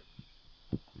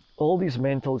 all this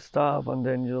mental stuff, and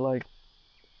then you're like,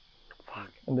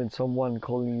 fuck. And then someone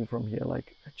calling you from here,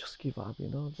 like, just give up,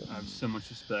 just, I have so much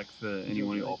respect for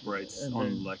anyone who operates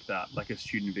on like that, like a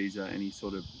student visa, any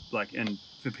sort of like, and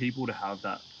for people to have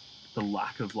that, the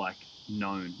lack of like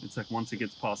known. It's like once it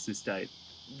gets past this date,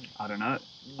 I don't know.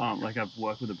 Like I've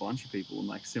worked with a bunch of people in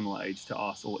like similar age to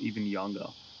us or even younger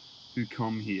who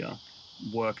come here,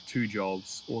 work 2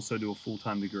 jobs, also do a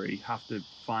full-time degree, have to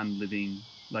find living,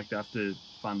 like they have to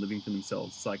find living for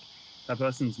themselves. It's like that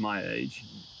person's my age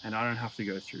and I don't have to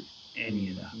go through any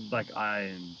of that. Like I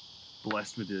am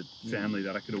blessed with a family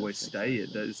that I could always stay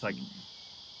at. That it's like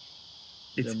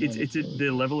the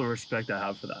level of respect I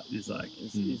have for that is like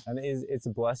and it's a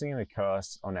blessing and a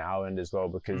curse on our end as well,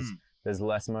 because there's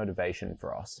less motivation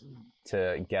for us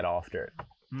to get after it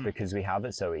because we have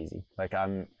it so easy. Like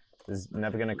there's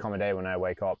never going to come a day when I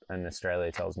wake up and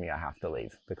Australia tells me I have to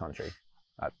leave the country.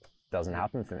 That doesn't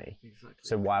happen for me. Exactly.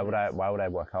 So why would I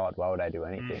work hard? Why would I do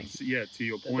anything? So yeah, to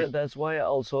your point. That's why I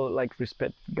also like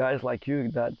respect guys like you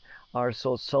that are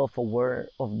so self-aware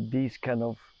of these kind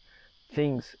of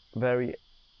things very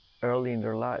early in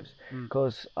their lives,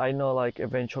 because I know like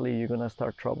eventually you're gonna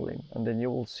start traveling and then you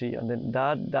will see, and then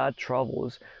that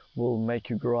travels will make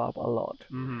you grow up a lot,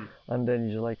 and then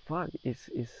you're like, fuck, it's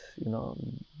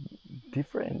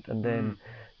different. And then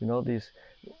this,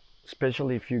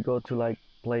 especially if you go to like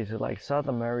places like South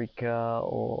America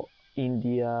or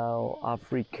India or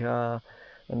Africa,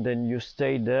 and then you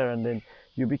stay there and then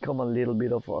you become a little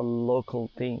bit of a local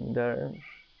thing there.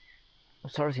 I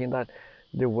start seeing that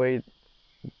the way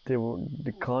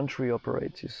the country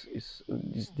operates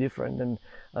is different,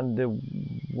 and the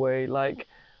way like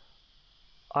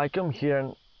I come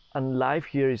here and life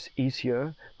here is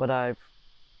easier, but I've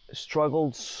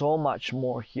struggled so much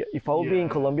more here. If I would be in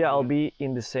Colombia, I'll be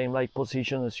in the same like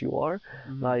position as you are.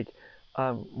 Like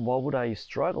what would I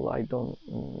struggle? I don't,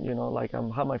 like I'm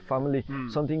have my family,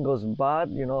 something goes bad,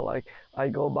 like I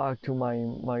go back to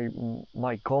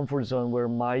my comfort zone where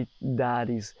my dad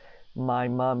is, my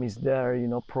mom is there,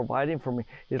 providing for me.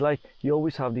 It's like you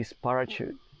always have this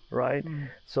parachute, right?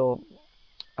 So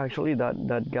actually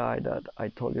that guy that I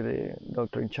told you, the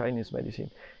doctor in Chinese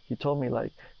medicine, he told me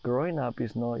like growing up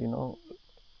is not,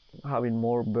 having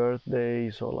more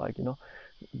birthdays or like,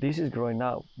 this is growing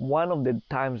up. One of the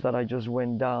times that I just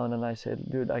went down and I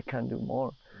said, dude, I can't do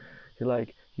more. He's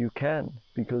like, you can,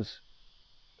 because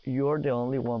you're the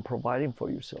only one providing for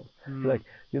yourself. Like,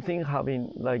 you think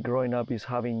having like growing up is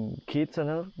having kids and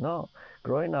all? No,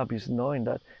 growing up is knowing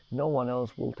that no one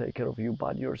else will take care of you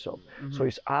but yourself. So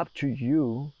it's up to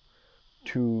you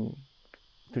to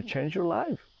change your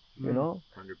life. 100%.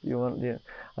 You want, and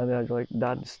I was like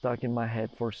that stuck in my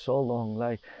head for so long.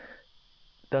 Like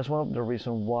that's one of the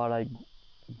reasons why I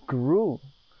grew,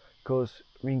 because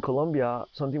in Colombia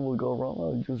something will go wrong,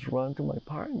 I'll just run to my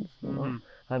parents,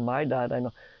 and my dad, I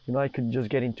know, I could just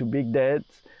get into big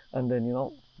debts, and then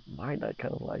my dad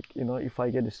kind of like, if I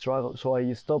get a struggle, so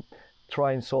I stopped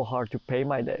trying so hard to pay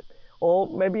my debt, or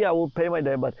maybe I will pay my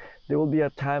debt, but there will be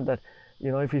a time that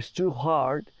if it's too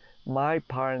hard, my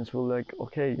parents will like,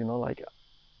 okay, like,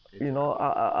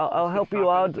 I'll help you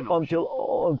out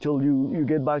until you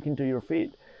get back into your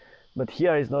feet. But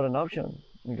here is not an option.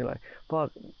 You're like,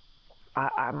 fuck,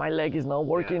 my leg is not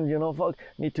working, fuck,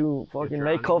 need to fucking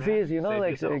make coffees,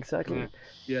 like exactly.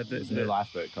 Yeah, the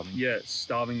lifeboat coming. Yeah,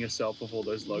 starving yourself of all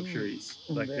those luxuries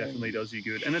like definitely does you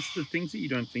good, and it's the things that you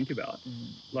don't think about.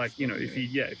 Like if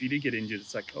you did get injured,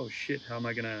 it's like, oh shit, how am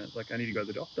I gonna, like, I need to go to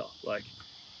the doctor. Like,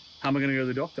 how am I gonna go to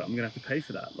the doctor? I'm gonna have to pay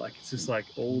for that. Like, it's just like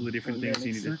all the different things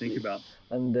you need to think about.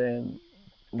 And then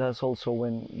that's also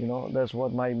when that's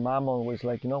what my mom always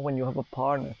like. When you have a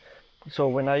partner. So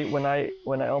when I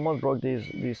almost broke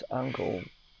this ankle,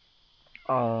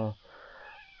 my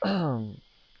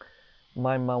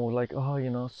mom was like,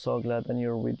 oh, so glad that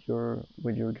you're with your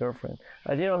girlfriend.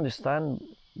 I didn't understand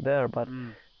there, but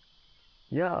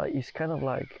yeah, it's kind of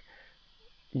like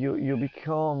you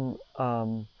become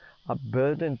a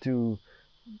burden to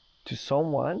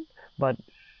someone, but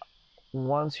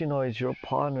once it's your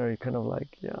partner, you kind of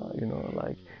like,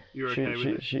 like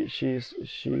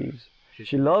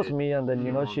she loves me, and then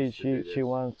she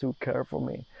wants to care for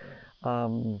me,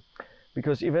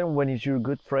 because even when it's your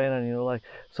good friend, and like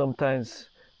sometimes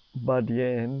by the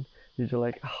end you're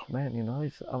like, oh man,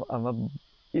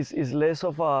 it's less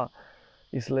of a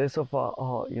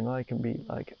I can be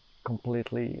like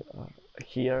completely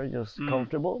here just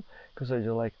comfortable, because I just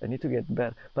like, I need to get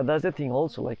better. But that's the thing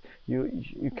also, like you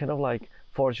kind of like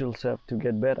force yourself to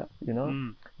get better,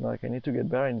 like I need to get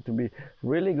better, I need to be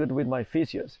really good with my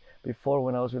physios. Before,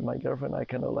 when I was with my girlfriend, I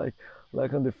kind of like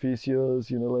on the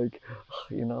physios, like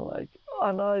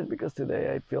oh no, it's because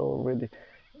today I feel really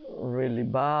really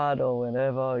bad or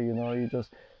whatever, you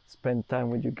just spend time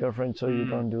with your girlfriend, so you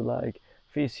don't do like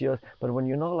physio. But when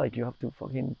like you have to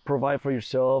fucking provide for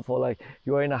yourself, or like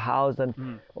you are in a house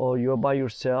and or you're by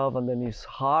yourself, and then it's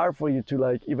hard for you to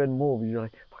like even move. You're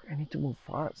like, fuck, I need to move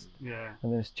fast. Yeah.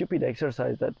 And then stupid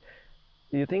exercise that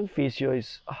you think physio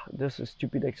is this is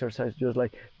stupid exercise, just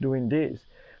like doing this.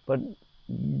 But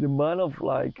the amount of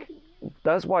like,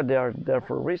 that's why they are there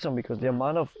for a reason, because the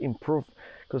amount of improve.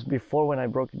 Because before, when I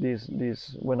broke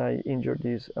when I injured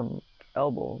this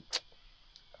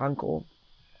ankle,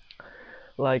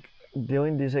 like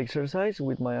doing this exercise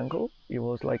with my ankle, it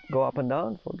was like go up and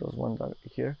down for those ones that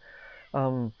here.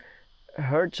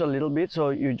 Hurts a little bit, so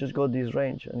you just go this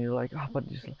range, and you're like, but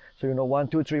this, so 1,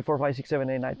 2, 3, 4, 5, 6, 7,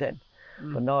 8, 9, 10.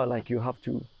 But now like you have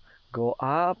to go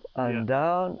up and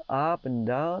down, up and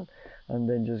down, and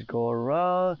then just go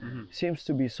around. Seems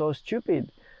to be so stupid,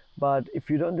 but if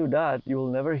you don't do that, you will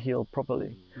never heal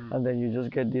properly, and then you just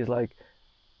get this like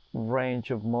range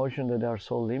of motion that are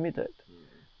so limited,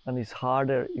 and it's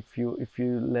harder if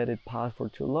you let it pass for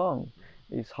too long.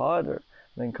 It's harder.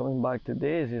 Then coming back to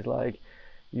this is like,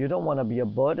 you don't want to be a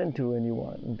burden to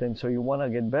anyone, and then so you want to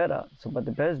get better. So, but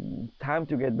the best time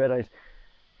to get better is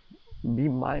be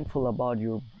mindful about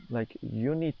your, like,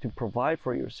 you need to provide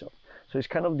for yourself. So it's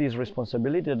kind of this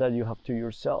responsibility that you have to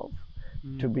yourself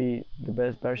to be the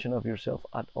best version of yourself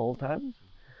at all times.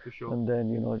 For sure. And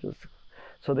then just,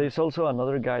 so there's also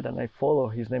another guy that I follow.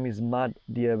 His name is Matt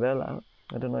Diabella.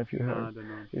 I don't know if you heard. I don't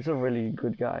know. He's a really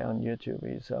good guy on YouTube.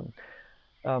 He's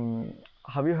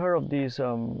have you heard of this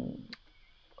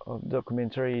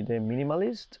documentary, The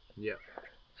Minimalist? Yeah.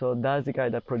 So that's the guy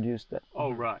that produced that.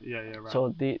 Oh right, yeah, right.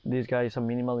 So this guy is a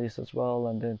minimalist as well,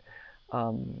 and then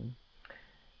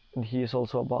and he is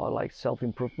also about like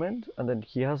self-improvement, and then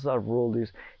he has a rule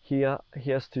is he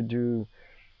has to do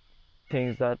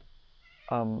things that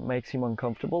makes him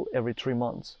uncomfortable every 3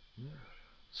 months.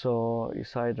 So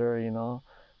it's either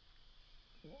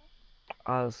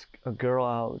ask a girl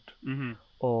out,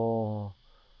 or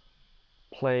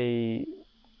play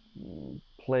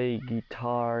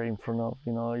guitar in front of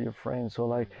your friends, or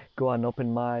like go an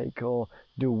open mic, or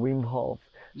do Wim Hof,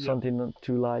 something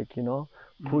to like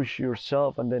push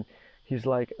yourself. And then he's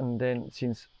like, and then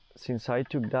since I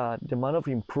took that, the amount of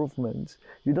improvements,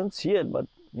 you don't see it, but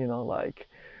like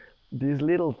these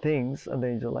little things, and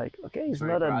then you're like, okay, it's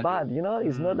not that bad,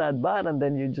 it's not that bad. And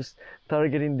then you just start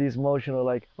getting this motion of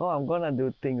like, oh, I'm gonna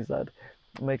do things that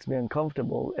makes me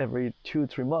uncomfortable every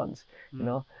 2-3 months.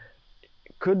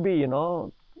 Could be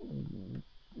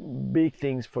big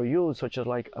things for you, such as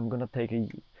like, I'm gonna take a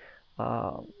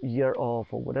year off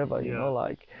or whatever,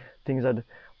 like things that,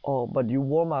 but you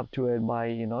warm up to it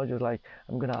by just like,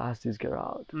 I'm gonna ask this girl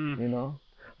out,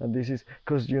 and this is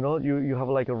because you have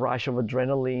like a rush of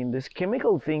adrenaline, this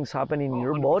chemical things happening in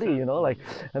your body, like,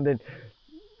 and then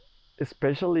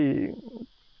especially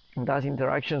that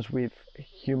interactions with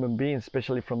human beings,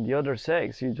 especially from the other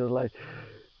sex, you just like,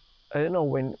 I don't know,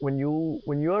 when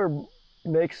you are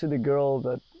next to the girl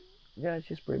that, yeah,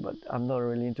 she's pretty, but I'm not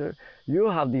really into her, you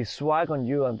have this swag on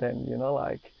you, and then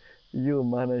like you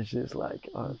manage this like,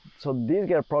 so this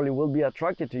girl probably will be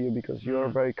attracted to you because you are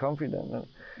very confident.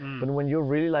 But when you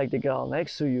really like the girl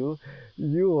next to you,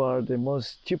 you are the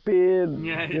most stupid.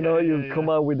 You come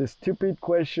out with the stupid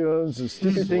questions, the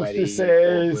stupid things to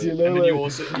say. And then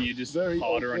you just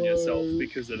harder on yourself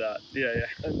because of that.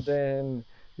 And then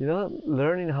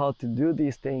learning how to do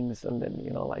these things, and then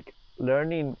like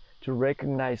learning to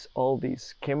recognize all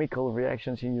these chemical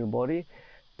reactions in your body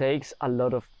takes a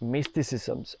lot of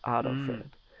mysticisms out of it.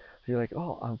 You're like,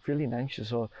 oh, I'm feeling anxious,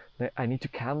 so I need to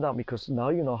calm down, because now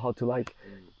you know how to like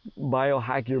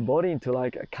biohack your body into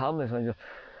like a calmness, and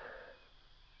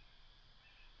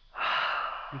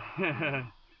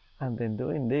and then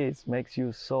doing this makes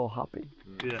you so happy.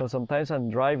 So sometimes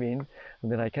I'm driving,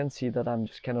 and then I can see that I'm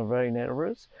just kind of very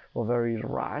nervous or very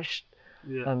rushed,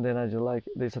 and then I just like,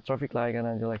 there's a traffic light, and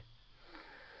I'm just like,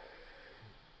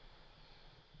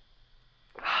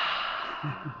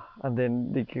 and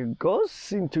then it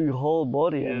goes into your whole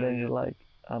body, and then you're like,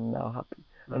 I'm now happy.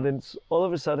 And then all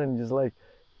of a sudden, just like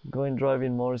going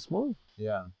driving more smooth.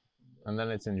 Yeah, and then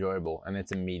it's enjoyable, and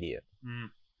it's immediate. You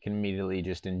can immediately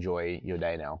just enjoy your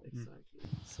day now. Exactly.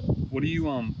 So what do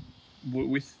you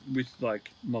with like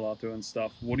Mulatto and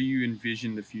stuff, what do you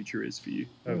envision the future is for you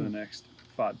over the next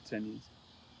 5 to 10 years?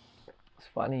 It's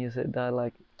funny you said that.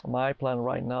 Like my plan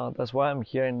right now, that's why I'm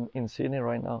here in Sydney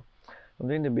right now. I'm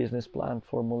doing the business plan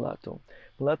for Mulatto.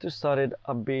 Mulatto started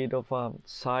a bit of a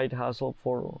side hustle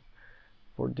for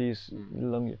this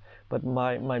long, but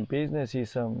my business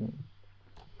is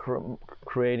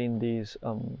creating these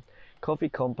coffee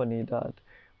company that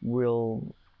will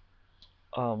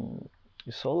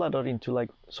sold a lot into like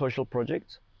social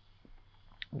projects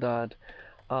that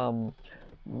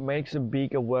makes a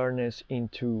big awareness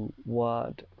into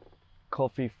what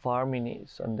coffee farming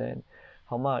is, and then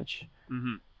how much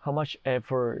how much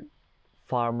effort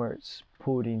farmers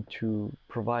put into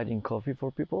providing coffee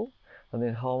for people, and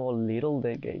then how little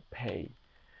they get paid.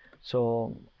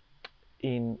 So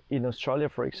in Australia,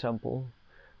 for example,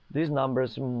 these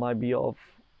numbers might be off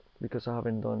because I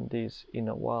haven't done this in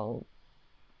a while.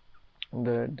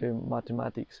 The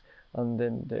mathematics, and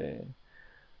then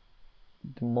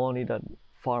the money that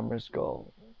farmers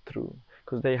go through,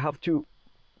 because they have to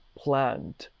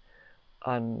plant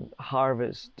and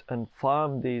harvest and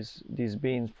farm these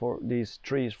beans for these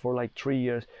trees for like 3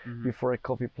 years before a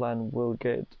coffee plant will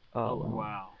get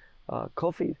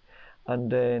coffee. And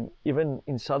then even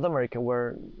in South America,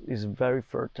 where it's very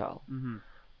fertile,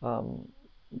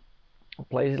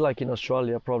 places like in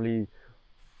Australia, probably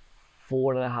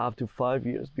 4.5 to 5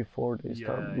 years before they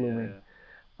start blooming.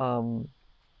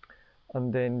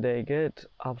 And then they get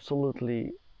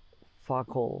absolutely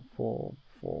fuck all for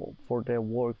their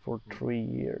work for 3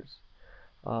 years.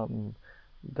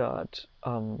 That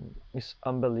is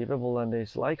unbelievable, and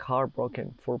it's like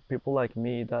heartbroken for people like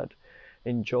me that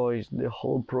enjoys the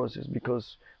whole process,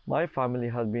 because my family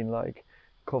has been like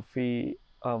coffee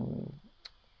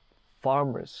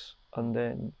farmers, and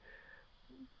then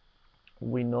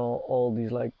we know all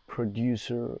these like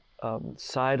producer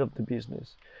side of the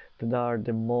business that are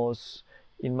the most,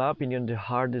 in my opinion, the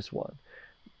hardest one,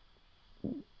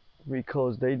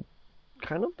 because they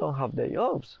kind of don't have day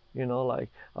offs. Like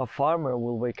a farmer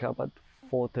will wake up at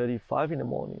 4:35 in the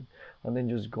morning and then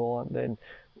just go and then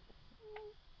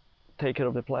take care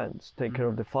of the plants, take care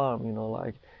of the farm,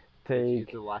 like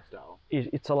It's a lifestyle.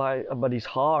 it's a life, but it's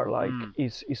hard. Like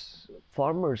it's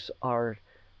farmers are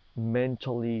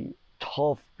mentally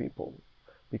tough people,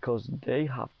 because they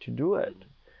have to do it,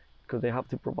 because they have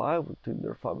to provide to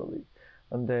their family.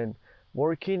 And then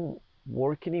working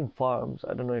in farms,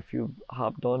 I don't know if you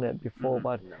have done it before,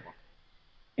 but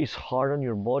it's hard on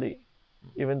your body,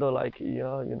 even though like you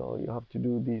have to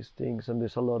do these things, and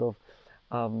there's a lot of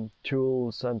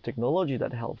tools and technology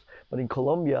that helps. But in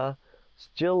Colombia,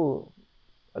 still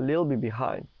a little bit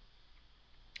behind.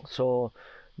 So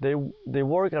they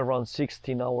work around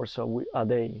 16 hours a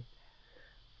day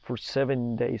for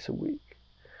 7 days a week,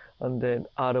 and then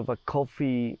out of a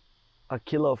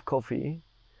kilo of coffee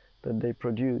that they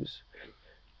produce,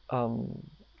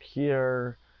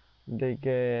 here they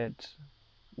get,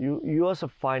 you as a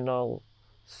final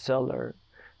seller,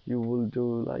 you will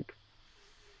do like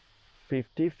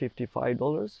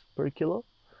 $55 per kilo.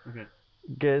 Okay.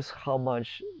 Guess how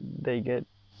much they get?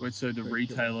 Wait, so the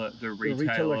retailer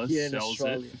retailer here in sells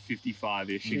Australia. it for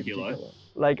 55-ish a kilo.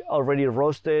 Like already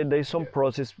roasted, there's some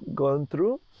process going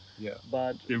through. Yeah.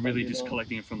 But They're really just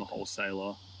collecting it from the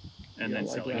wholesaler and then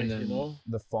selling And it. then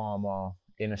the farmer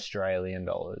in Australian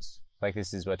dollars. Like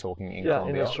this is, we're talking in Yeah,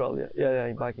 Colombia. in Australia.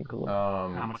 Yeah, back in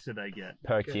Colombia. How much do they get?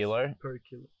 Per kilo? Per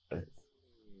kilo.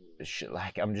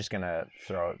 Like I'm just gonna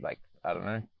throw it like, I don't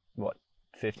know, what,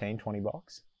 15, 20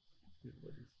 bucks?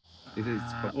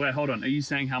 Wait, hold on. Are you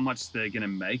saying how much they're going to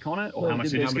make on it, or how much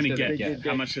they're just going to get?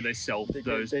 How much do they sell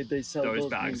They sell those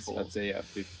bags for? I'd say yeah.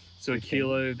 So a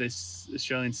kilo, this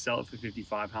Australians sell it for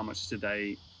 55. How much do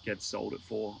they get sold it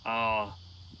for? $10.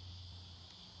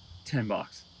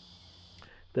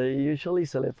 They usually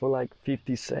sell it for like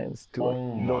 50 cents to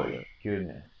 $1.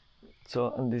 Goodness.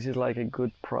 So, and this is like a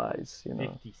good price,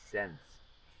 50 cents.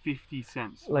 50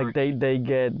 cents. Like they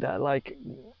get that, like,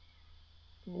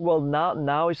 well,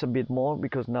 now it's a bit more,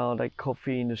 because now like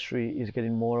coffee industry is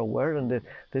getting more aware, and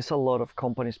there's a lot of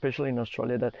companies, especially in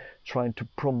Australia, that trying to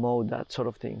promote that sort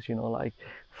of things, like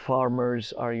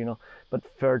farmers are, but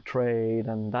fair trade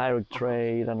and direct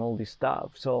trade and all this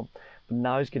stuff. So but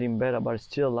now it's getting better, but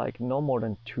still like no more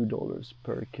than $2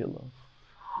 per kilo.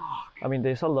 I mean,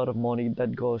 there's a lot of money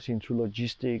that goes into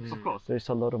logistics. Of course. There's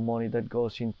a lot of money that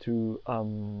goes into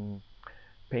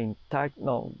paying tax.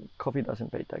 No, coffee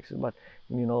doesn't pay taxes, but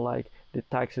like the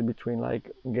taxes between like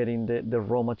getting the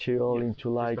raw material into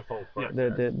like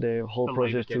the whole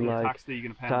process to like tax that you're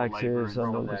gonna pay taxes on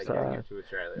and the all labor this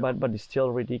stuff. But it's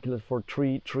still ridiculous for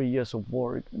three years of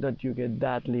work that you get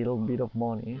that little bit of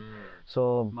money.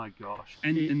 So my gosh,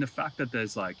 and the fact that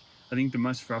there's like, I think the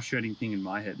most frustrating thing in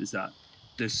my head is that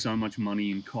there's so much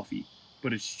money in coffee,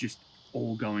 but it's just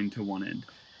all going to one end.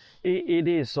 It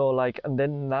is. So like, and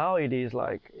then now it is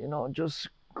like, just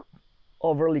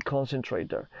overly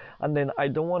concentrated. And then I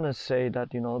don't want to say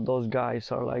that, you know, those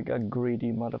guys are like a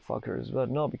greedy motherfuckers, but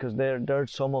no, because there are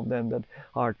some of them that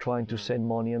are trying to send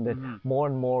money, and then more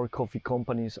and more coffee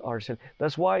companies are selling.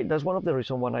 That's one of the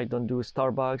reasons why I don't do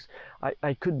Starbucks.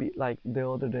 I could be like the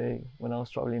other day when I was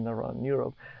traveling around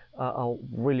Europe, I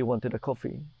really wanted a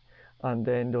coffee, and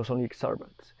then there was only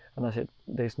Starbucks, and I said,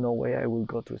 there's no way I will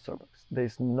go to Starbucks.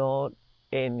 There's not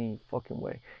any fucking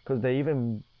way, because they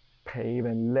even pay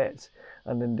even less,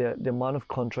 and then the amount of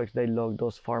contracts they lock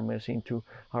those farmers into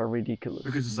are ridiculous.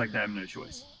 Because it's like they have no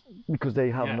choice. Because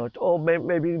they have Yeah. not, or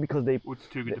maybe because they Or it's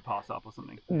too good to pass up or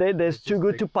something. there's too just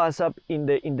good like- to pass up in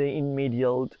the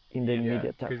immediate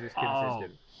time. Because it's Oh,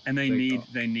 consistent. and they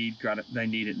So-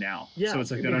 need it now. Yeah, So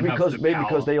it's like they don't because have the power.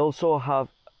 because they also have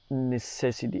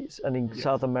necessities, and in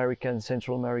South America and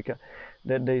Central America,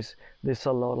 there's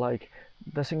a lot like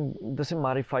doesn't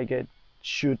matter if I get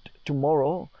shoot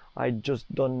tomorrow, I just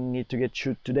don't need to get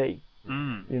shoot today,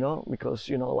 Mm. you know, because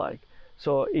you know like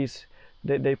so it's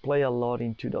they play a lot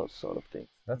into those sort of things.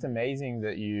 That's amazing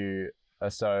that you are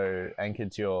so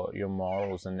anchored to your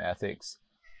morals and ethics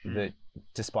that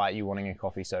despite you wanting a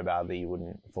coffee so badly, you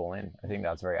wouldn't fall in. I think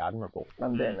that's very admirable.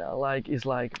 And then like it's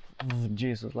like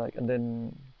Jesus, like, and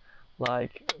then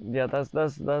like yeah,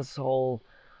 that's whole.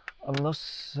 I'm not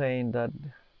saying that.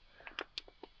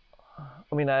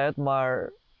 I mean, I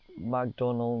admire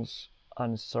McDonald's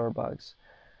and Starbucks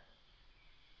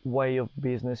way of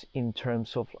business in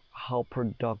terms of how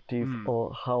productive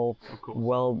or how Of course.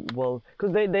 well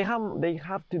because they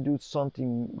have to do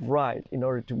something right in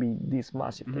order to be these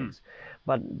massive things,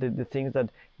 but the things that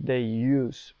they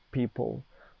use people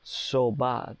so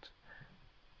bad,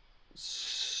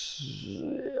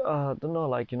 I don't know,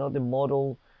 like, you know, the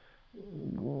model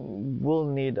will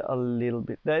need a little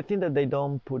bit. I think that they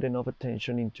don't put enough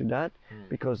attention into that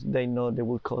because they know they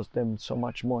will cost them so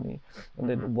much money, and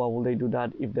then why will they do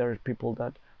that if there are people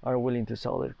that are willing to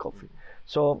sell their coffee?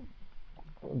 So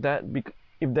that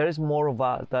if there is more of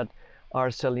us that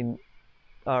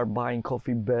are buying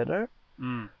coffee better,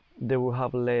 they will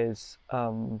have less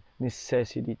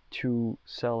necessity to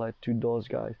sell it to those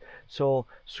guys. So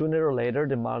sooner or later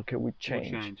the market will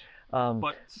change.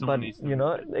 But someone needs to you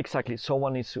know, move it. exactly,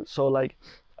 someone needs to. So like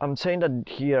I'm saying that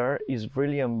here is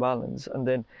really unbalanced, and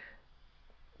then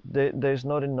there's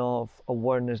not enough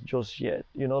awareness just yet,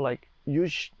 you know, like you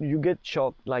get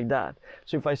shocked like that.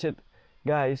 So if I said,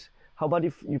 guys, how about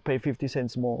if you pay 50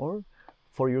 cents more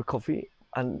for your coffee,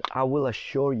 and I will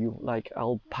assure you, like,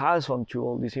 I'll pass on to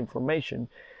all this information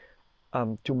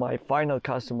to my final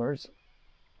customers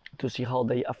to see how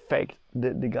they affect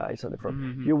the guys at the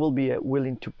front. You will be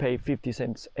willing to pay 50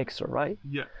 cents extra, right?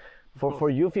 Yeah. For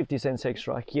you, 50 cents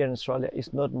extra here in Australia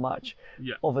is not much.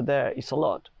 Yeah. Over there, it's a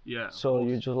lot. Yeah. of So course.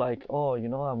 you're just like, oh, you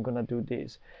know, I'm gonna do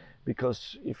this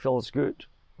because it feels good,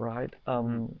 right?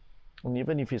 And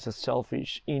even if it's a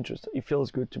selfish interest, it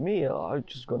feels good to me. I'm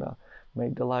just gonna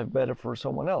make the life better for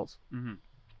someone else.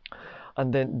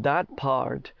 And then that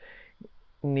part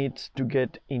needs to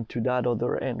get into that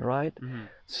other end, right?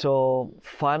 So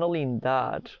finally, in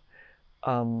that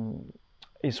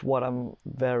is what I'm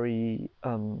very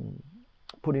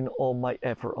putting all my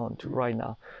effort onto right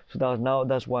now. So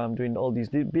that's why I'm doing all these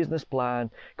business plan,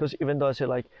 because even though I say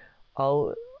like,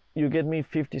 you get me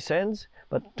 50 cents,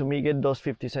 but to me get those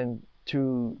 50 cents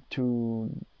to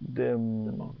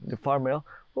the farmer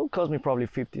will cost me probably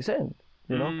 50 cents,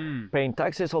 you know, paying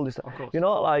taxes, all this stuff. course. You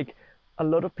know, like a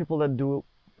lot of people that do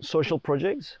social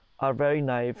projects are very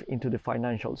naive into the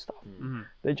financial stuff.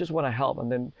 They just want to help,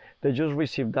 and then they just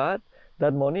receive that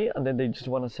money, and then they just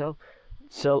want to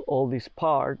sell all this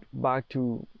part back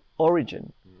to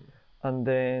origin, and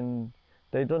then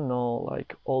they don't know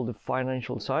like all the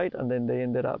financial side, and then they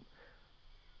ended up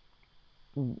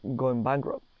going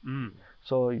bankrupt.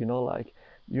 So you know, like,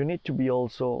 you need to be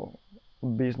also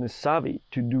business savvy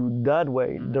to do that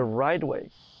way, the right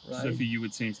way. So for you,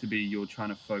 it seems to be you're trying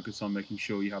to focus on making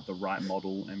sure you have the right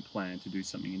model and plan to do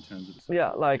something in terms of.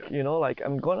 Yeah, like, you know, like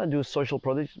I'm gonna do social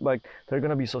projects, like they're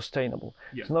gonna be sustainable.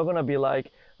 Yeah. It's not gonna be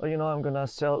like, oh, you know, I'm gonna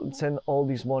send all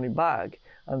this money back,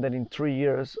 and then in 3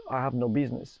 years I have no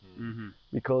business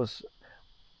because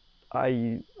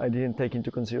I didn't take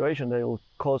into consideration that it will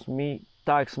cost me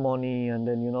tax money, and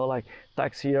then, you know, like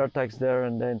tax here, tax there,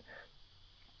 and then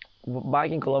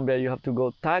back in Colombia you have to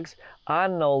go tax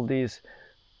and all this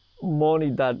money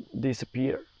that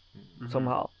disappear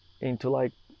somehow into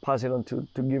like pass it on to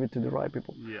give it to the right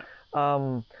people.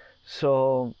 Yeah.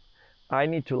 So I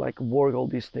need to like work all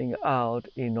this thing out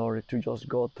in order to just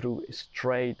go through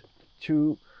straight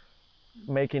to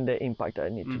making the impact I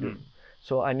need to do.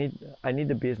 So I need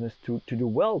the business to do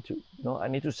well too. You know, I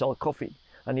need to sell coffee,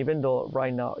 and even though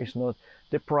right now it's not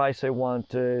the price I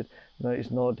wanted, you know,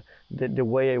 it's not the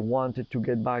way I wanted to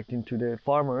get back into the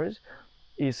farmers,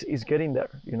 is getting there.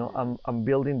 You know, I'm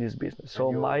building this business.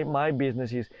 So my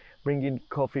business is bringing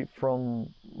coffee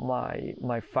from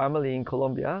my family in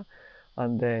Colombia,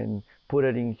 and then put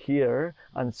it in here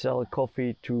and sell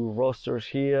coffee to roasters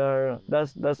here.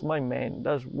 That's my main.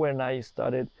 That's when I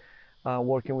started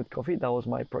working with coffee. That was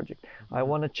my project. I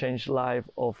want to change life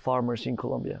of farmers in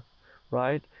Colombia,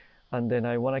 right? And then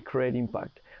I want to create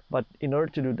impact. But in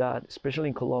order to do that, especially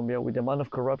in Colombia, with the amount of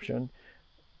corruption,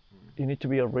 you need to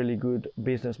be a really good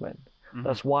businessman.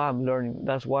 That's why I'm learning.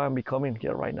 That's why I'm becoming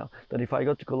here right now. That if I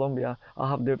go to Colombia, I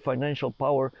have the financial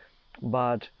power,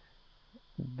 but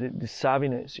the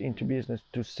savviness into business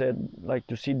to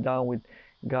sit down with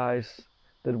guys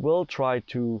that will try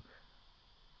to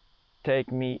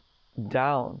take me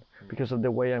down because of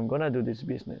the way I'm gonna do this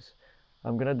business.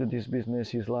 I'm gonna do this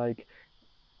business is like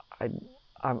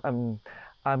I'm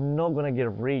not gonna get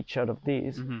rich out of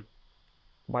this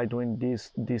by doing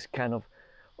this kind of,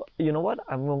 you know what,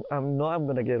 I'm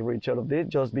gonna get rich out of this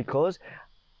just because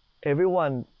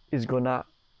everyone is gonna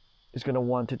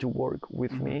want to work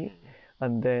with me,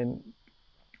 and then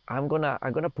I'm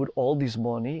gonna put all this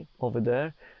money over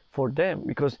there for them,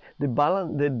 because the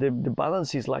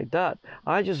balance is like that.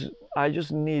 I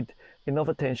just need enough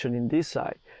attention in this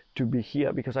side to be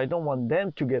here, because I don't want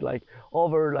them to get like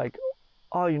over, like,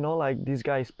 oh, you know, like this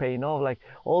guy's paying off, like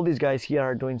all these guys here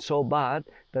are doing so bad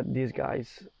that these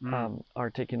guys are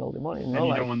taking all the money. And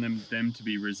you don't want them to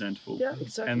be resentful. Yeah,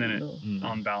 exactly. And then it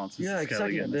unbalances the scale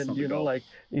exactly. again. Then you know, like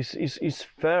it's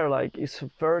fair, like it's a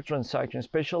fair transaction,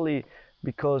 especially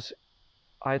because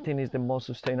I think it's the most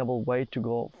sustainable way to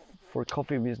go for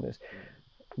coffee business,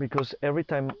 because every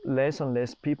time less and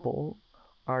less people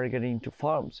are getting into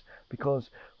farms, because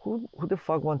who the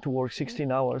fuck want to work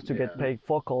 16 hours to get paid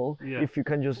fuck all if you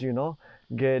can just, you know,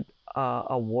 get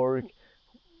a work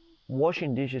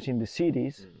washing dishes in the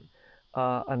cities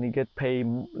and you get paid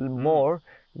more,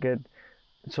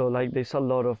 so like there's a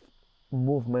lot of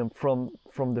movement from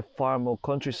the farm or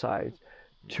countryside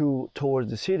towards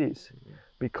the cities,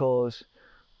 because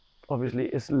obviously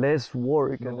it's less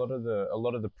work. A lot of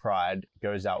the pride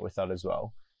goes out with that as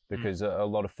well, because a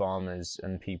lot of farmers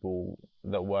and people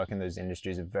that work in those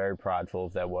industries are very prideful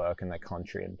of their work and their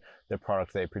country and the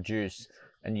product they produce.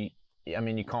 And you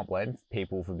can't blame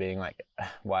people for being like,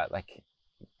 why, like,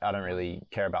 I don't really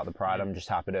care about the pride. I'm just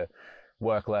happy to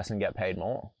work less and get paid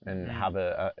more and have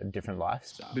a different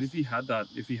lifestyle. But if you had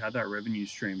that revenue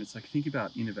stream, it's like, think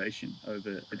about innovation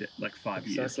over like 5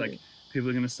 years. Like, people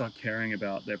are going to start caring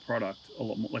about their product a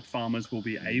lot more. Like, farmers will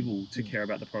be able to care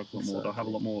about the product a lot more. They'll have a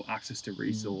lot more access to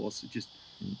resource. Just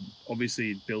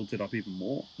obviously it builds it up even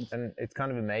more. And it's kind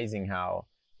of amazing how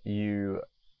you've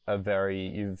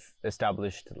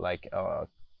established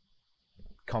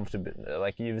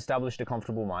you've established a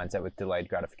comfortable mindset with delayed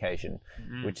gratification,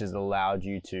 which has allowed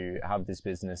you to have this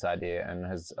business idea and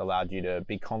has allowed you to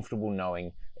be comfortable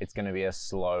knowing it's going to be a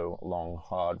slow, long,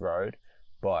 hard road,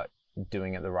 but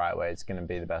doing it the right way, it's going to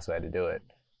be the best way to do it.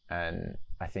 And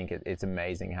I think it's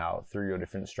amazing how through your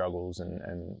different struggles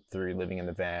and through living in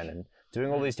the van and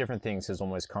doing all these different things has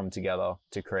almost come together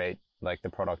to create like the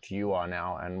product you are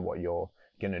now and what you're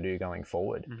going to do going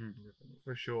forward.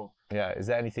 For sure. Yeah. Is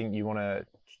there anything you want to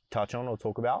touch on or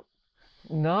talk about?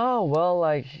 No, well,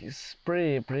 like it's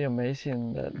pretty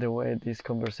amazing the way this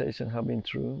conversation have been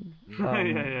through.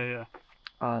 Yeah.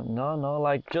 No,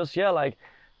 like just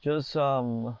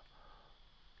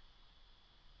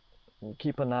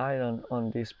keep an eye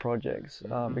on these projects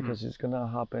because it's gonna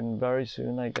happen very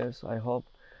soon, I guess. I hope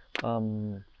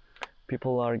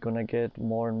people are gonna get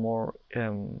more and more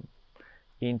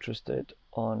interested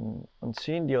on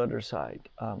seeing the other side,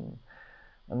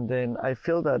 and then I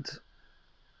feel that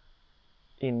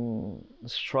in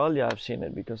Australia I've seen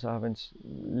it, because I haven't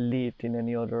lived in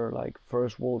any other like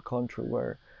first world country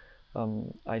where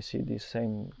I see these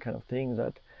same kind of things.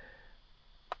 That,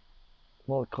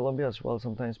 well, Colombia as well,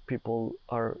 sometimes people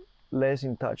are less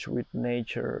in touch with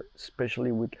nature,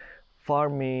 especially with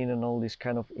farming and all these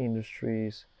kind of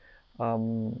industries,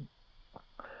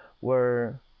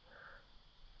 where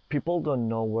people don't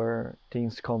know where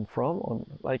things come from.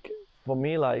 Like for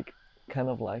me, like kind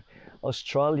of like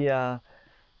Australia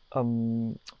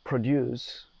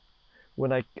produce,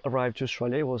 when I arrived to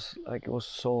Australia, it was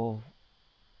so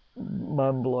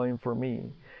mind-blowing for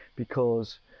me,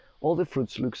 because all the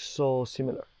fruits look so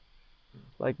similar,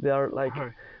 like they are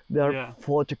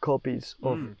photocopies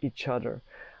of each other,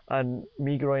 and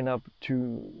me growing up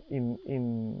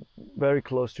in very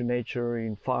close to nature,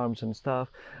 in farms and stuff,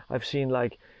 I've seen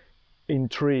like in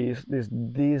trees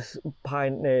this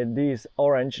pine, this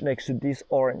orange next to this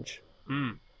orange,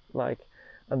 like,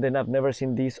 and then I've never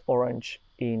seen this orange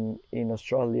in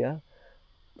Australia.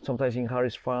 Sometimes in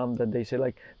Harris Farm that they say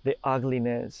like the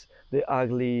ugliness, the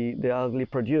ugly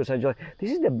produce. I just, this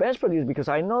is the best produce because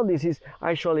I know this is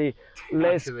actually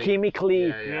less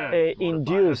chemically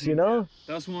induced, you know.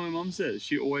 That's what my mum says.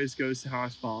 She always goes to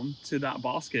Harris Farm to that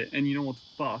basket, and you know what the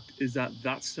fuck is that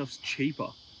stuff's cheaper.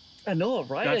 I know,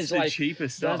 right? That's it's the like,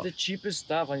 cheapest stuff. That's the cheapest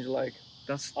stuff, and you're like,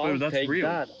 that's take real.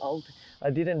 that. I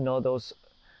didn't know those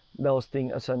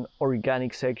things as an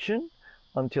organic section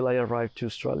until I arrived to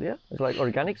Australia. It's like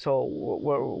organic, so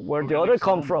where the other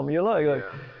come from, you know? Like,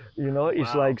 you know,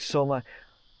 it's like so much.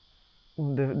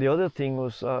 The other thing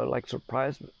was like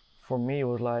surprise for me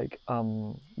was like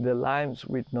the limes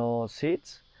with no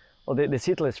seeds, or the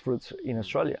seedless fruits in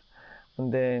Australia.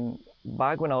 And then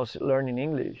back when I was learning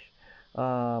English,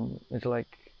 it's like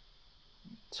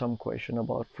some question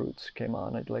about fruits came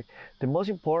on. It's like the most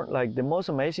important, like the most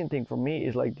amazing thing for me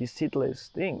is like these seedless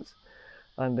things.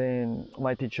 And then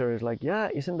my teacher is like, yeah,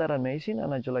 isn't that amazing?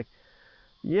 And I just like,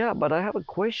 yeah, but I have a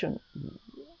question.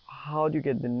 How do you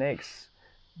get the next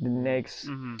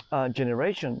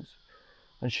generations?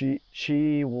 And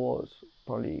she was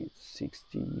probably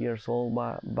 60 years old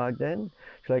back then.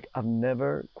 She's like, I've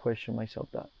never questioned myself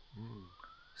that.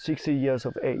 60 years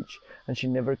of age, and she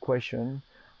never questioned,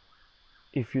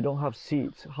 if you don't have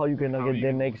seeds, how you gonna get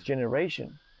the next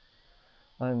generation?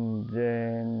 And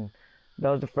then that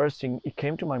was the first thing it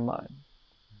came to my mind.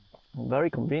 Very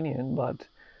convenient, but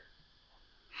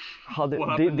how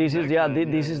this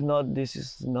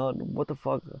is not what the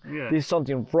fuck. There's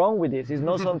something wrong with this. It's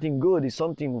not something good. It's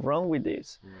something wrong with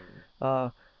this,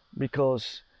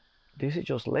 because this is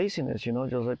just laziness, you know,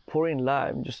 just like pouring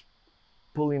lime, just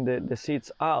pulling the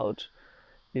seeds out.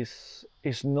 Is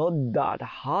not that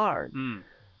hard,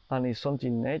 and it's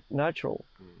something natural.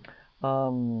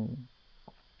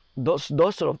 Those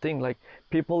sort of things, like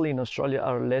people in Australia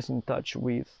are less in touch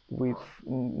with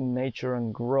nature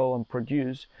and grow and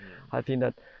produce. I think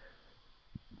that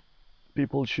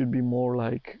people should be more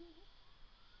like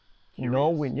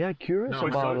knowing, curious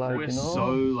about like, we're you know. so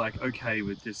like okay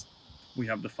with just we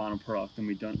have the final product and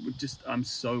we don't. I'm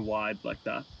so wide like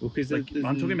that. Well, because like,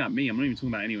 I'm talking about me. I'm not even talking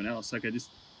about anyone else. Like I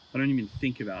don't even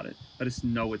think about it. I just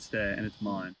know it's there and it's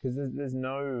mine. Because there's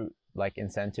no like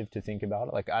incentive to think about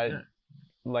it. Like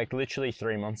like literally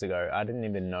 3 months ago, I didn't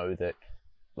even know that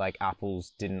like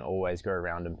apples didn't always grow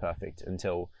round and perfect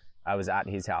until I was at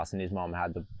his house and his mom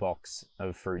had the box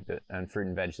of fruit and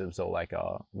veg that was all like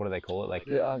what do they call it? Like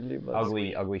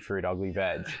ugly fruit, ugly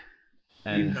veg.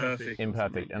 And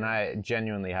imperfect. And I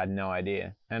genuinely had no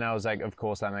idea. And I was like, of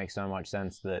course that makes so much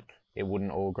sense that it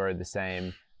wouldn't all grow the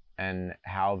same. And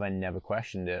how have I never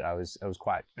questioned it? I was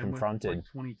quite confronted.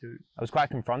 Like 22. I was quite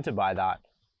confronted by that.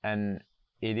 And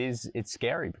it's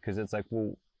scary because it's like,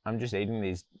 well, I'm just eating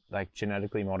these like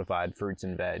genetically modified fruits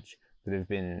and veg that have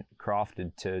been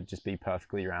crafted to just be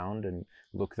perfectly round and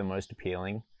look the most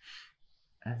appealing.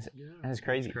 And it's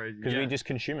crazy because we just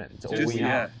consume it. It's all we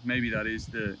have. Maybe that is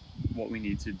what we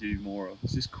need to do more of.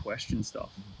 It's just question stuff.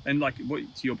 And like to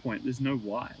your point, there's no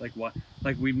why. Like why?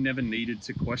 Like we've never needed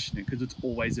to question it because it's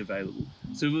always available.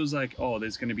 So if it was like, oh,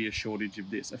 there's going to be a shortage of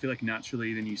this, I feel like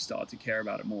naturally then you start to care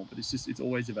about it more. But it's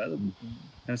always available,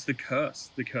 and it's the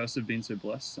curse of being so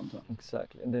blessed sometimes.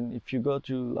 Exactly. And then if you go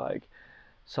to like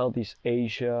Southeast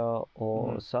Asia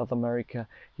or South America,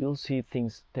 you'll see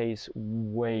things taste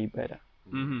way better.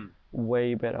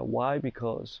 Way better. Why?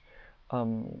 Because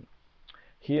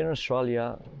here in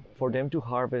Australia, for them to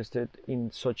harvest it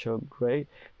in such a grade,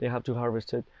 they have to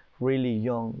harvest it really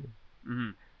young,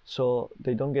 so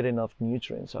they don't get enough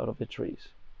nutrients out of the trees.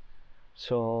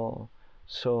 So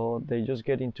they just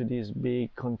get into these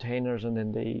big containers and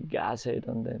then they gas it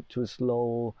and then to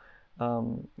slow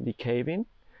decaying,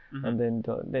 and then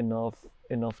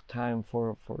enough time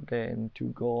for them to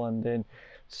go and then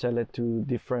sell it to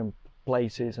different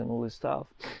places and all this stuff.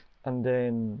 And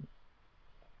then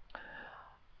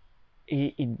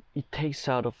it takes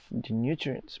out of the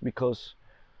nutrients because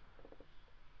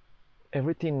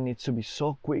everything needs to be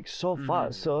so quick, so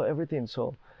fast, so everything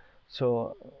so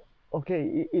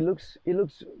okay, it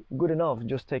looks good enough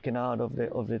just taken out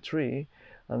of the tree,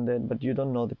 and then but you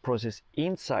don't know the process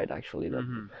inside actually,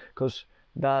 because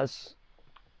that's,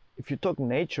 if you talk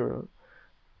nature,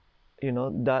 you know,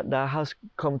 that has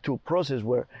come to a process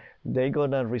where they're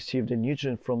gonna receive the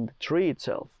nutrient from the tree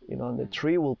itself, you know, and the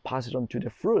tree will pass it on to the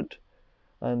fruit,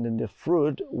 and then the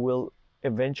fruit will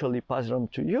eventually pass it on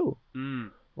to you,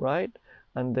 right?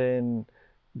 And then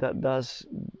that's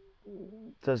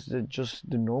just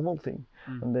the normal thing.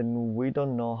 And then we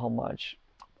don't know how much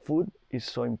food is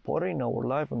so important in our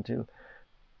life until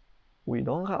we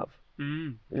don't have,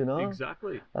 you know?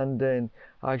 Exactly. And then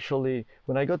actually,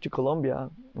 when I got to Colombia,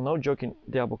 no joking,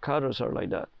 the avocados are like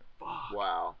that.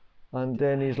 Wow. And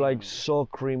then it's like so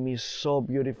creamy, so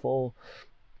beautiful.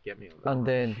 Get me a little. And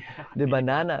then the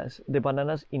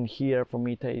bananas in here for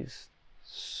me taste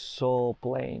so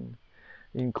plain.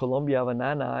 In Colombia,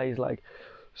 banana is like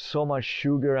so much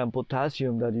sugar and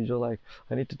potassium that you just like,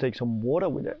 I need to take some water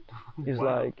with it. It's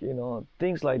like, you know,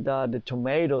 things like that. The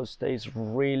tomatoes taste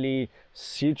really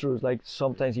citrus. Like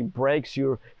sometimes it breaks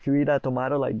your, if you eat a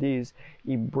tomato like this,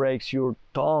 it breaks your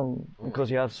tongue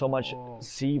because you have so much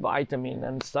C vitamin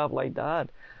and stuff like that.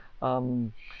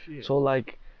 So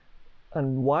like,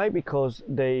 and why? Because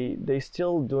they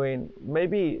still doing,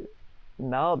 maybe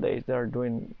nowadays they're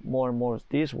doing more and more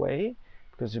this way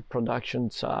because the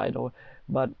production side, or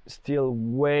but still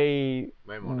way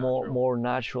more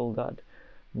natural than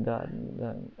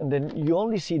and then you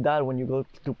only see that when you go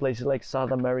to places like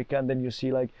South America, and then you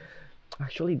see like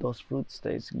actually those fruits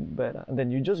taste better, and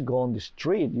then you just go on the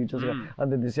street, you just go,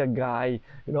 and then there's a guy,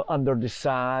 you know, under the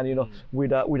sun, you know,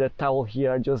 with a towel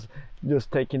here, just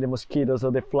taking the mosquitoes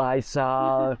or the flies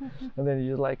out, and then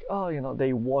you're like, oh, you know,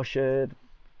 they wash it,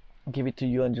 give it to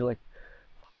you, and you're like,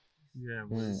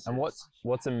 and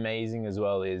what's amazing as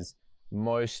well is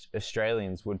most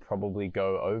Australians would probably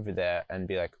go over there and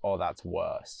be like, oh, that's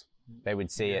worse. They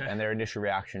would see it and their initial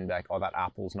reaction would be like, oh, that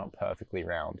apple's not perfectly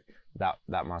round.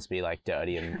 That must be like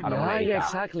dirty, and I don't want to eat that.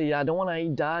 Exactly. I don't want to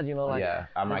eat that, you know, like. Yeah,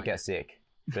 I might get sick,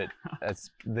 but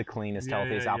that's the cleanest,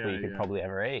 healthiest apple you could probably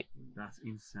ever eat. That's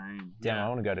insane. Damn, I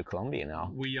want to go to Colombia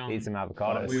now. Eat some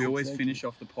avocados. We always finish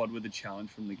off the pod with a challenge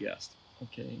from the guest.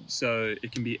 Okay. So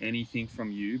it can be anything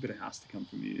from you, but it has to come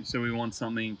from you. So we want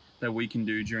something that we can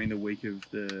do during the week of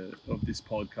this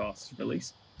podcast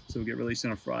release. So we'll get released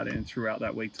on a Friday, and throughout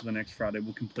that week till the next Friday,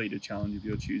 we'll complete a challenge of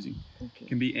your choosing. Okay. It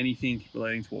can be anything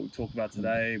relating to what we talked about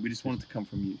today. We just want it to come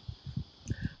from you.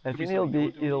 I think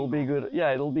it'll be good.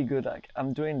 Yeah, it'll be good. Like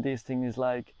I'm doing this thing is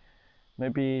like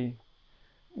maybe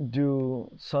do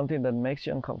something that makes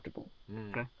you uncomfortable.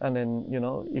 Okay. And then, you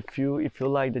know, if you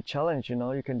like the challenge, you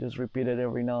know, you can just repeat it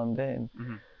every now and then.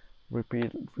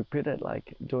 Repeat it,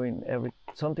 like doing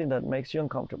something that makes you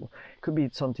uncomfortable. It could be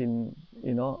something,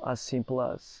 you know, as simple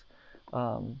as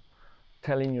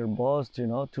telling your boss, you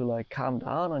know, to like calm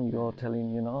down on you, or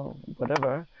telling, you know,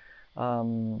 whatever.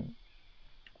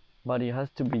 But it has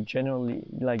to be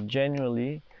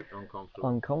genuinely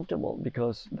uncomfortable,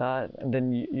 because that, and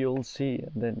then you'll see,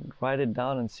 and then write it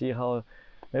down and see how.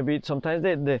 Maybe sometimes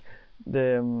the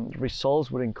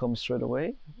results wouldn't come straight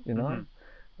away, you know.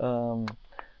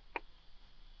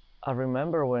 I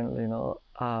remember when, you know,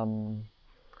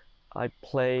 I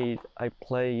play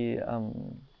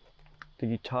the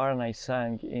guitar and I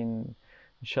sang in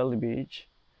Shelly Beach,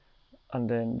 and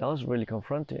then that was really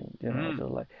confronting, you know,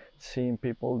 just like seeing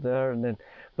people there, and then,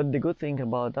 but the good thing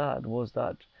about that was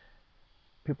that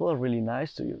people are really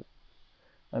nice to you,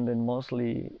 and then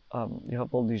mostly you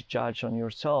have all this judge on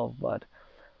yourself, but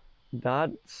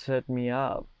that set me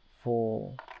up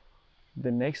for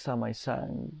the next time I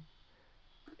sang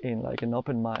in like an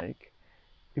open mic.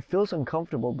 It feels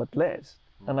uncomfortable, but less.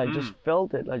 And I just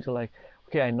felt it. I just like,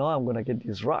 okay, I know I'm gonna get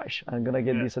this rush. I'm gonna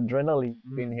get this adrenaline.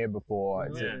 Been here before.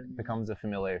 It becomes a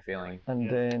familiar feeling. And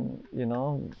then, you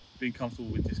know, being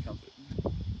comfortable with discomfort.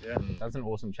 Yeah, that's an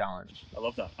awesome challenge. I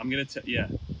love that. I'm gonna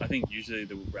I think usually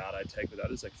the route I take with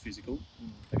that is like physical.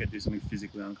 Like I do something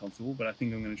physically uncomfortable, but I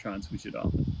think I'm gonna try and switch it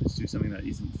up. Let's do something that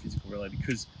isn't physical related,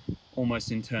 because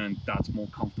almost in turn that's more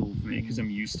comfortable for me, because I'm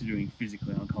used to doing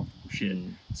physically uncomfortable shit.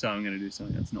 So I'm gonna do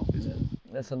something that's not physical.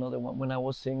 That's another one. When I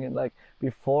was singing, like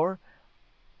before,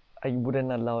 I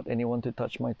wouldn't allow anyone to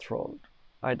touch my throat.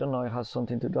 I don't know, it has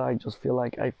something to do. I just feel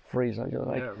like I freeze. I just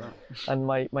like, and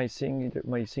my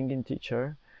singing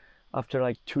teacher, after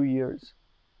like 2 years,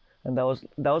 and that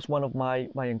was one of my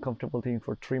uncomfortable things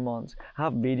for 3 months. I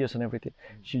have videos and everything.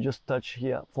 She just touched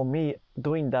here. For me,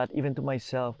 doing that even to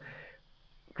myself,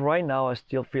 right now I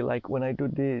still feel like when I do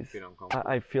this,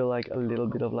 I feel like a little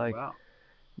bit of like,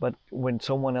 but when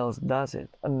someone else does it,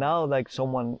 and now like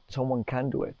someone can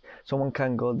do it, someone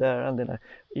can go there, and then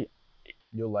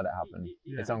you'll let it happen.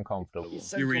 It's uncomfortable.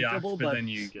 You react, but then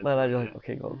you get. But I just like,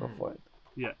 okay, go for it.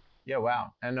 Yeah,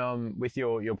 wow. And with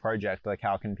your project, like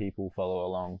how can people follow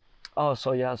along? Oh,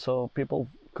 so people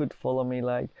could follow me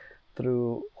like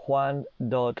through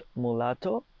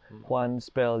Juan.mulatto, Juan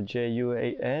spelled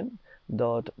Juan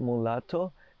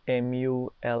 .mulatto,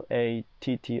 Mulatto,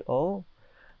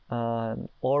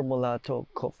 or Mulatto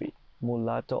Coffee,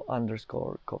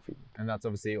 Mulatto_coffee. And that's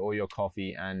obviously all your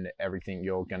coffee and everything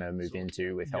you're going to move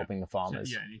into with helping the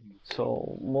farmers.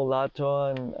 So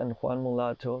Mulatto and Juan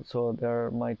Mulatto, so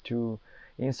they're my two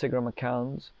Instagram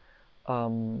accounts.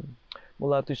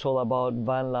 Mulatto is all about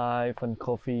van life and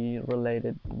coffee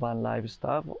related van life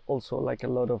stuff. Also like a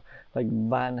lot of like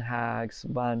van hacks,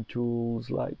 van tools,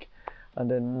 like, and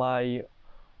then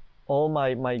all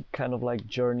my kind of like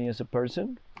journey as a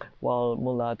person, while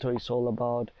Mulatto is all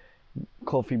about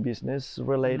coffee business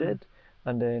related.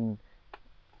 And then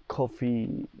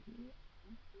coffee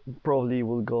probably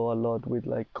will go a lot with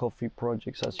like coffee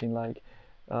projects, as in like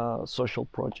social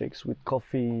projects with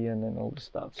coffee and then all the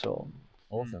stuff. So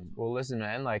awesome. Well, listen,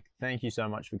 man, like, thank you so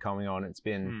much for coming on. It's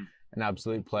been an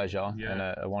absolute pleasure and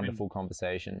a wonderful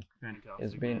conversation.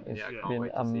 It's been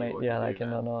amazing.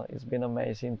 It's been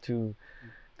amazing to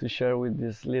share with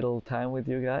this little time with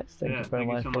you guys. Thank you very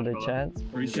much for the chance.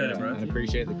 Appreciate it, bro. And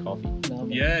appreciate the coffee.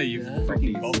 Yeah, you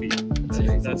freaking coffee.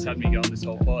 That's had me going this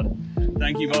whole pod.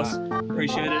 Thank you, boss.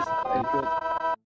 Appreciate it. Thank you.